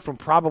 He went from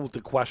probable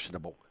to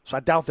questionable. So I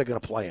doubt they're going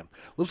to play him.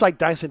 Looks like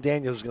Dyson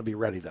Daniels is going to be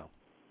ready, though.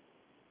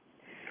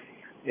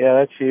 Yeah,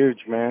 that's huge,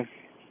 man.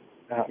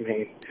 I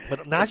mean,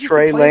 but Najee's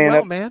Trey been playing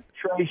well, up, man.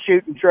 Trey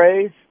shooting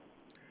trays.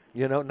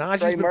 You know,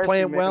 Najee's been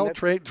playing well.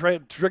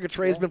 Trigger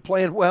Trey's been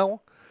playing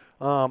well.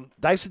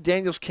 Dyson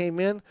Daniels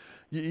came in.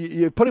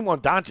 You put him on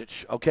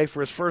Doncic, okay, for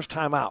his first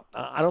time out.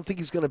 I don't think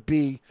he's going to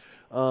be.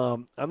 I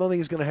don't think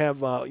he's going to have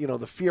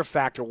the fear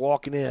factor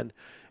walking in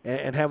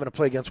and having to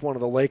play against one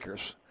of the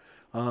Lakers.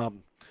 No.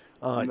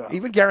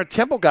 Even Garrett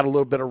Temple got a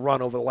little bit of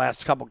run over the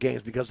last couple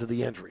games because of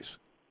the injuries.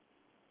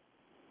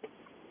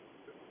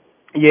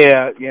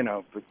 Yeah, you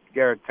know, but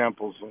Garrett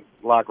Temple's a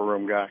locker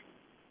room guy.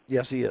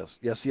 Yes, he is.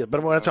 Yes, he is. But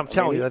I'm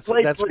telling you, that's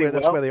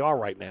where they are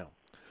right now.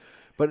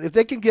 But if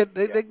they can get,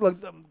 look,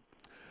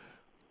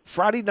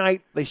 Friday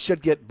night they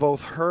should get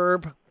both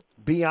Herb,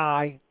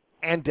 B.I.,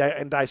 and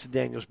Dyson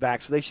Daniels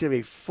back, so they should have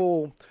a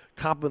full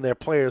complement of their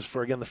players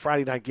for again the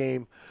Friday night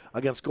game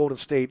against Golden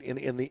State in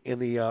the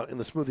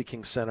Smoothie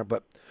King Center.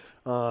 But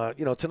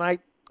tonight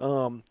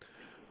I'll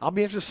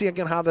be interested to see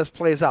again how this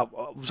plays out.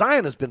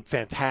 Zion has been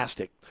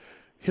fantastic.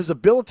 His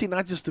ability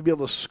not just to be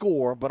able to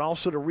score, but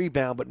also to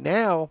rebound. But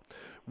now,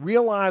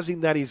 realizing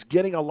that he's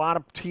getting a lot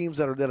of teams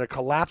that are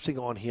collapsing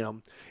on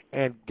him,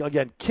 and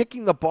again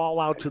kicking the ball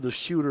out to the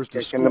shooters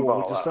to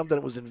score, which is something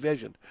that was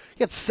envisioned.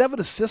 He had 7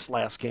 assists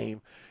last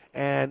game,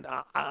 and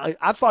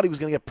I thought he was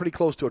going to get pretty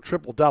close to a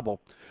triple-double.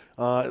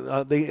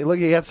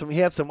 He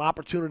had some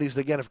opportunities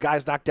again. If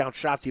guys knocked down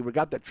shots, he would have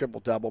got that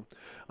triple-double.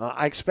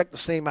 I expect the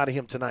same out of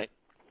him tonight.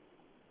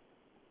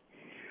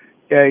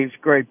 Yeah, he's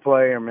a great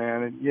player,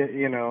 man. And,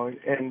 you know,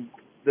 and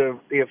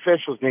the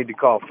officials need to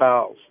call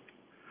fouls.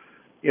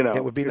 You know,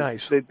 it would be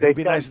nice. It would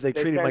be nice if they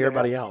treated him like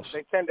everybody else.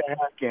 They tend to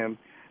hack him.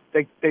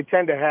 They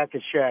tend to hack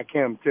and shack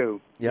him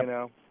too. Yep. You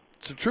know,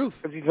 it's the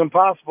truth. Because he's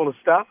impossible to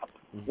stop.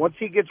 Mm-hmm. Once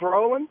he gets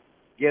rolling,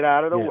 get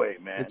out of the way,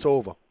 man. It's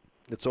over.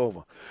 It's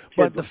over.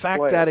 But the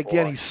fact that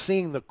again he's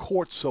seeing the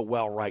court so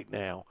well right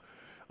now,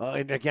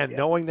 and again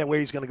knowing that where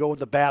he's going to go with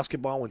the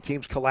basketball when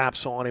teams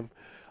collapse on him,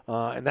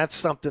 and that's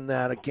something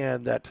that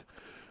again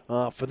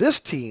for this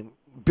team,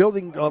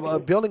 building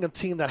a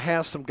team that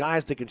has some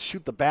guys that can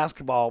shoot the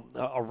basketball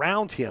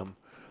around him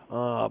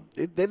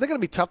they're going to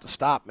be tough to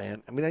stop,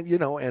 man. I mean,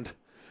 I'm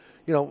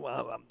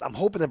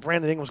hoping that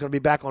Brandon Ingram's going to be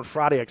back on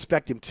Friday. I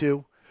expect him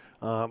to.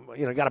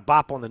 Got a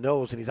bop on the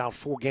nose, and he's out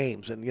 4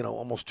 games in,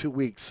 almost 2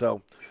 weeks.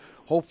 So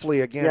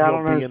hopefully, again,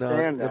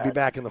 he'll be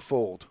back in the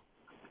fold.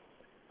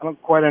 I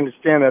don't quite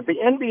understand that. The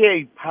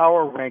NBA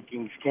power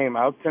rankings came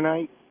out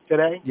today.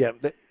 Yeah,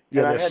 they're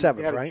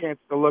 7th, had right? a chance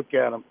to look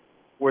at them.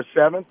 We're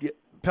 7th? Yeah,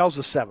 Pels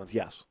is 7th,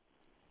 yes.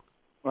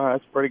 Wow,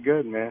 that's pretty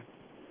good, man.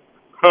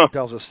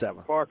 Pels is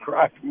 7th. Far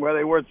cry from where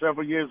they were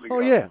several years ago. Oh,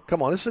 yeah.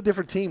 Come on. This is a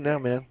different team now,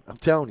 man. I'm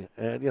telling you.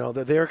 And,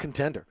 they're a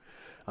contender.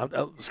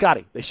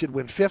 Scotty, they should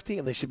win 50,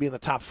 and they should be in the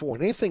top 4.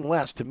 And anything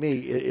less, to me,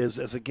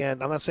 is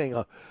again, I'm not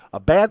saying a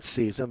bad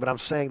season, but I'm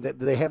saying that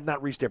they have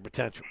not reached their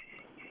potential.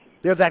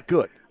 They're that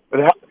good.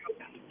 But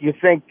you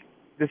think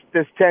this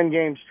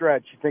 10-game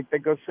stretch, you think they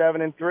go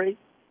 7-3?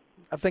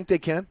 I think they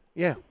can.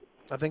 Yeah,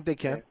 I think they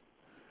can.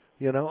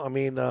 And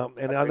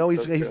I know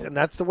he's and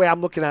that's the way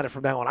I'm looking at it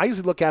from now on. I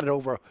usually look at it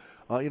over,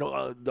 I've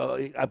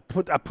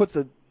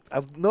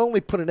not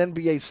only put an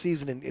NBA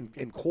season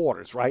in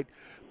quarters, right?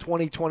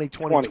 20, 20,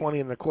 20, 20,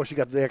 and of course you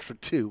got the extra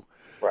 2.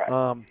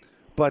 Right.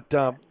 But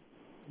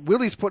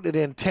Willie's putting it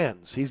in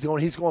 10s.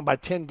 He's going by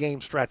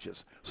 10-game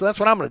stretches. So that's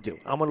what I'm going to do.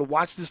 I'm going to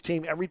watch this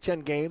team every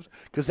 10 games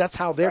because that's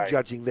how they're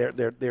judging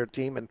their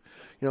team. And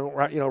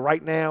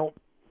right now,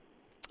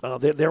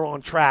 they're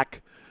on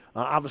track,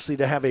 obviously,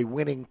 to have a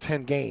winning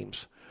 10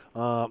 games.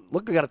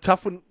 Look, they got a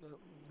tough one.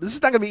 This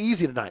is not going to be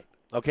easy tonight.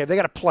 Okay, they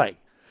got to play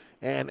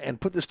and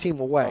put this team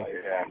away. Oh,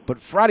 yeah.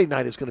 But Friday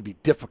night is going to be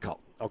difficult.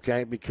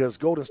 Okay, because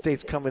Golden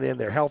State's coming in,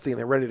 they're healthy and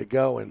they're ready to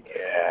go, and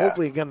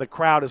hopefully again the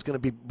crowd is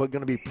going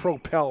to be pro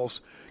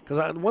Pels.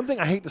 Because one thing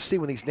I hate to see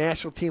when these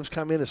national teams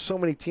come in is so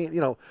many teams,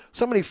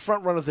 so many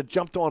front runners that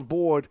jumped on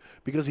board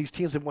because these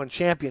teams have won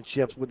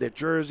championships with their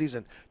jerseys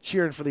and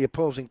cheering for the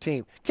opposing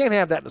team. Can't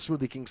have that in the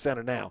Smoothie King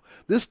Center now.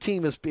 This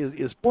team is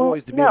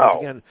poised to be able to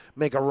again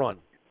make a run.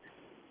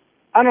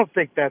 I don't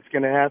think that's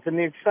going to happen.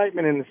 The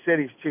excitement in the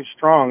city is too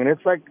strong, and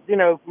it's like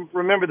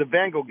remember the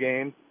Bengal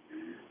game.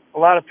 A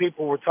lot of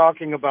people were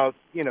talking about,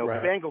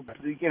 Bengal,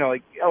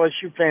 like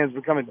LSU fans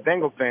becoming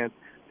Bengal fans.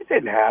 It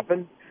didn't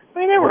happen. I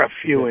mean, there were a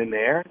few in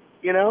there,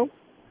 a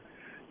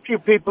few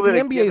people that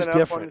have given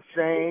up on the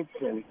Saints.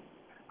 And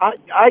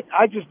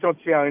I just don't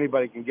see how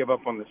anybody can give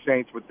up on the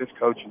Saints with this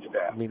coaching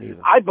staff. Me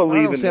neither. I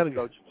believe in this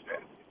coaching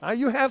staff.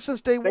 You have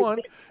since day one,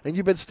 and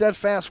you've been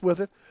steadfast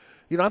with it.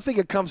 I think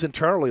it comes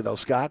internally, though,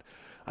 Scott.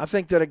 I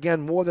think that,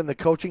 again, more than the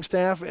coaching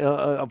staff,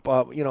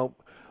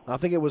 I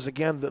think it was,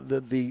 again,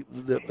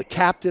 the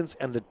captains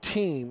and the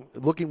team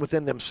looking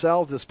within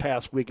themselves this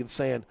past week and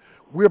saying,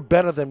 we're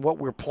better than what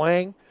we're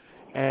playing,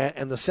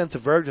 and the sense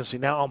of urgency.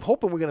 Now, I'm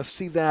hoping we're going to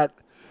see that,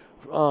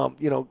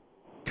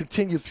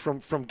 continue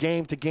from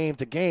game to game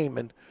to game.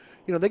 And,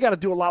 they got to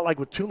do a lot like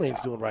what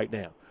Tulane's doing right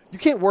now. You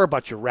can't worry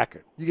about your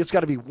record. You just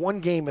got to be one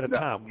game at a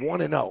time,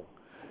 1-0.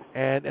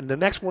 And the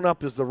next one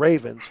up is the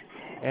Ravens.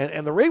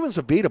 And the Ravens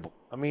are beatable.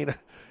 I mean,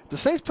 the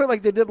Saints play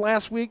like they did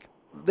last week.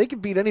 They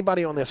could beat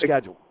anybody on their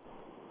schedule.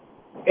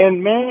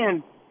 And,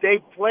 man,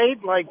 they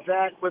played like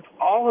that with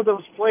all of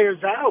those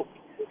players out.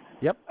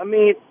 Yep. I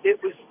mean,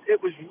 it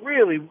was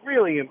really,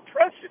 really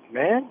impressive,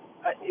 man.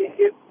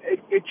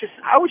 It just,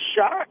 I was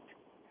shocked.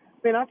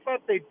 I mean, I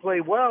thought they'd play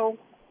well.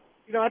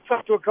 I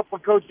talked to a couple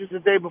of coaches the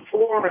day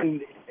before,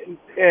 and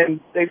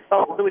they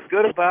felt really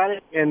good about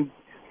it. And,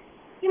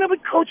 but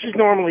coaches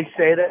normally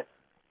say that.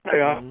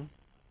 But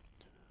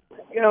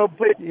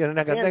they're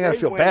not going to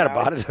feel bad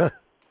about it.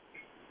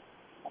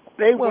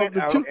 They went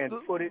out and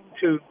put it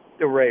to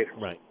the Raiders.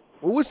 Right.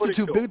 Well, what's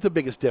the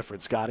biggest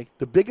difference, Scotty?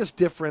 The biggest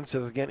difference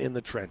is, again, in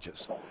the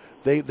trenches.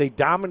 They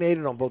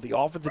dominated on both the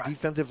offensive and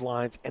defensive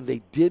lines, and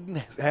they didn't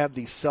have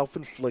these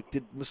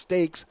self-inflicted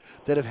mistakes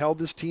that have held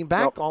this team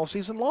back all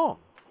season long.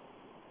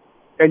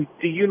 And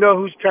do you know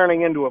who's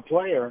turning into a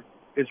player?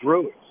 Is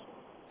Ruiz.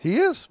 He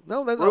is.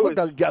 No, he looked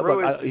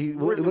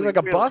like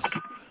a bust.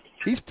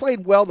 He's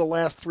played well the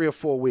last 3 or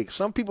 4 weeks.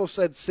 Some people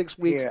said 6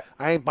 weeks. Yeah.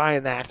 I ain't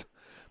buying that.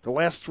 The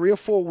last 3 or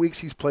 4 weeks,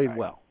 he's played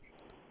well.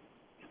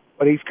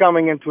 But he's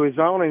coming into his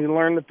own, and he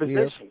learned the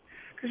position.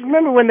 Because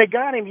remember, when they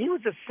got him, he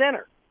was a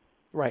center.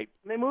 Right.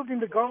 And they moved him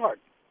to guard.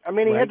 I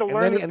mean, he had to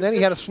learn. And then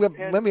he had to flip.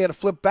 Then he had to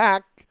flip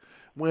back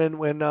when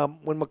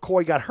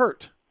McCoy got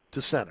hurt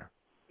to center.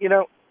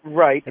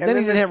 Right. And then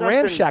he didn't have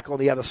Ramczyk on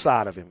the other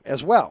side of him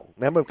as well.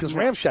 Remember, because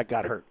Ramczyk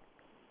got hurt.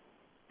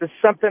 There's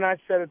something I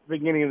said at the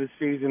beginning of the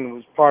season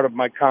was part of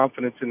my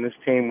confidence in this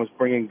team was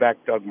bringing back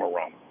Doug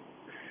Marrone.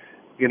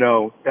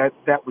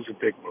 That was a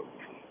big move.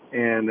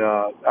 And,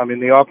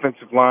 the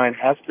offensive line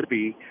has to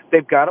be –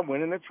 they've got to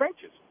win in the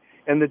trenches.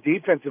 And the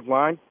defensive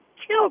line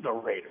killed the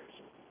Raiders.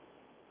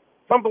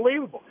 It's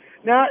unbelievable.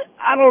 Now,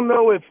 I don't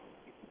know if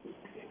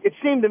 – it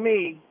seemed to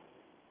me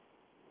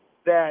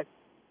that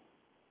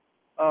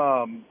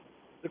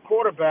the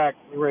quarterback,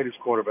 the Raiders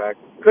quarterback,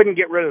 couldn't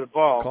get rid of the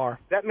ball. Carr.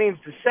 That means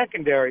the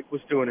secondary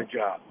was doing a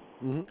job.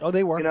 Mm-hmm. Oh,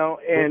 they were.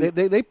 And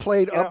they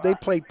played up. They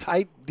played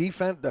tight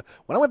defense.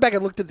 When I went back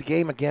and looked at the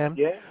game again,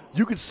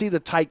 you could see the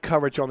tight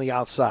coverage on the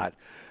outside.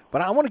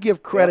 But I want to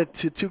give credit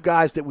to two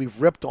guys that we've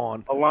ripped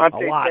on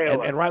Alante a lot,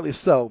 Taylor. and rightly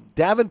so.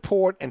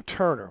 Davenport and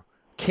Turner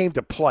came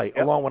to play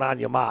along with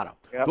Onyemata.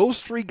 Those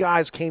three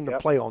guys came to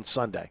play on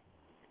Sunday.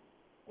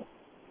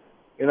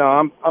 You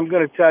know, I'm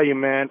going to tell you,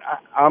 man,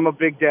 I'm a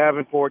big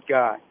Davenport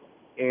guy,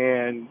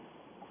 and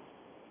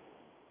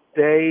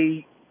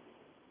they're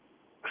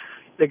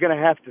going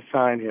to have to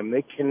sign him.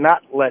 They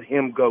cannot let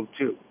him go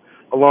too,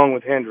 along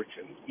with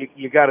Hendrickson.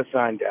 You got to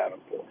sign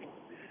Davenport.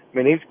 I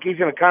mean, he's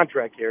in a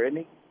contract here, isn't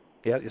he?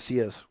 Yeah, yes, he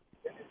is.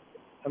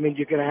 I mean,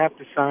 you're going to have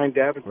to sign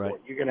Davenport.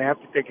 Right. You're going to have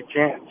to take a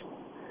chance.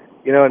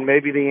 You know, and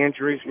maybe the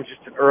injuries were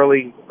just an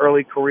early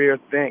career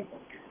thing.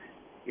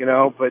 You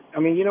know, but, I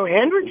mean, you know,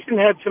 Hendrickson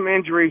had some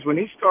injuries when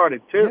he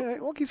started, too. Yeah,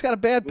 look, he's got a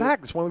bad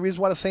back. That's one of the reasons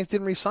why the Saints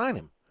didn't re-sign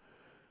him.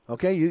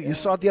 Okay, you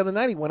saw it the other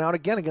night. He went out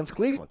again against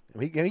Cleveland.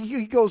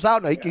 He goes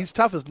out. Now, he's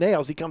tough as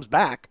nails. He comes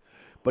back,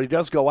 but he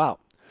does go out.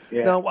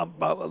 Yeah. Now,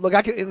 look,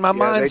 in my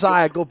mind's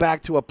eye, I go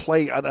back to a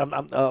play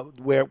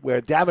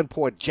where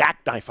Davenport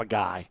jackknife a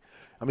guy.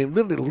 I mean,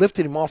 literally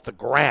lifted him off the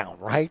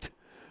ground, right?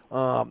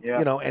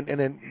 You know, and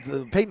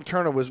then Peyton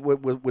Turner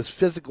was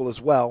physical as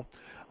well.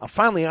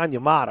 Finally,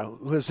 Onyemata,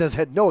 who has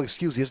had no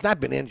excuse, he has not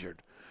been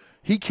injured.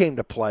 He came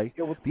to play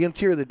the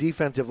interior of the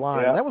defensive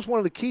line. And that was one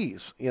of the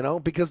keys, you know,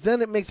 because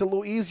then it makes it a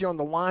little easier on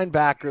the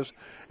linebackers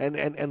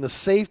and the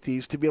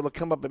safeties to be able to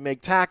come up and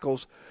make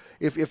tackles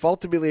if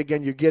ultimately,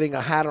 again, you're getting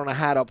a hat on a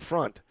hat up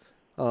front.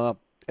 And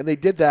they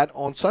did that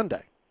on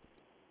Sunday.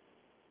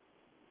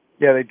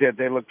 Yeah, they did.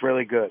 They looked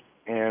really good.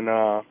 And,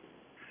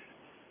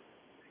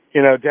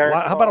 you know, Derek.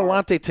 How about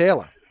Alante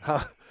Taylor?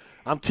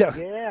 I'm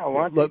telling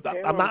look,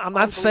 I'm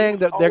not saying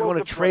that they're going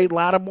to trade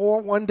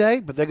Lattimore one day,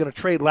 but they're going to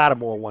trade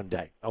Lattimore one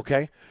day,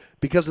 okay?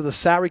 Because of the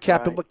salary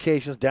cap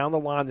implications down the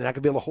line, they're not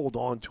going to be able to hold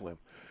on to him.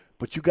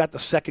 But you got the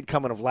second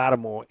coming of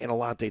Lattimore in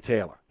Alante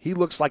Taylor. He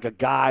looks like a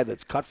guy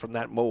that's cut from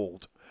that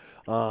mold.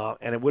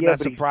 And it would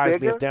not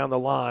surprise me if down the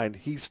line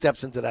he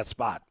steps into that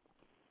spot.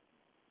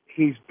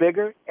 He's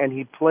bigger, and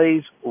he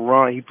plays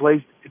run. He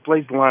plays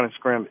the line of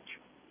scrimmage.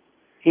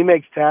 He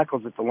makes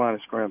tackles at the line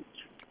of scrimmage.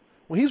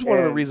 Well, he's one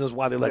of the reasons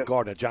why they let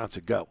Gardner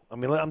Johnson go. I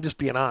mean, I'm just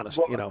being honest.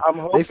 You know,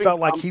 they felt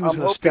like he was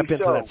going to step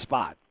into that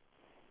spot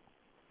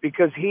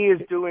because he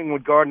is doing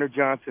what Gardner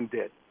Johnson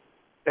did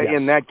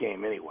in that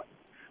game anyway.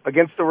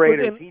 Against the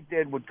Raiders, he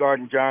did what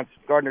Gardner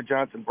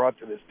Johnson brought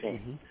to this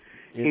team.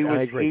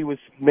 Mm-hmm.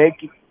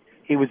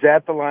 He was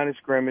at the line of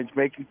scrimmage,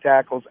 making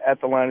tackles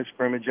at the line of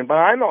scrimmage and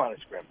behind the line of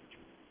scrimmage.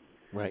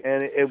 Right.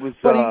 And it was.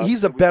 But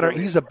he's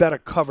a better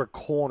cover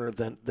corner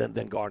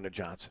than Gardner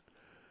Johnson.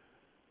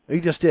 He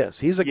just is.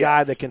 He's a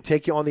guy that can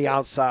take you on the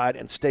outside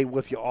and stay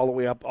with you all the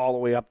way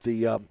up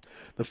the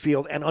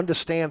field, and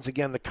understands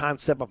again the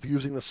concept of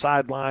using the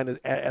sideline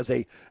as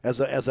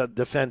a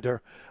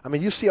defender. I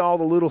mean, you see all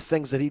the little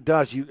things that he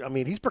does. I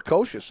mean, he's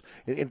precocious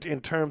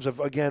in terms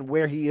of again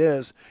where he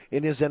is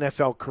in his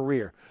NFL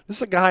career. This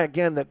is a guy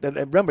again that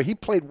remember he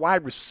played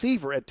wide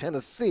receiver at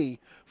Tennessee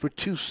for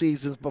 2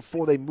 seasons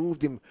before they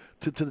moved him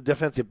to the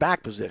defensive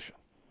back position.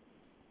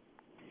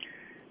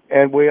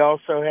 And we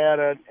also had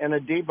an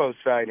Adebo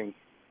sighting.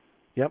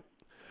 Yep.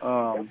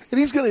 And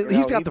he's got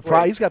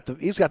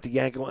the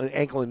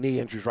ankle and knee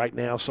injuries right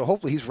now, so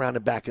hopefully he's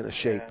rounded back into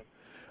shape.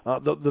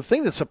 The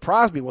thing that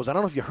surprised me was, I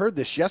don't know if you heard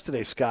this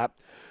yesterday, Scott.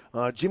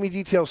 Jimmy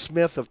Detail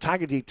Smith of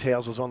Tiger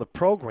Details was on the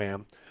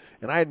program,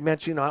 and I had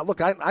mentioned, look,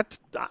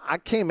 I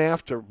came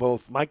after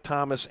both Mike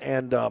Thomas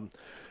and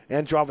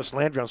Jarvis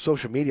Landry on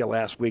social media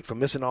last week for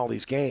missing all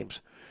these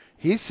games.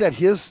 He said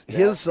his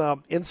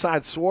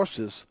inside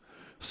sources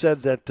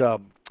said that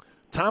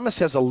Thomas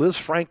has a Liz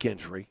Frank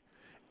injury,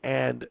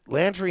 and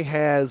Landry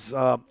has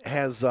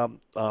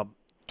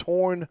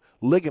torn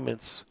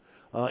ligaments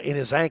in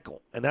his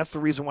ankle, and that's the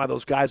reason why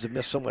those guys have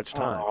missed so much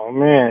time. Oh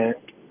man,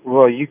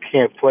 well you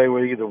can't play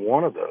with either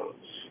one of those.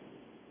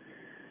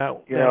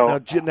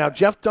 Now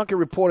Jeff Duncan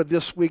reported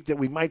this week that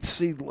we might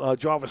see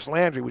Jarvis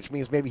Landry, which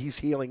means maybe he's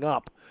healing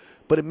up.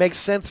 But it makes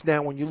sense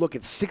now when you look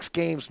at 6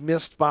 games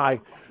missed by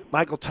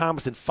Michael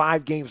Thomas and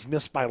 5 games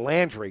missed by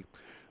Landry.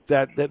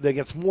 That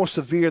gets more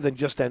severe than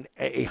just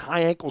a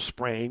high ankle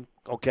sprain,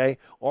 okay,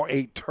 or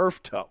a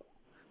turf toe.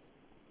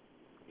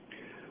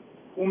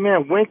 Well,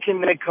 man, when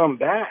can they come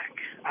back?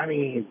 I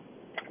mean,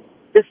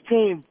 this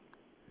team,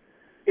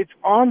 it's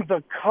on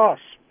the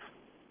cusp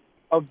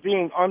of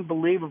being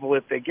unbelievable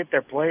if they get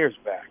their players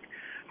back.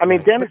 I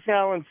mean, Dennis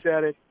Allen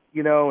said it,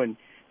 you know, and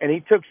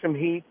he took some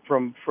heat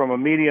from a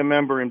media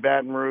member in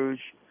Baton Rouge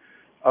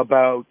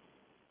about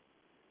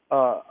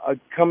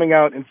coming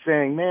out and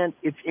saying, man,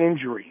 it's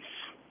injuries.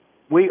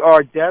 We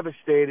are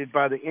devastated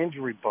by the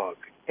injury bug.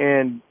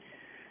 And,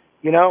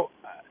 you know,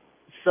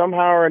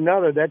 somehow or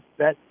another,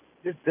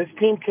 this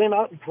team came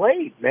out and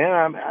played,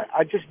 man.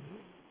 I just,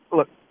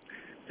 look,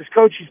 this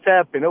coaching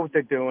staff, they know what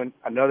they're doing.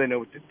 I know they know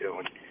what they're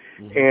doing.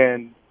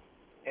 Mm-hmm.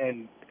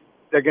 And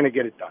they're going to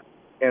get it done.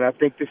 And I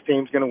think this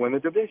team's going to win the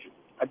division.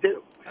 I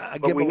do. I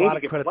give a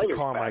lot of credit to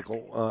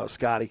Carmichael,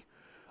 Scotty.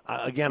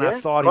 I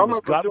thought he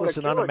was gutless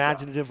and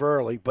unimaginative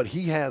early, but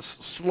he has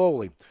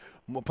slowly,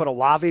 We'll put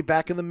Olave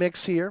back in the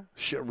mix here.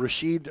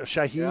 Rashid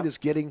Shaheed is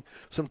getting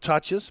some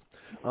touches.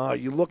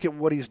 You look at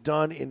what he's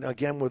done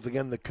with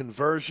the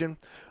conversion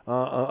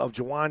of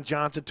Juwan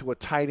Johnson to a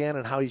tight end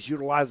and how he's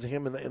utilizing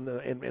him in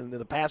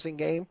the passing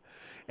game,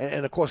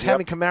 and of course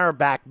having Kamara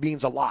back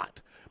means a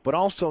lot. But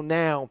also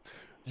now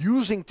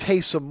using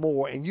Taysom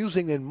more and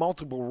using in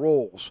multiple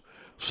roles,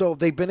 so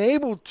they've been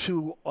able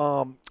to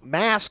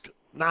mask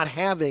not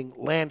having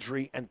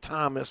Landry and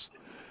Thomas.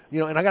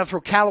 And I got to throw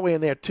Callaway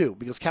in there too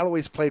because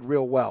Callaway's played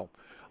real well.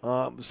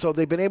 So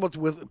they've been able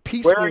to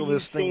piecemeal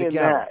this thing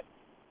together. That?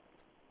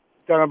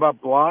 Talking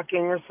about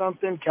blocking or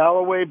something,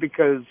 Callaway,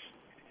 because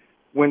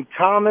when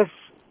Thomas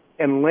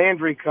and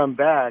Landry come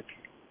back,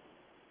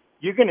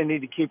 you're going to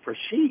need to keep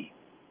Rashid.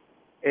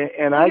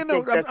 And I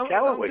think that's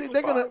Callaway's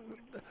spot.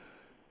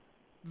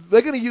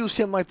 They're going to use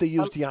him like they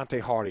used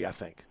Deontay Hardy, I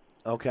think.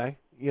 Okay?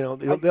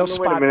 They'll spot.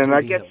 Wait a minute, and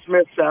I guess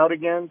Smith's out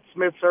again.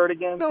 Smith's hurt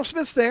again. No,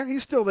 Smith's there.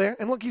 He's still there,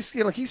 and look, he's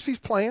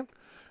playing.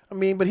 I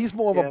mean, but he's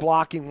more of a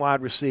blocking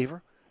wide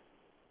receiver.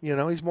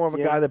 He's more of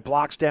a guy that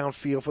blocks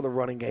downfield for the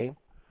running game.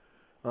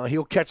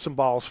 He'll catch some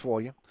balls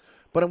for you.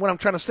 But what I'm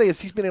trying to say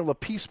is he's been able to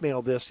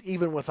piecemeal this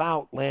even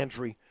without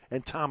Landry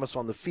and Thomas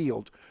on the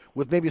field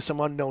with maybe some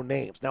unknown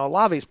names. Now,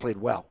 Olave's played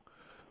well.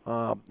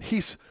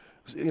 He's,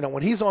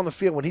 when he's on the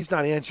field, when he's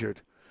not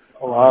injured,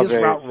 his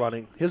route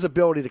running, his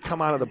ability to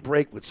come out of the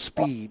break with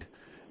speed.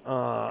 He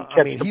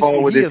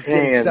is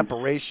getting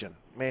separation,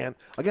 man,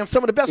 against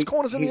some of the best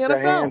corners in the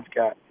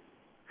NFL.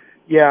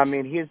 Yeah, I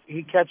mean,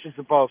 he catches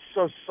the ball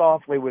so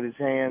softly with his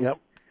hands. Yep.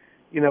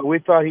 We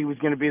thought he was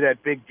going to be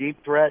that big,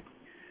 deep threat.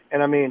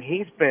 And, I mean,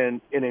 he's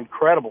been an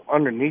incredible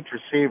underneath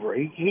receiver.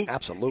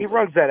 Absolutely. He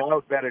runs that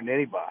out better than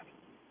anybody.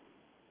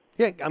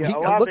 Yeah, I'm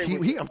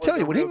telling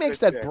you, when he makes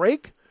that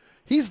break,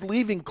 he's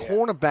leaving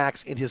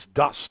cornerbacks in his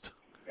dust.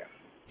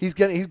 He's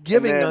giving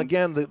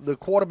the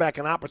quarterback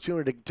an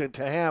opportunity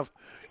to have,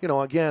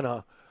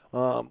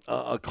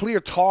 a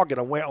clear target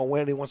on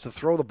where he wants to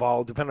throw the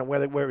ball, depending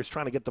on where he's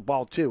trying to get the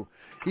ball to.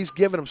 He's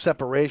giving him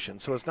separation.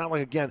 So it's not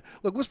like,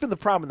 look, what's been the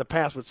problem in the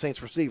past with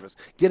Saints receivers?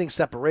 Getting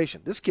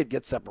separation. This kid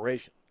gets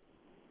separation.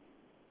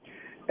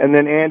 And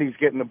then Andy's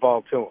getting the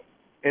ball to him.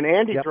 And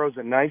Andy throws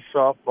a nice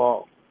soft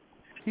ball.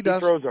 He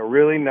does. He throws a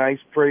really nice,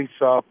 pretty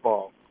soft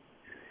ball.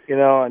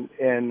 And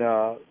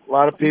a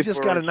lot of people He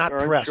just got to not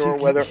press.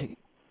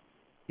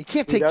 He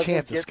can't take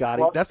chances,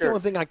 Scotty. That's the only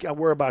thing I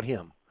worry about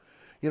him.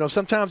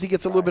 Sometimes he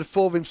gets a little bit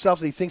full of himself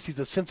and he thinks he's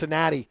the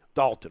Cincinnati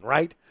Dalton,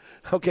 right?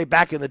 Okay,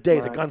 back in the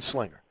day, the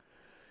gunslinger.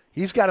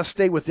 He's got to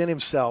stay within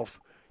himself.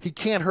 He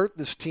can't hurt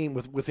this team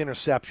with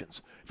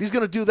interceptions. If he's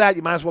going to do that,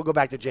 you might as well go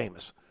back to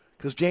Jameis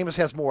because Jameis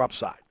has more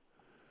upside.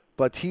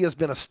 But he has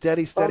been a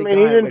steady guy. He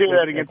didn't do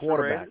that against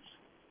quarterback. The Raiders.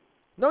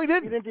 No, he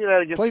didn't. He didn't do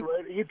that against the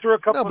Raiders. He threw a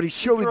couple. No, but he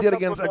surely did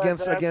against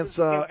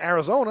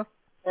Arizona.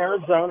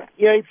 Arizona.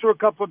 Yeah, he threw a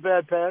couple of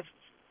bad passes.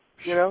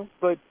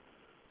 But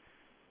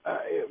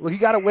he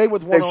got away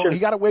with one. He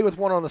got away with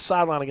one on the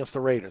sideline against the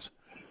Raiders.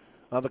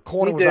 The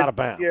corner was out of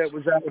bounds. Yeah, it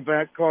was out of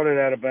bounds. Caught it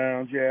out of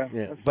bounds.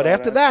 Yeah. But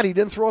after that, he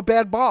didn't throw a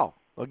bad ball.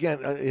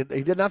 Again,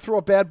 he did not throw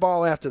a bad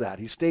ball after that.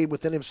 He stayed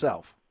within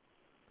himself.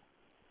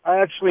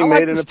 I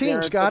like this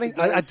team, Scotty.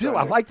 I do.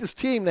 I like this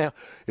team now.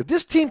 If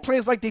this team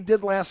plays like they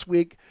did last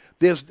week,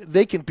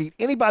 they can beat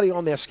anybody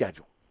on their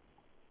schedule.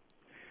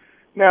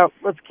 Now,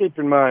 let's keep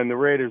in mind the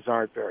Raiders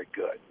aren't very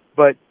good,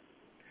 but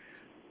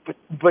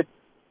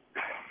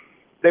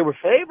they were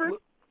favored.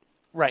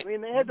 Right. I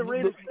mean, they had the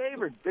Raiders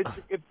favored.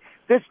 If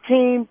this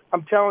team,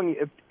 I'm telling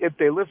you, if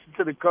they listen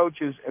to the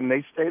coaches and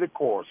they stay the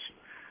course,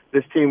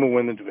 this team will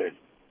win the division.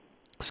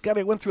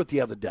 Scotty, I went through it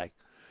the other day.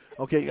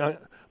 Okay,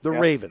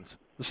 Ravens.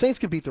 The Saints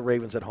can beat the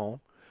Ravens at home.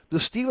 The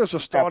Steelers are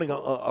starting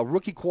a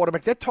rookie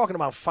quarterback. They're talking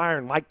about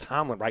firing Mike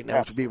Tomlin right now,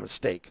 which would be a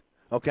mistake.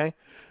 Okay?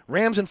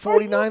 Rams and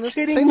 49ers,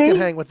 Saints can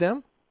hang with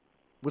them.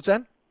 What's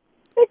that?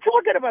 They're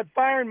talking about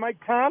firing Mike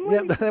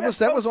Tomlin. Yeah,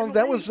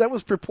 that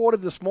was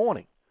reported this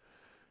morning.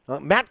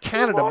 Matt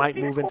Canada might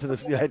move into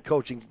the head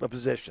coaching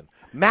position.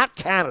 Matt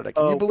Canada,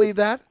 can you believe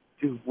that?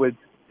 Dude, would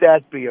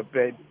that be a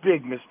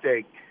big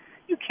mistake?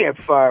 You can't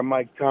fire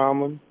Mike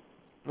Tomlin.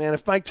 Man,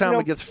 if Mike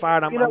Tomlin gets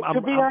fired, I'm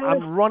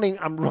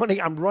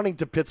running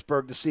to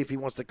Pittsburgh to see if he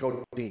wants to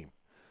coach the team.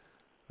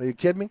 Are you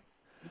kidding me?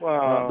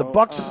 Wow. The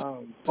Bucs are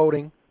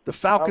voting. The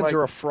Falcons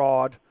are a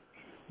fraud.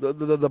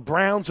 The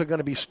Browns are going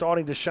to be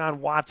starting Deshaun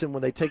Watson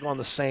when they take on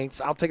the Saints.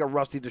 I'll take a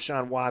rusty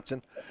Deshaun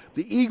Watson.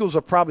 The Eagles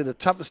are probably the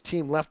toughest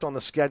team left on the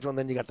schedule, and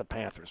then you got the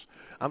Panthers.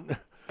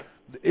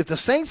 If the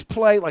Saints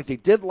play like they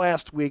did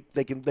last week,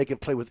 they can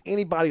play with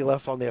anybody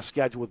left on their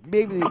schedule, with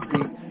maybe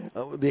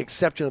the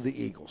exception of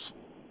the Eagles.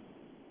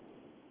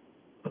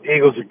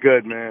 Eagles are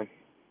good, man.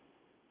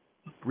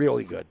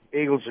 Really good.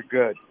 Eagles are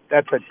good.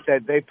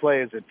 They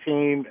play as a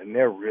team, and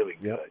they're really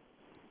good.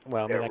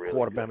 Well, I mean, that really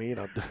quarterback,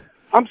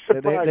 I'm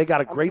surprised. They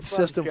got a great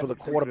system for the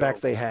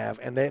quarterback they have,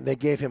 and they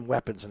gave him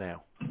weapons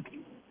now.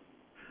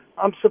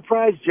 I'm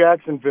surprised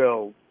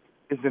Jacksonville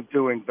isn't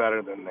doing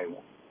better than they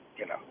want.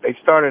 They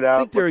started out. I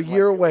think they're a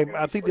year away.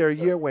 I think they're a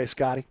year away,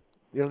 Scotty.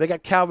 They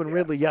got Calvin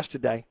Ridley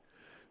yesterday.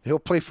 He'll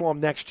play for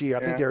them next year. I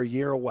think Yeah. they're a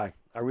year away.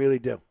 I really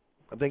do.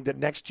 I think that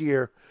next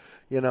year,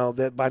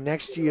 that by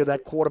next year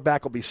that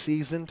quarterback will be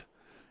seasoned,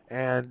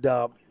 and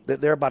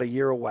they're about a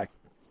year away.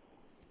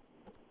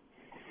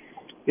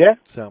 Yeah.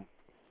 So,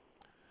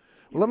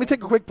 well, let me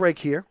take a quick break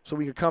here so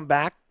we can come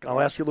back.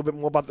 I'll ask you a little bit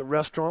more about the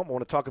restaurant. I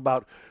want to talk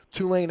about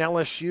Tulane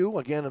LSU,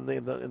 again, in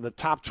the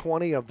top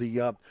 20 of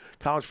the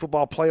college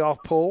football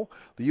playoff poll.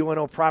 The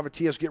UNO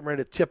Privateers getting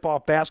ready to tip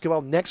off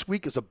basketball. Next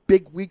week is a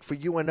big week for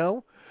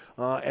UNO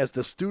as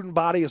the student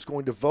body is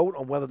going to vote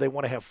on whether they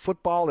want to have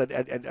football at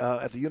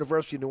the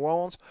University of New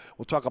Orleans.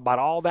 We'll talk about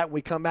all that when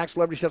we come back.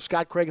 Celebrity Chef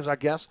Scott Craig is our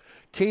guest.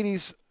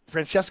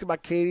 Francesca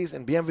Bacchiedes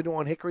and Bienvenue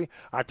on Hickory,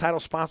 our title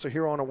sponsor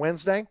here on a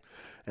Wednesday.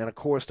 And, of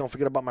course, don't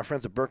forget about my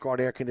friends at Burkhardt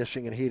Air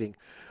Conditioning and Heating.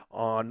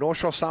 North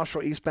Shore, South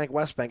Shore, East Bank,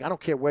 West Bank, I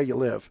don't care where you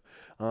live.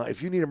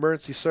 If you need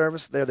emergency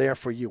service, they're there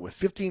for you. With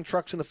 15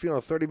 trucks in the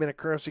field, a 30-minute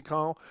courtesy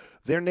call,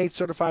 their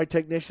NATE-certified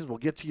technicians will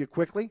get to you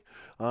quickly.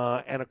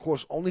 And, of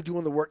course, only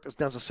doing the work that's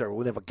necessary.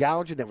 We'll never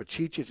gouge you, never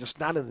cheat you. It's just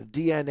not in the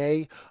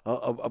DNA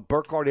of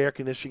Burkhardt Air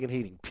Conditioning and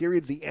Heating.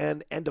 Period, the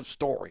end of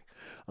story.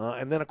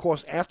 And then, of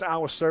course,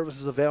 after-hour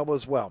service is available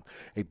as well.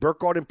 A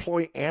Burkhardt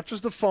employee answers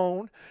the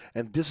phone,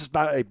 and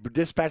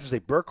dispatches a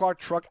Burkhardt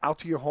truck out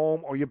to your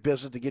home or your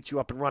business to get you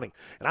up and running.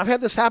 And I've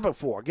had this happen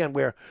before, again,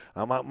 where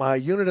my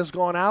unit has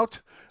gone out.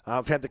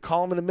 I've had to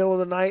call them in the middle of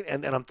the night,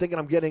 and I'm thinking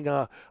I'm getting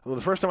the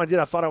first time I did,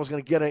 I thought I was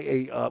going to get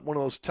one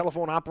of those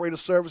telephone operator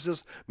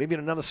services, maybe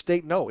in another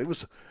state. No, it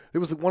was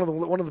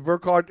one of the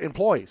Burkhardt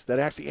employees that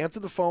actually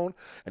answered the phone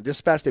and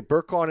dispatched a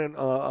Burkhardt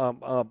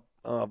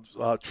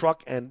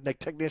truck and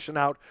technician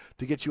out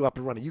to get you up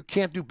and running. You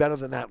can't do better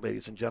than that,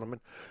 ladies and gentlemen.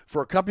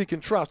 For a company you can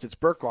trust, it's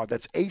Burkhardt.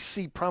 That's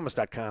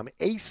acpromise.com,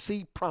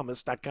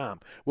 acpromise.com.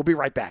 We'll be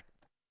right back.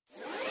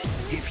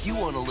 If you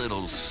want a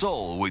little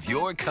soul with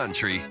your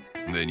country,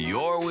 then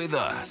you're with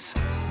us.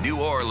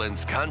 New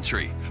Orleans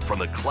Country. From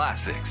the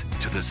classics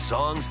to the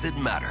songs that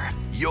matter,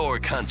 your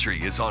country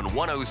is on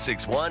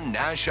 106.1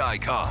 Nash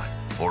Icon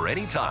or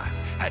anytime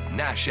at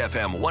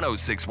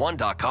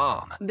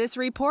NashFM1061.com. This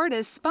report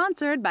is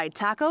sponsored by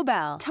Taco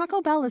Bell. Taco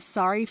Bell is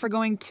sorry for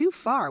going too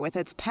far with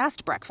its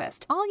past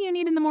breakfast. All you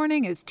need in the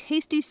morning is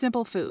tasty,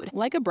 simple food,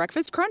 like a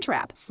breakfast crunch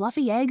wrap.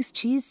 Fluffy eggs,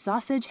 cheese,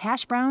 sausage,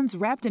 hash browns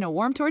wrapped in a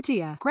warm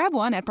tortilla. Grab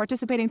one at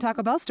participating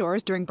Taco Bell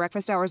stores during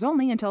breakfast hours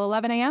only until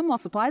 11 a.m. while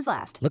supplies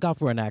last. Look out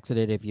for an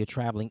accident if you're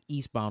traveling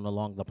eastbound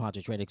along the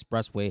Pontchartrain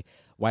Expressway,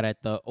 right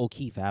at the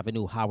O'Keefe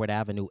Avenue, Howard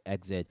Avenue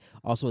exit.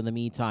 Also, in the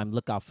meantime,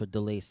 look out for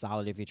delays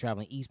solid if you're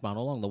traveling eastbound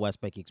along the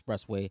West Bank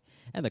Expressway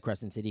and the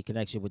Crescent City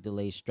connection, with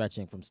delays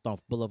stretching from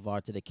Stump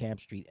Boulevard to the Camp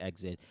Street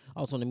exit.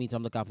 Also, in the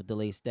meantime, look out for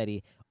delays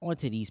steady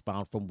onto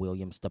eastbound from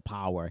Williams to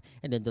Power,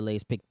 and then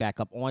delays pick back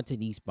up onto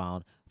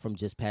eastbound from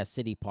just past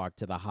City Park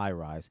to the High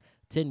Rise.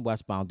 10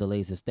 westbound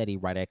delays is steady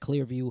right at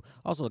Clearview.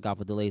 Also look out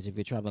for delays if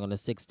you're traveling on the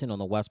 610 on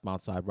the westbound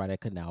side right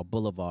at Canal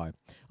Boulevard.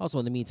 Also,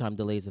 in the meantime,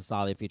 delays are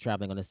solid if you're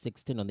traveling on the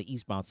 610 on the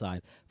eastbound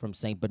side from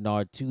St.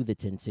 Bernard to the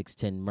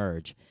 10610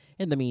 merge.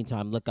 In the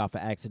meantime, look out for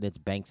accidents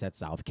banks at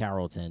South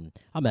Carrollton.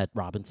 I'm Ed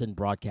Robinson,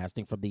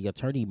 broadcasting from the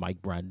Attorney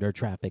Mike Brander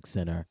Traffic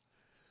Center.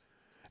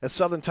 At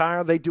Southern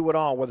Tire, they do it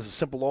all, whether it's a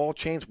simple oil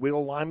change, wheel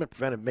alignment,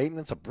 preventive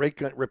maintenance, a brake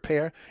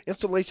repair,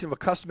 installation of a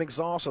custom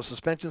exhaust or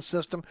suspension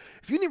system.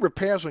 If you need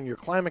repairs on your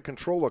climate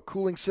control or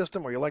cooling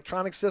system or your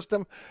electronic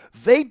system,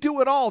 they do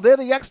it all. They're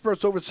the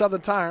experts over at Southern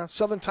Tire.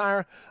 Southern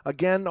Tire,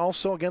 again,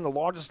 the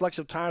largest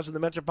selection of tires in the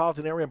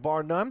metropolitan area,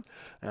 bar none.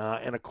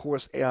 And, of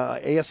course,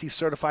 ASE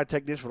certified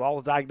technician with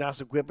all the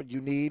diagnostic equipment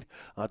you need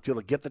to be able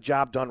to get the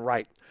job done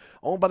right.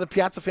 Owned by the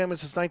Piazza family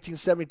since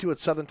 1972 at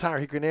Southern Tire,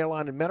 Hickory and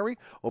Airline in Metairie.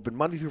 Open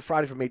Monday through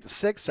Friday from 8 to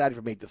 6, Saturday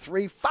from 8 to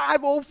 3,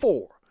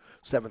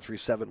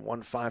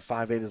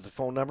 504-737-1558 is the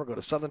phone number. Go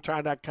to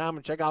southerntire.com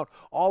and check out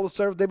all the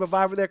service they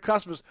provide for their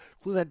customers,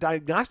 including that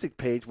diagnostic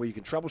page where you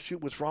can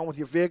troubleshoot what's wrong with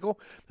your vehicle,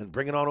 then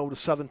bring it on over to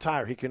Southern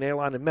Tire, Hickory and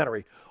Airline in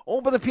Metairie.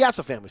 Owned by the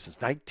Piazza family since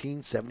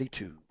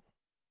 1972.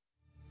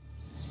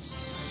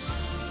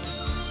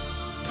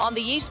 On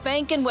the East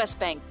Bank and West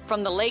Bank,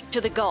 from the lake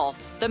to the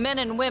Gulf, the men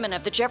and women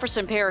of the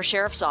Jefferson Parish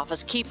Sheriff's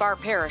Office keep our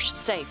parish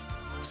safe.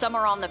 Some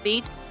are on the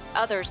beat,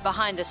 others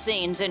behind the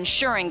scenes,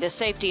 ensuring the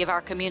safety of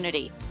our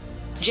community.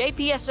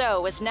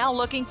 JPSO is now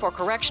looking for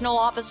correctional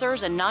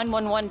officers and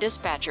 911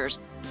 dispatchers.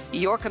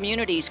 Your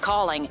community's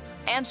calling.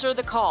 Answer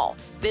the call.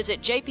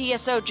 Visit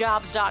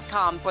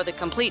jpsojobs.com for the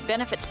complete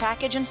benefits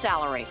package and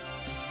salary.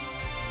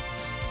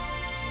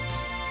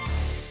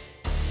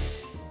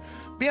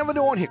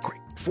 Bienvenue on Hickory,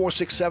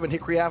 467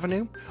 Hickory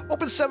Avenue.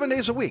 Open 7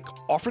 days a week,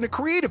 offering a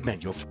creative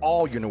menu of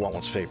all your New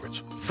Orleans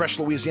favorites. Fresh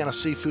Louisiana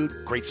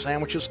seafood, great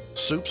sandwiches,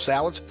 soups,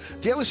 salads,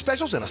 daily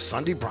specials, and a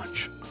Sunday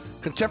brunch.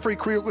 Contemporary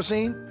Creole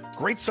cuisine,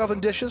 great Southern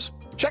dishes.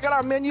 Check out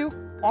our menu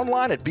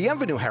online at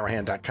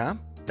bienvenueharahan.com.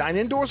 Dine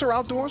indoors or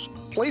outdoors.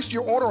 Place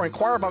your order or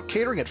inquire about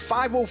catering at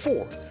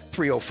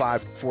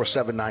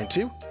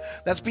 504-305-4792.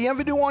 That's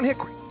Bienvenue on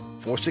Hickory,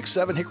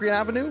 467 Hickory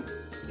Avenue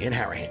in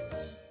Harahan.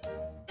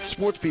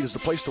 SportsBeat is the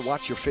place to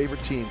watch your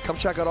favorite team. Come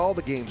check out all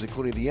the games,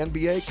 including the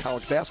NBA,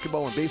 college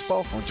basketball, and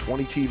baseball on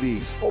 20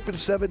 TVs. Open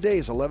 7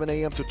 days, 11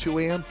 a.m. to 2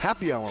 a.m.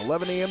 Happy hour,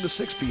 11 a.m. to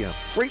 6 p.m.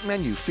 Great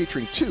menu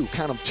featuring two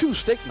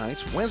steak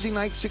nights. Wednesday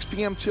night, 6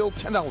 p.m. till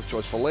 $10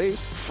 choice fillets.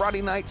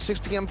 Friday night, 6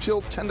 p.m.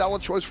 till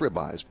 $10 choice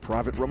ribeyes.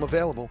 Private room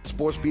available.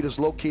 SportsBeat is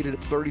located at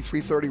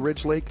 3330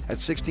 Ridge Lake at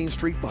 16th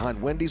Street behind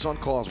Wendy's on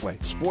Causeway.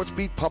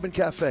 SportsBeat Pub and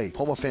Cafe,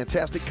 home of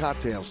fantastic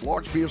cocktails,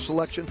 large beer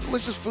selection,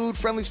 delicious food,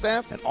 friendly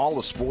staff, and all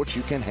the sports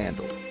you can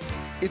handle.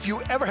 If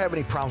you ever have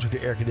any problems with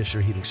your air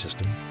conditioner heating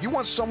system, you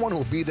want someone who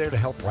will be there to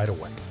help right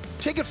away.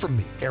 Take it from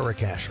me,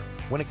 Eric Asher.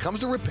 When it comes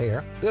to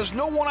repair, there's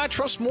no one I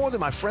trust more than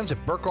my friends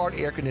at Burkhardt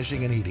Air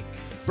Conditioning and Heating.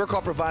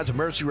 Burkhardt provides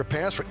emergency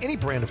repairs for any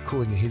brand of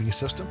cooling and heating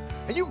system,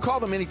 and you can call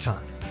them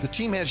anytime. The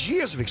team has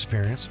years of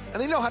experience,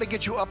 and they know how to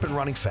get you up and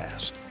running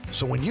fast.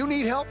 So when you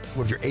need help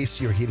with your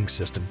AC or heating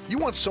system, you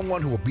want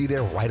someone who will be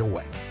there right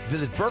away.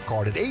 Visit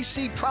Burkhardt at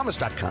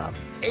acpromise.com,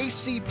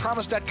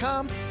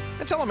 acpromise.com,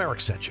 and tell them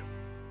Eric sent you.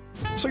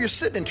 So you're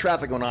sitting in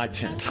traffic on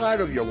I-10, tired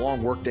of your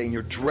long workday, and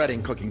you're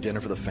dreading cooking dinner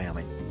for the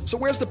family. So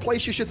where's the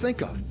place you should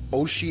think of?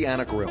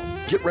 Oceana Grill.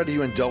 Get ready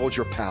to indulge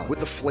your palate with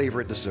the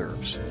flavor it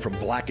deserves. From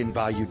blackened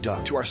bayou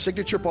duck to our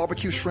signature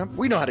barbecue shrimp,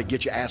 we know how to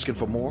get you asking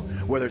for more,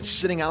 whether it's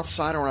sitting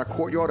outside or in our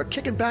courtyard or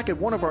kicking back at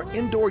one of our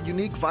indoor,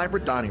 unique,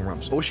 vibrant dining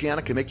rooms.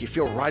 Oceana can make you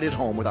feel right at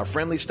home with our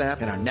friendly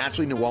staff and our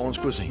naturally New Orleans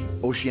cuisine.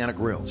 Oceana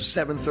Grill,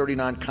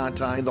 739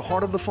 Conti, in the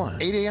heart of the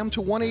fun, 8 a.m. to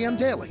 1 a.m.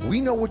 daily.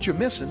 We know what you're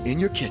missing in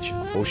your kitchen.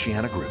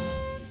 Oceana Grill.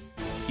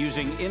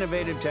 Using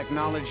innovative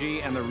technology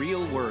and the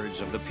real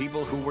words of the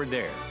people who were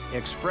there,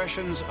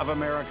 Expressions of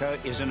America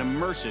is an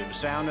immersive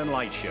sound and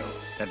light show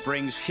that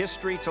brings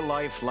history to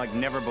life like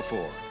never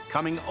before,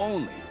 coming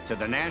only to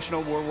the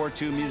National World War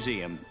II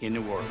Museum in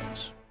New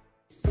Orleans.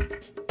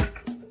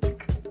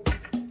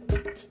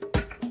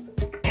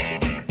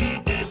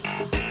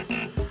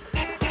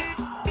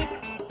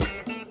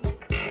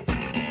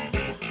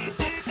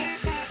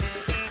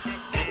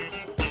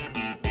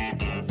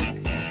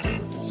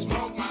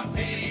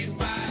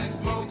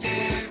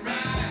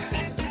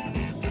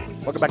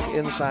 Welcome back to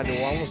Inside New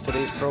Orleans.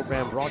 Today's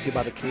program brought to you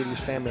by the Katie's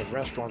family of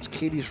restaurants.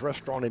 Katie's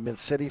Restaurant in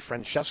Mid-City,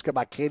 Francesca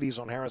by Katie's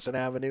on Harrison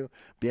Avenue,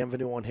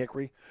 Bienvenue on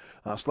Hickory.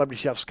 Celebrity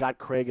chef Scott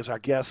Craig is our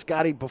guest.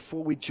 Scotty,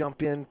 before we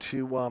jump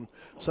into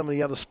some of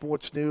the other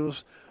sports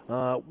news,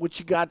 what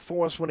you got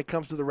for us when it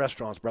comes to the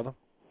restaurants, brother?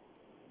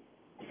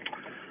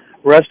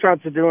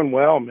 Restaurants are doing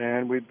well,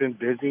 man. We've been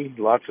busy,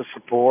 lots of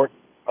support.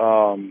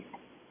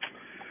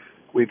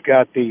 We've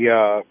got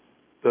the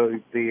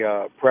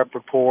prep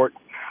report.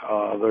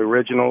 The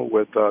original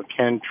with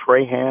Ken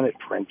Trahan at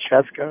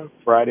Francesca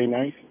Friday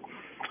night.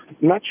 I'm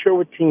not sure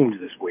what teams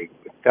this week,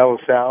 but De La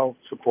Salle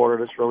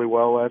supported us really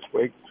well last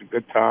week. It's a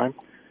good time.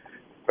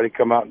 Everybody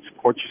come out and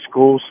support your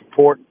school,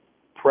 support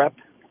prep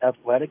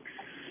athletics,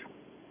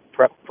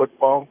 prep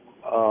football.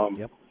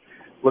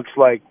 Looks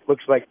like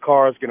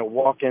Carr's going to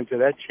walk into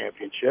that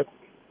championship.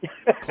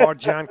 Carr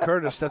John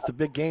Curtis, that's the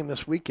big game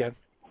this weekend.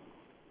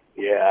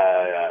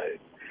 Yeah,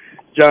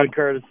 John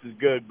Curtis is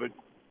good, but,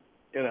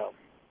 you know,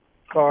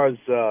 Carr's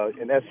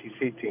an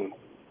SEC team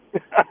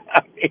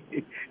I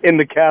mean, in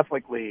the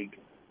Catholic League.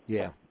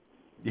 Yeah.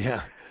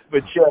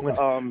 But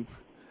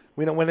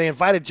when they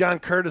invited John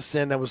Curtis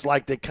in, that was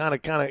like they kind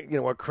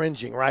of were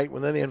cringing, right?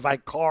 When then they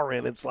invite Carr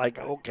in, it's like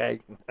okay,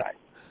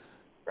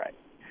 right.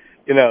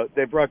 You know,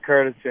 they brought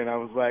Curtis in. I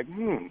was like,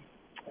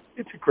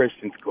 it's a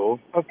Christian school,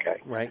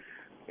 okay, right?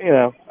 You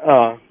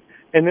know,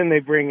 and then they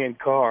bring in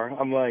Carr.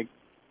 I'm like,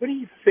 what are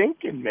you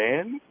thinking,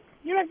 man?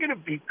 You're not going to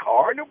beat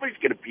Carr. Nobody's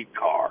going to beat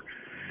Carr.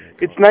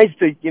 It's nice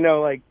to, you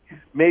know, like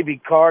maybe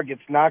Carr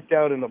gets knocked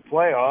out in the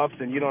playoffs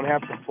and you don't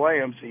have to play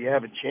him, so you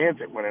have a chance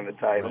at winning the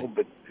title. Right.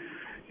 But,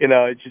 you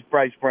know, it's just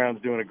Bryce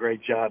Brown's doing a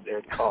great job there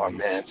at Carr,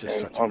 man.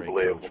 Just such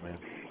unbelievable. A great coach, man.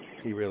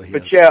 He really is.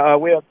 But, yeah,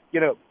 we have, you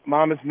know,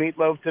 Mama's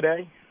meatloaf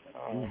today,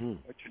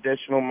 a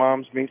traditional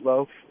Mom's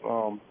meatloaf.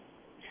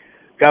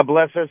 God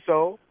bless her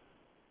soul.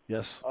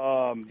 Yes.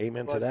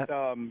 Amen to that.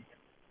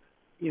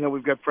 You know,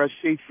 we've got fresh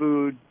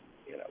seafood.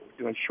 You know,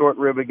 we're doing short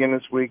rib again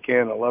this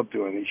weekend. I love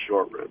doing these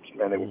short ribs,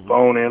 man. They were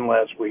bone-in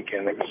last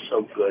weekend. They were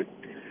so good.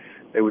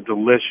 They were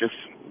delicious.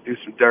 Do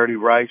some dirty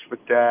rice with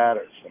that,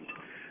 or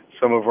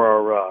some of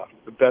our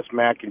the best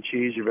mac and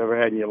cheese you've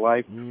ever had in your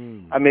life.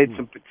 I made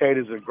some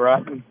potatoes au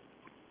gratin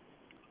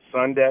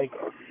Sunday,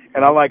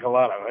 and I like a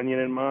lot of onion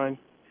in mine.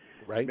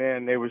 Right.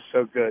 Man, they were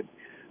so good.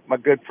 My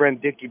good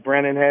friend Dickie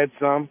Brennan had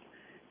some,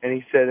 and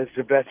he said it's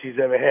the best he's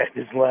ever had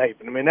in his life.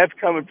 And I mean, that's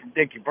coming from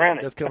Dickie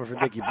Brennan. That's coming from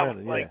Dickie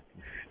Brennan, yeah.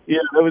 Yeah,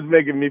 that was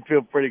making me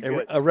feel pretty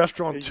good. A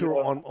restaurateur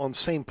on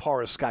same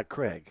par as Scott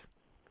Craig.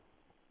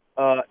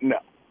 No.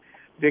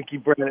 Dickie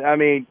Brennan. I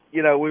mean,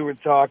 you know, we were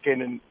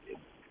talking, and,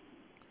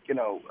 you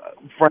know,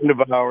 a friend of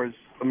ours,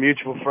 a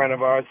mutual friend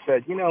of ours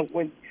said, you know,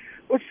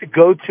 what's the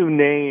go-to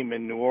name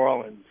in New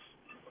Orleans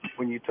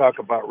when you talk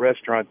about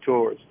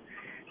restaurateurs?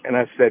 And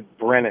I said,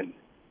 Brennan.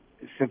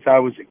 Since I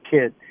was a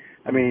kid.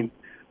 I mean,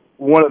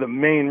 one of the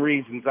main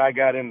reasons I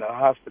got in the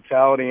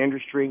hospitality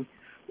industry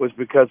was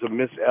because of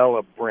Miss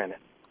Ella Brennan.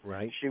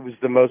 Right. She was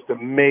the most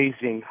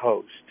amazing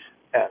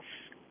hostess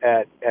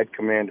at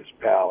Commander's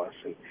Palace,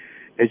 and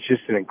it's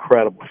just an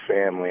incredible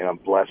family, and I'm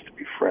blessed to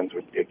be friends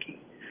with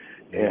Dickie.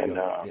 And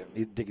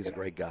Dickie's a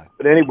great guy.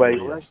 But anyway, He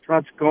the really is.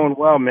 restaurant's going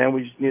well, man.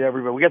 We just need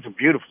everybody. We got some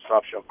beautiful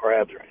soft shell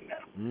crabs right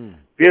now. Mm.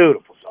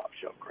 Beautiful soft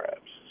shell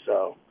crabs.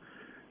 So,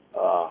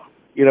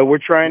 we're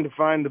trying to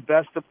find the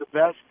best of the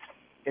best.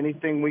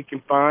 Anything we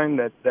can find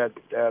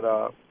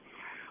that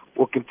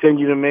will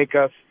continue to make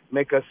us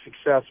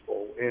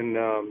successful. And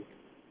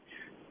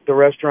the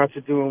restaurants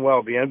are doing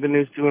well.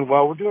 Bienvenue's doing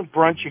well. We're doing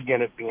brunch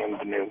again at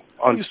Bienvenue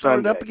on You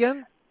started Sunday. up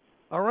again?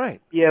 All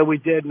right. Yeah, we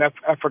did, and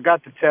I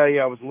forgot to tell you.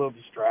 I was a little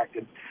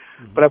distracted,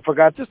 but I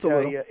forgot to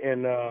tell you.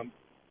 And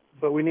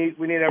but we need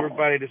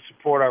everybody to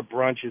support our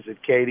brunches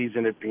at Katie's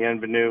and at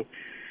Bienvenue.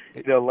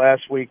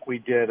 Last week we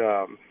did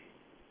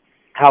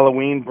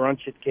Halloween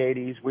brunch at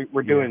Katie's.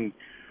 We're doing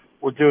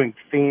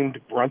themed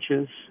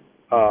brunches,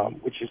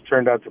 which has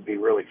turned out to be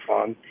really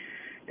fun.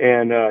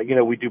 And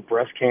we do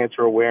breast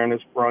cancer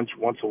awareness brunch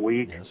once a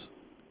week,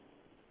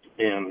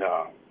 and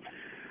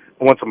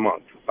once a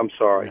month. I'm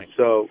sorry. Right.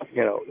 So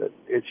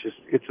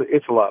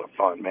it's a lot of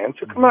fun, man.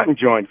 So come out and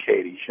join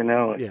Katie's. And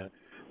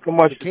come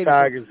watch the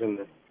Tigers and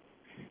the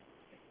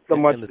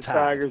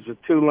Tigers, the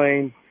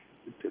Tulane.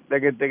 They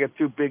got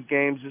two big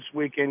games this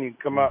weekend. You can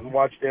come out and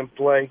watch them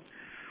play.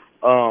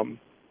 I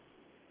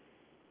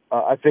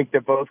think they're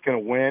both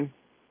going to win.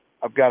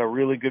 I've got a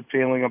really good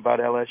feeling about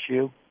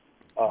LSU.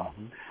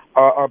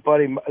 Our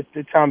buddy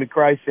Tommy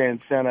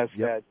Krysan sent us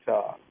that.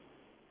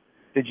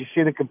 Did you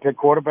see the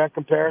quarterback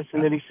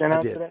comparison that he sent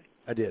out today?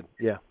 I did,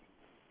 yeah.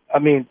 I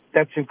mean,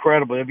 that's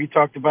incredible. Have you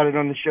talked about it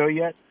on the show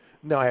yet?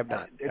 No, I have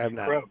not. It's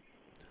incredible.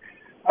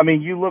 I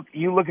mean, you look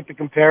at the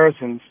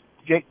comparisons.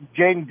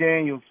 Jaden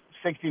Daniels,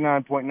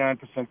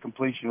 69.9%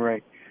 completion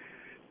rate.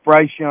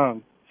 Bryce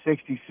Young,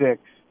 66.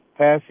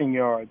 Passing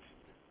yards.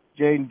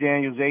 Jaden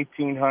Daniels,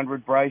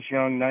 1,800. Bryce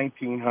Young,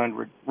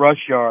 1,900.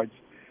 Rush yards.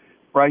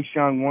 Bryce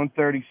Young,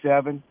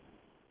 137.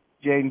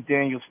 Jaden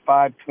Daniels,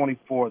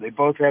 524. They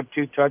both have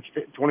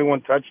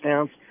 21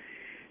 touchdowns.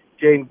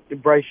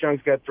 Bryce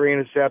Young's got 3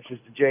 interceptions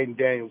to Jaden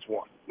Daniels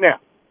 1. Now,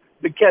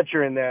 the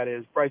catcher in that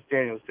is Bryce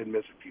Daniels did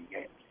miss a few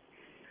games.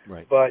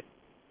 Right. But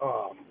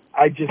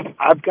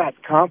I've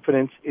got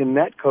confidence in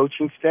that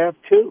coaching staff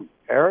too,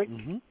 Eric.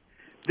 Mm-hmm.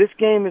 This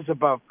game is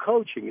about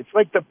coaching. It's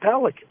like the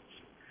Pelicans.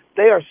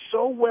 They are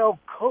so well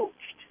coached.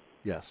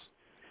 Yes.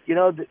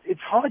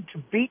 It's hard to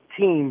beat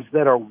teams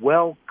that are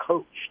well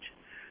coached.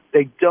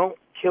 They don't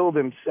kill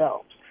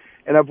themselves.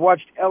 And I've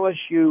watched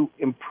LSU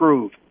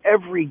improve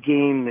every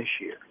game this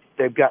year.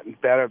 They've gotten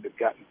better. They've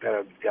gotten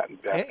better. They've gotten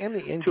better. And the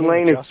in-game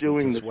Tulane is adjustments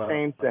doing as the well.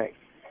 same thing.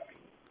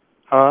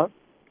 Huh?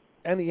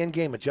 And the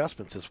in-game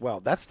adjustments as well.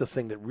 That's the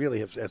thing that really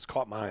has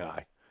caught my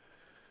eye.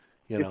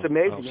 It's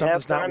amazing. If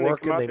something's not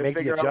working, they make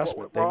the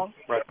adjustment.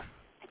 Right.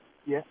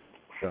 Yeah.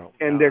 So,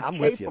 and they're I'm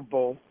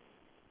capable. with you.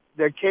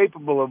 They're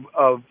capable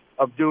of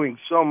doing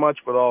so much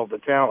with all the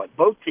talent.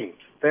 Both teams,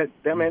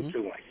 them and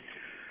Tulane.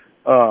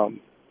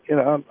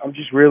 I'm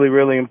just really,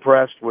 really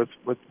impressed with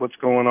what's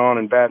going on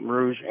in Baton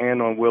Rouge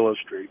and on Willow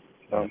Street.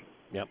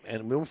 Yep,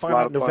 and we'll find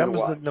out.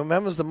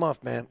 November's the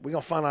month, man. We're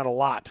gonna find out a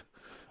lot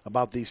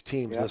about these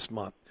teams this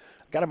month.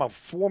 Got about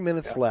 4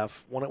 minutes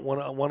left. Want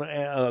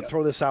to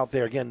throw this out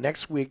there again.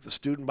 Next week, the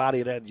student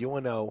body at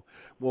UNO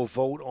will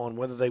vote on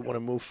whether they want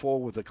to move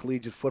forward with the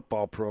collegiate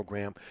football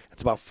program.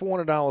 It's about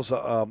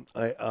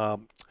 $400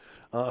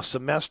 a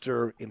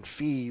semester in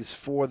fees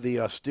for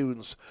the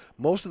students.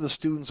 Most of the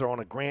students are on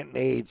a grant and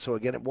aid, so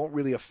again, it won't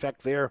really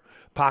affect their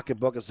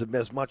pocketbook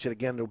as much. And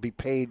again, it'll be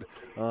paid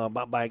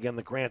by again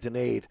the grant and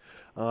aid.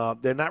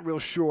 They're not real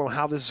sure on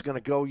how this is going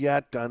to go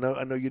yet. I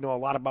know you know a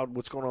lot about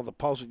what's going on the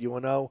Pulse at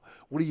UNO.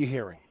 What are you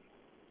hearing?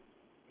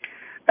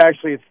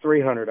 Actually, it's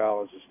 $300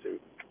 a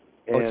student.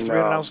 It's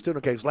 $300 a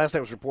student. Okay, because last time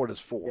it was reported as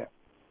 $400. Yeah.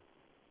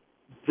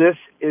 This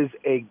is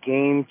a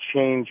game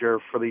changer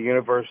for the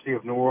University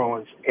of New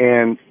Orleans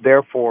and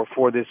therefore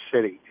for this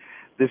city.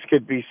 This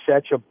could be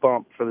such a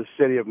bump for the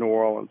city of New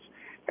Orleans,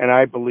 and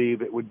I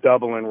believe it would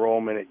double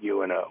enrollment at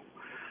UNO.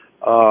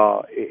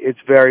 It's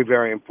very,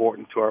 very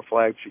important to our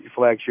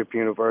flagship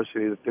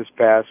university that this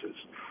passes.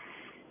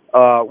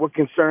 What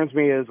concerns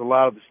me is a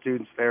lot of the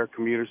students there are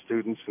commuter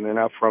students, and they're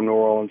not from New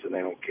Orleans, and they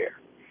don't care.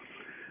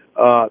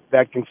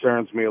 That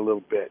concerns me a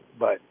little bit,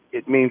 but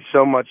it means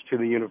so much to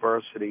the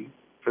university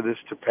for this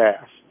to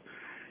pass.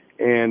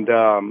 And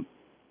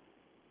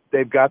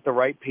they've got the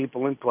right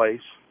people in place.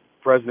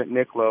 President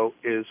Nick Lowe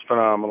is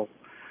phenomenal.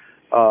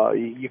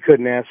 You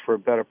couldn't ask for a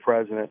better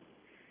president.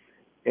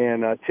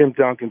 And Tim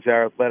Duncan's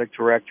our athletic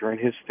director and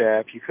his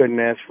staff. You couldn't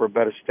ask for a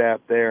better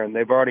staff there. And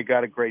they've already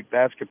got a great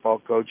basketball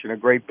coach and a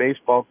great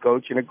baseball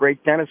coach and a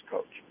great tennis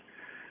coach.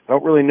 I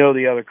don't really know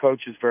the other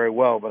coaches very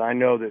well, but I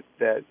know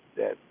that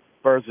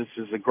Bursis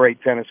is a great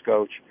tennis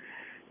coach,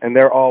 and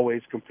they're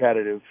always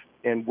competitive.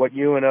 And what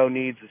UNO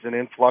needs is an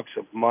influx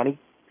of money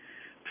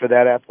for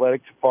that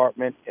athletic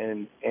department,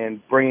 and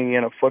bringing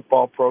in a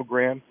football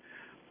program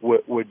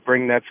would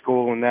bring that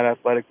school and that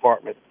athletic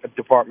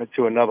department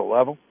to another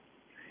level.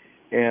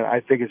 And I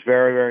think it's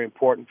very, very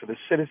important for the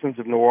citizens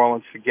of New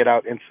Orleans to get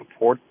out and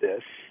support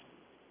this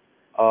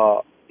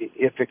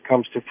if it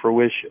comes to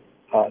fruition.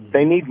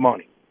 They need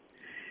money.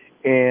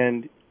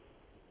 And,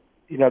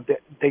 you know,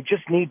 they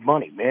just need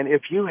money, man.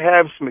 If you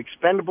have some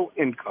expendable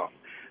income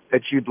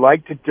that you'd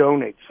like to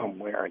donate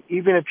somewhere, and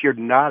even if you're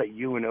not a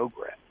UNO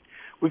grad,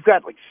 we've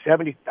got like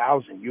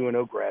 70,000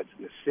 UNO grads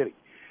in the city.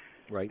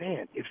 Right.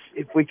 Man,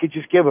 if we could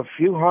just give a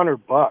few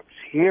 $100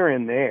 here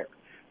and there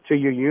to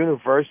your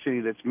university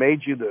that's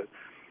made you the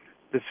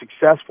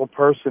successful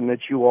person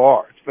that you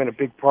are, it's been a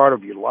big part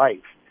of your life,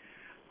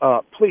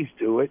 please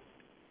do it.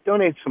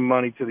 Donate some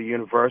money to the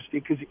university,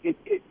 because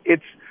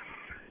it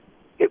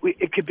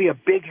could be a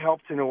big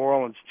help to New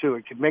Orleans, too.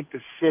 It could make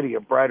the city a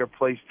brighter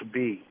place to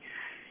be.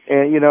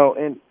 And, you know,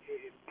 and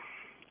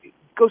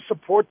go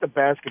support the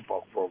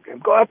basketball program.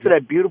 Go out to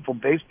that beautiful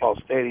baseball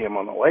stadium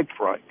on the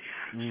lakefront.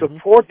 Mm-hmm.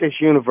 Support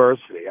this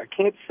university. I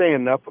can't say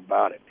enough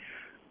about it.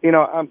 You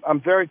know,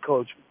 I'm very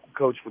close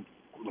with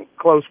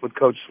Coach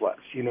Sless.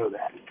 You know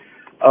that.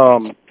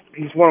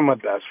 He's one of my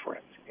best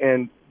friends.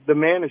 And the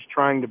man is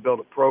trying to build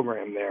a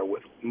program there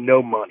with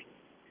no money.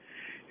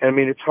 And, I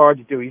mean, it's hard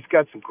to do. He's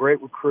got some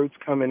great recruits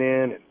coming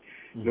in, and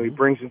you know, he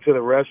brings them to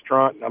the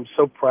restaurant. And I'm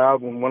so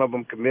proud when one of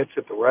them commits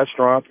at the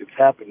restaurant. It's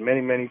happened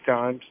many, many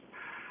times.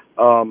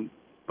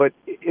 But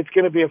it's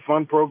going to be a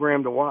fun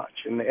program to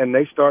watch. And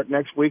they start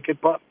next week at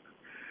Butler.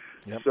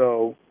 Yep.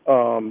 So,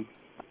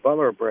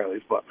 Butler or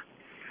Bradley's Butler.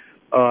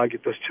 I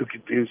get those two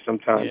confused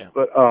sometimes. Yeah.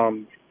 But,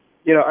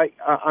 you know,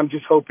 I'm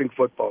just hoping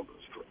football goes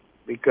through.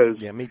 Because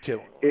yeah, me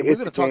too. We're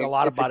going to talk a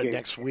lot about it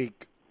next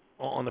week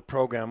on the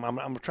program. I'm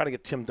going to try to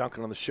get Tim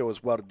Duncan on the show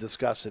as well to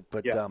discuss it.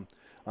 But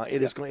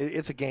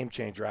it's a game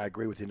changer. I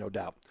agree with you, no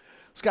doubt.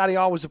 Scotty,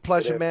 always a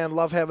pleasure, man.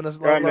 Love having us.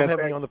 Love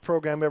having you on the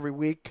program every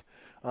week.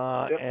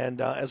 And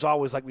as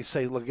always, like we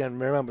say, look again.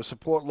 Remember,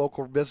 support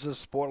local business,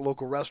 support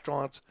local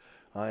restaurants,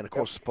 and of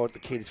course, support the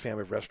Katie's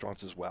family of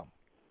restaurants as well.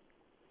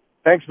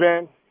 Thanks,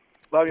 man.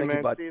 Love you, Thank man.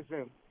 You, bud. See you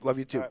soon. Love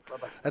you too. Right,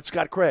 bye-bye. That's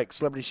Scott Craig,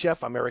 Celebrity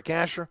Chef. I'm Eric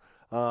Asher.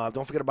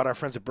 Don't forget about our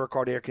friends at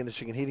Burkhardt Air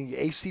Conditioning and Heating. Your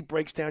AC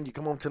breaks down. You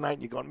come home tonight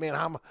and you're going, man,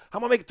 how am I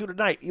going to make it through the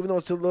night? Even though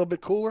it's a little bit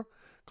cooler,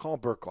 call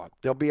Burkhardt.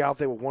 They'll be out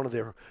there with one of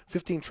their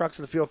 15 trucks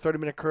in the field,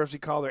 30-minute courtesy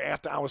call. Their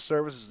after-hour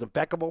service is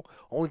impeccable,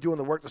 only doing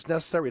the work that's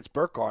necessary. It's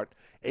Burkhardt,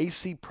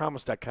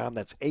 acpromise.com.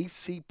 That's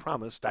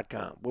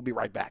acpromise.com. We'll be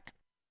right back.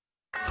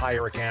 Hi,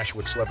 Eric Asher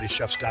with Celebrity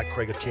Chef Scott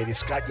Craig of Katie's.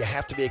 Scott, you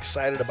have to be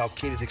excited about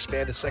Katie's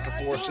expanded second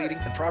floor seating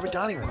and private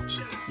dining rooms.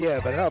 Yeah,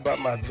 but how about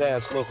my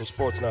vast local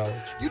sports knowledge?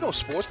 You know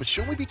sports, but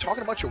shouldn't we be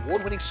talking about your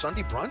award-winning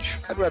Sunday brunch?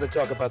 I'd rather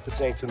talk about the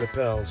Saints and the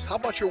Pels. How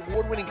about your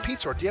award-winning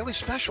pizza or daily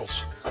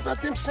specials? How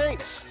about them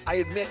Saints? I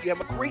admit you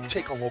have a great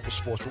take on local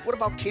sports, but what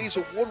about Katie's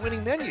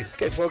award-winning menu?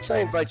 Okay, folks, I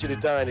invite you to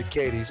dine at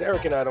Katie's.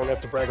 Eric and I don't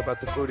have to brag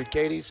about the food at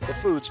Katie's. The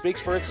food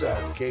speaks for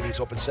itself. Katie's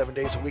open 7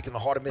 days a week in the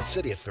heart of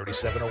Mid-City at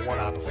 3701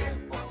 Opperville.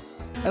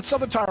 At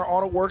Southern Tire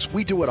Auto Works,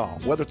 we do it all.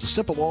 Whether it's a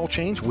simple oil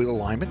change, wheel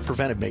alignment,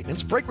 preventive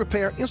maintenance, brake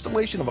repair,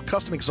 installation of a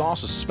custom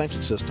exhaust or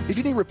suspension system. If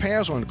you need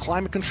repairs on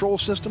climate control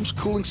systems,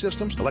 cooling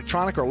systems,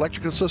 electronic or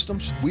electrical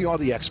systems, we are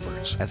the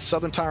experts. At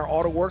Southern Tire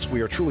Auto Works,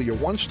 we are truly your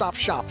one-stop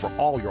shop for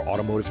all your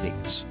automotive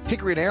needs.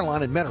 Hickory and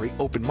Airline in Metairie,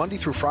 open Monday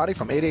through Friday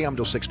from 8 a.m.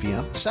 till 6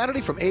 p.m.,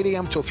 Saturday from 8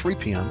 a.m. till 3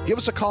 p.m. Give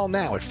us a call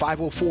now at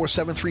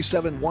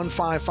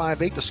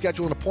 504-737-1558 to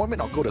schedule an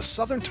appointment, or go to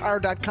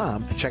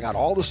southerntire.com and check out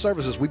all the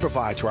services we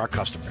provide to our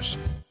customers.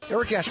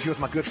 Eric Asher here with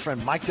my good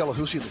friend Mike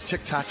Delahousie at the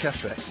Tic Tac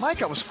Cafe.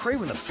 Mike, I was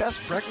craving the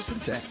best breakfast in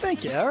town.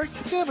 Thank you, Eric.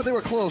 Yeah, but they were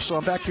closed, so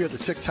I'm back here at the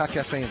Tic Tac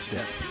Cafe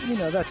instead. You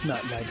know, that's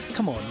not nice.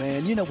 Come on,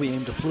 man. You know we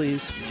aim to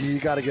please. You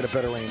got to get a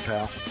better aim,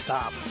 pal.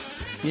 Stop.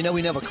 You know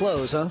we never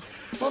close, huh?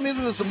 Well,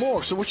 neither does the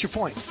morgue, so what's your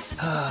point?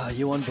 Ah,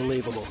 you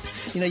unbelievable.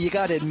 You know, you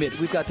got to admit,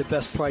 we've got the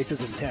best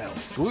prices in town.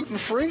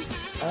 Gluten-free?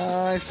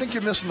 I think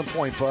you're missing the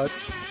point, bud.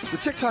 The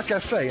Tic Tac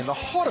Cafe in the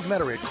heart of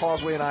Metairie at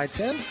Causeway and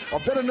I-10 are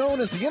better known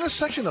as the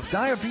intersection of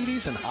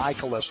diabetes and high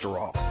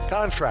cholesterol.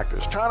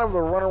 Contractors, tired of the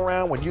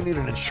runaround when you need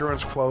an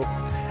insurance quote?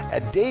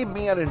 At Dave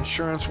Miata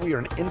Insurance, we are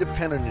an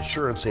independent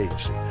insurance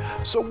agency,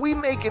 so we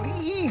make it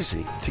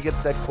easy to get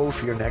that quote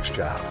for your next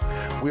job.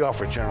 We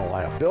offer general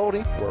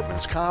liability,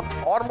 workman's comp,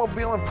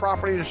 automobile and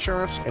property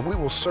insurance, and we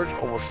will search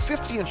over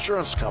 50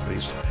 insurance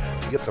companies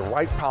to get the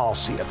right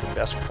policy at the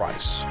best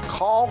price.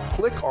 Call,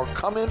 click, or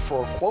come in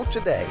for a quote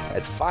today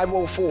at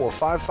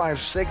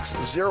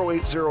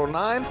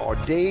 504-556-0809 or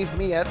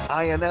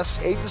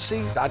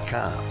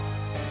DaveMe@INSAgency.com.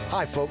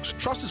 Hi, folks.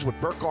 Trust is what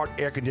Burkhardt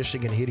Air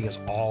Conditioning and Heating is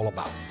all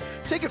about.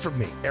 Take it from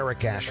me,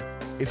 Eric Asher.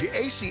 If your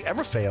AC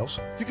ever fails,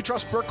 you can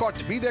trust Burkhardt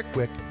to be there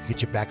quick to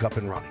get you back up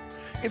and running.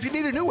 If you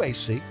need a new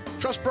AC,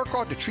 trust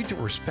Burkhardt to treat you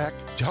with respect,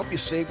 to help you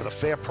save with a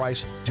fair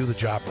price, do the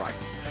job right.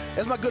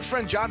 As my good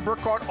friend John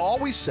Burkhardt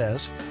always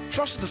says,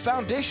 trust is the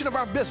foundation of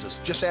our business.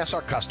 Just ask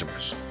our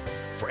customers.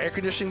 For air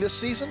conditioning this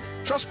season,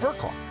 trust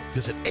Burkhardt.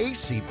 Visit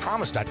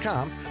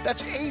acpromise.com.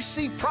 That's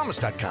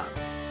acpromise.com.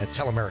 And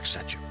tell them Eric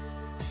sent you.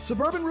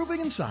 Suburban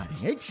Roofing and Siding,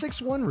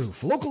 861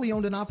 Roof, locally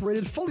owned and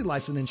operated, fully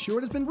licensed and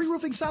insured, has been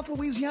re-roofing South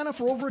Louisiana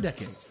for over a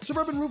decade.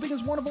 Suburban Roofing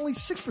is one of only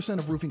 6%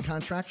 of roofing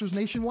contractors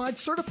nationwide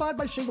certified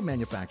by shingle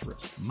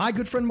manufacturers. My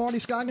good friend Marty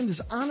Scoggins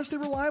is honestly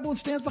reliable and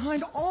stands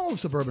behind all of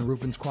Suburban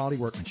Roofing's quality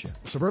workmanship.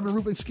 Suburban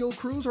Roofing skilled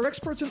crews are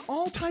experts in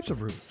all types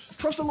of roofs.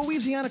 Trust a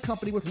Louisiana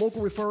company with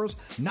local referrals,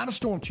 not a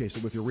storm chaser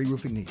with your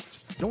re-roofing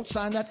needs. Don't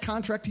sign that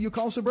contract till you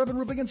call Suburban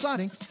Roofing and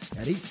Siding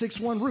at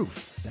 861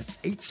 Roof. That's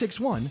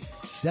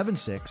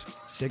 861-7663.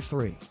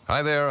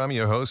 Hi there, I'm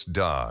your host,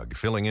 Dog,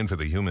 filling in for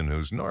the human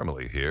who's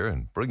normally here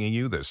and bringing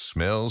you the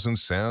smells and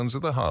sounds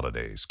of the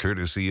holidays,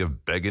 courtesy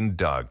of Beggin'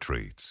 Dog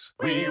Treats.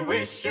 We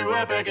wish you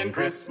a begging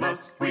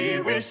Christmas.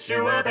 We wish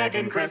you a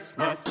begging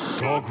Christmas.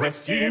 Dog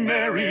rest ye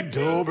merry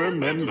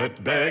Doberman,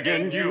 let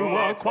begging you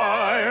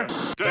acquire.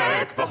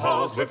 Deck the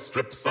halls with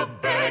strips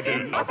of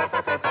begging. Arf, arf,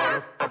 arf, arf,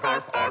 arf, arf,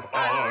 arf, arf,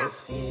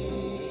 arf.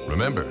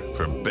 Remember,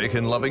 for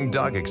bacon-loving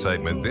dog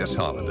excitement this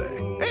holiday,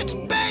 it's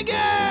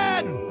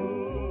beggin'!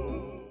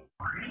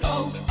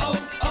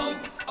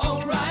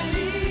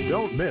 O'Reilly.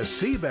 Don't miss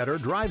See Better,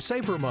 Drive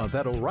Safer month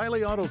at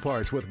O'Reilly Auto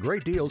Parts with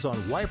great deals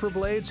on wiper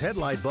blades,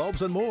 headlight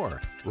bulbs, and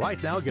more.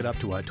 Right now, get up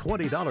to a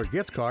 $20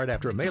 gift card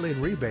after a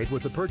mail-in rebate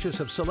with the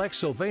purchase of select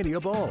Sylvania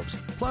bulbs.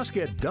 Plus,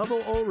 get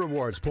double O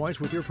Rewards points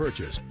with your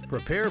purchase.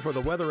 Prepare for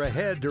the weather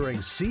ahead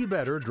during See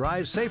Better,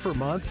 Drive Safer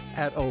month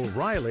at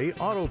O'Reilly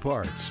Auto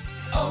Parts.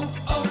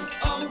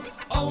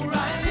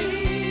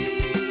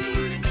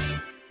 O'Reilly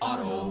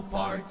Auto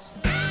Parts.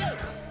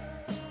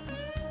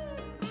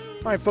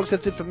 All right, folks,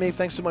 that's it for me.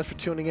 Thanks so much for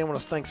tuning in. I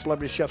want to thank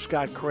celebrity chef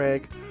Scott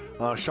Craig,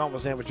 Sean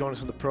Wazan for joining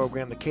us on the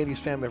program, the Katie's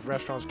family of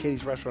restaurants,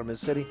 Katie's Restaurant in the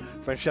City,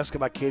 Francesca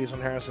by Katie's on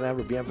Harrison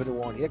Avenue,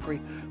 Bienvenue on Hickory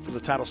for the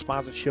title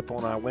sponsorship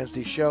on our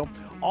Wednesday show.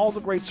 All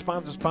the great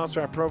sponsors sponsor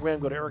our program.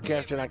 Go to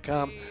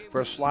ericasher.com for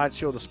a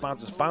slideshow of the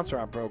sponsors sponsor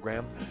our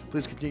program.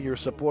 Please continue your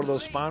support of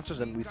those sponsors,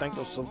 and we thank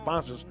those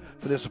sponsors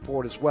for their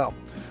support as well.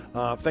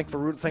 Thanks for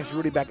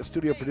Rudy back at the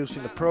studio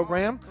producing the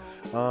program.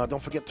 Don't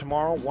forget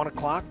tomorrow, 1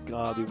 o'clock,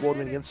 the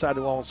award-winning Inside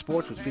New Orleans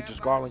Sports, which features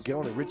Garland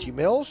Gillen and Richie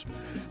Mills.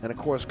 And, of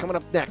course, coming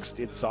up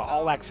next, it's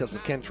All Access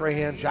with Ken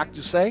Trahan, Jacques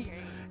Doucet,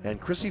 and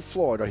Chrissy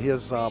Floyd are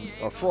his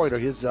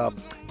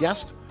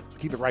guest. So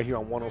keep it right here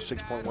on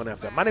 106.1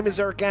 FM. My name is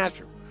Eric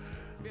Asher.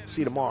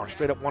 See you tomorrow.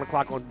 Straight up 1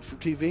 o'clock on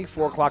TV,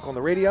 4 o'clock on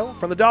the radio.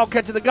 From the dog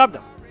catch to the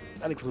governor.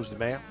 That includes the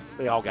mayor.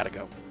 They all got to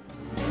go.